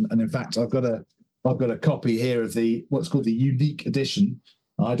item. And in fact, I've got a copy here of what's called the unique edition.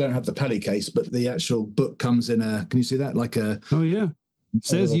 I don't have the Pelly case, but the actual book comes in can you see that? Oh yeah. It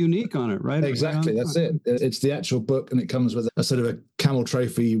says unique on it, right? Exactly, that's it. It's the actual book, and it comes with a sort of a Camel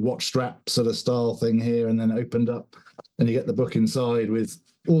Trophy watch strap sort of style thing here, and then opened up, and you get the book inside with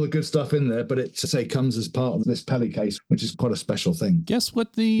all the good stuff in there. But it comes as part of this Pelly case, which is quite a special thing. Guess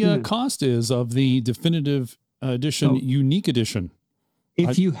what the cost is of the definitive edition, unique edition?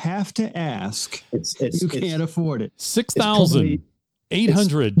 If you have to ask, you can't afford it.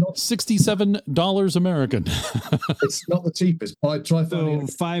 $6,867 American. It's not the cheapest. Try finding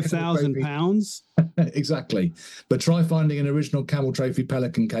 £5,000. Exactly, but try finding an original Camel Trophy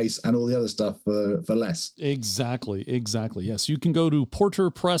Pelican case and all the other stuff for less. Exactly. Yes, you can go to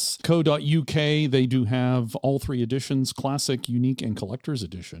porterpress.co.uk. They do have all 3 editions: classic, unique, and collector's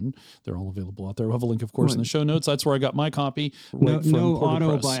edition. They're all available out there. We'll have a link, of course, in the show notes. That's where I got my copy. No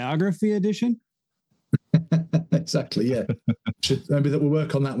autobiography edition. Exactly, yeah. Maybe that we'll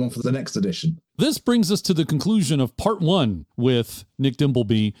work on that one for the next edition. This brings us to the conclusion of part 1 with Nick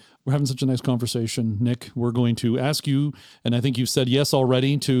Dimbleby. We're having such a nice conversation, Nick. We're going to ask you, and I think you've said yes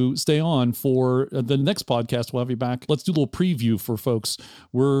already, to stay on for the next podcast. We'll have you back. Let's do a little preview for folks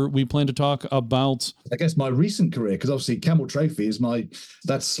where we plan to talk about, I guess, my recent career, because obviously Camel Trophy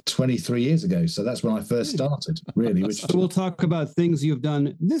that's 23 years ago. So that's when I first started, really. So we'll talk about things you've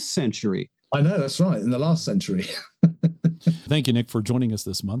done this century. I know, that's right, in the last century. Thank you, Nick, for joining us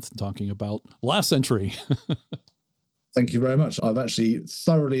this month, talking about last century. Thank you very much. I've actually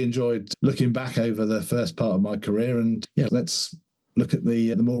thoroughly enjoyed looking back over the first part of my career, and let's look at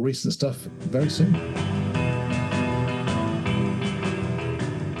the more recent stuff very soon.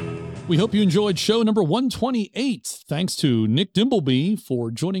 We hope you enjoyed show number 128. Thanks to Nick Dimbleby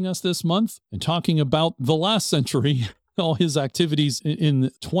for joining us this month and talking about the last century, all his activities in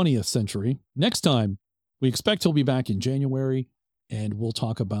the 20th century. Next time, we expect he'll be back in January, and we'll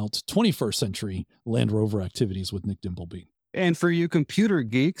talk about 21st century Land Rover activities with Nick Dimbleby. And for you computer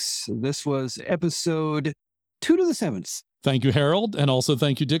geeks, this was episode 2 to the 7th. Thank you, Harold, and also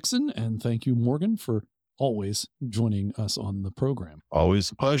thank you, Dixon, and thank you, Morgan, for always joining us on the program.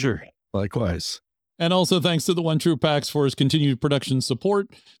 Always a pleasure. Likewise. And also thanks to the One True Pax for his continued production support.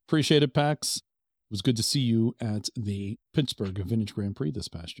 Appreciate it, Pax. It was good to see you at the Pittsburgh Vintage Grand Prix this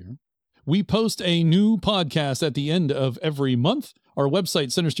past year. We post a new podcast at the end of every month. Our website,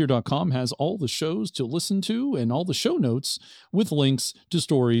 CentreSteer.com, has all the shows to listen to and all the show notes with links to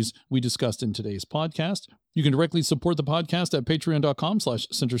stories we discussed in today's podcast. You can directly support the podcast at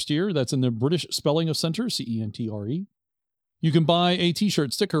patreon.com/CentreSteer. That's in the British spelling of center, CENTRE. You can buy a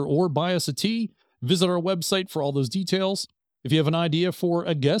t-shirt, sticker, or buy us a tee. Visit our website for all those details. If you have an idea for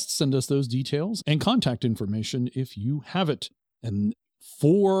a guest, send us those details and contact information if you have it. And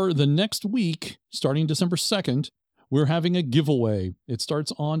for the next week, starting December 2nd, we're having a giveaway. It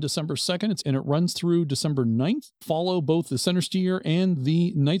starts on December 2nd, and it runs through December 9th. Follow both the CentreSteer and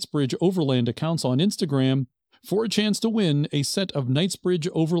the Knightsbridge Overland accounts on Instagram for a chance to win a set of Knightsbridge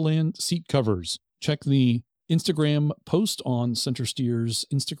Overland seat covers. Check the Instagram post on CentreSteer's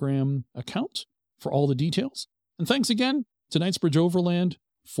Instagram account for all the details. And thanks again to Knightsbridge Overland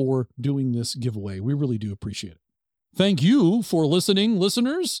for doing this giveaway. We really do appreciate it. Thank you for listening,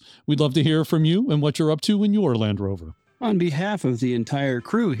 listeners. We'd love to hear from you and what you're up to in your Land Rover. On behalf of the entire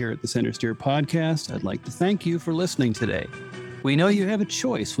crew here at the CentreSteer podcast, I'd like to thank you for listening today. We know you have a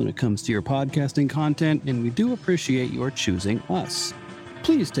choice when it comes to your podcasting content, and we do appreciate your choosing us.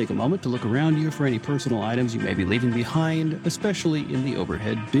 Please take a moment to look around you for any personal items you may be leaving behind, especially in the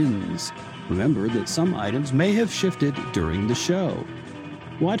overhead bins. Remember that some items may have shifted during the show.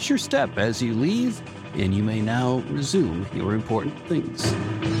 Watch your step as you leave, and you may now resume your important things.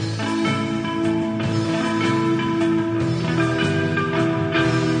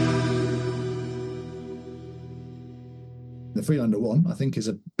 The Freelander 1, I think, is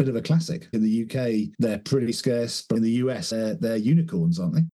a bit of a classic. In the UK, they're pretty scarce, but in the US, they're unicorns, aren't they?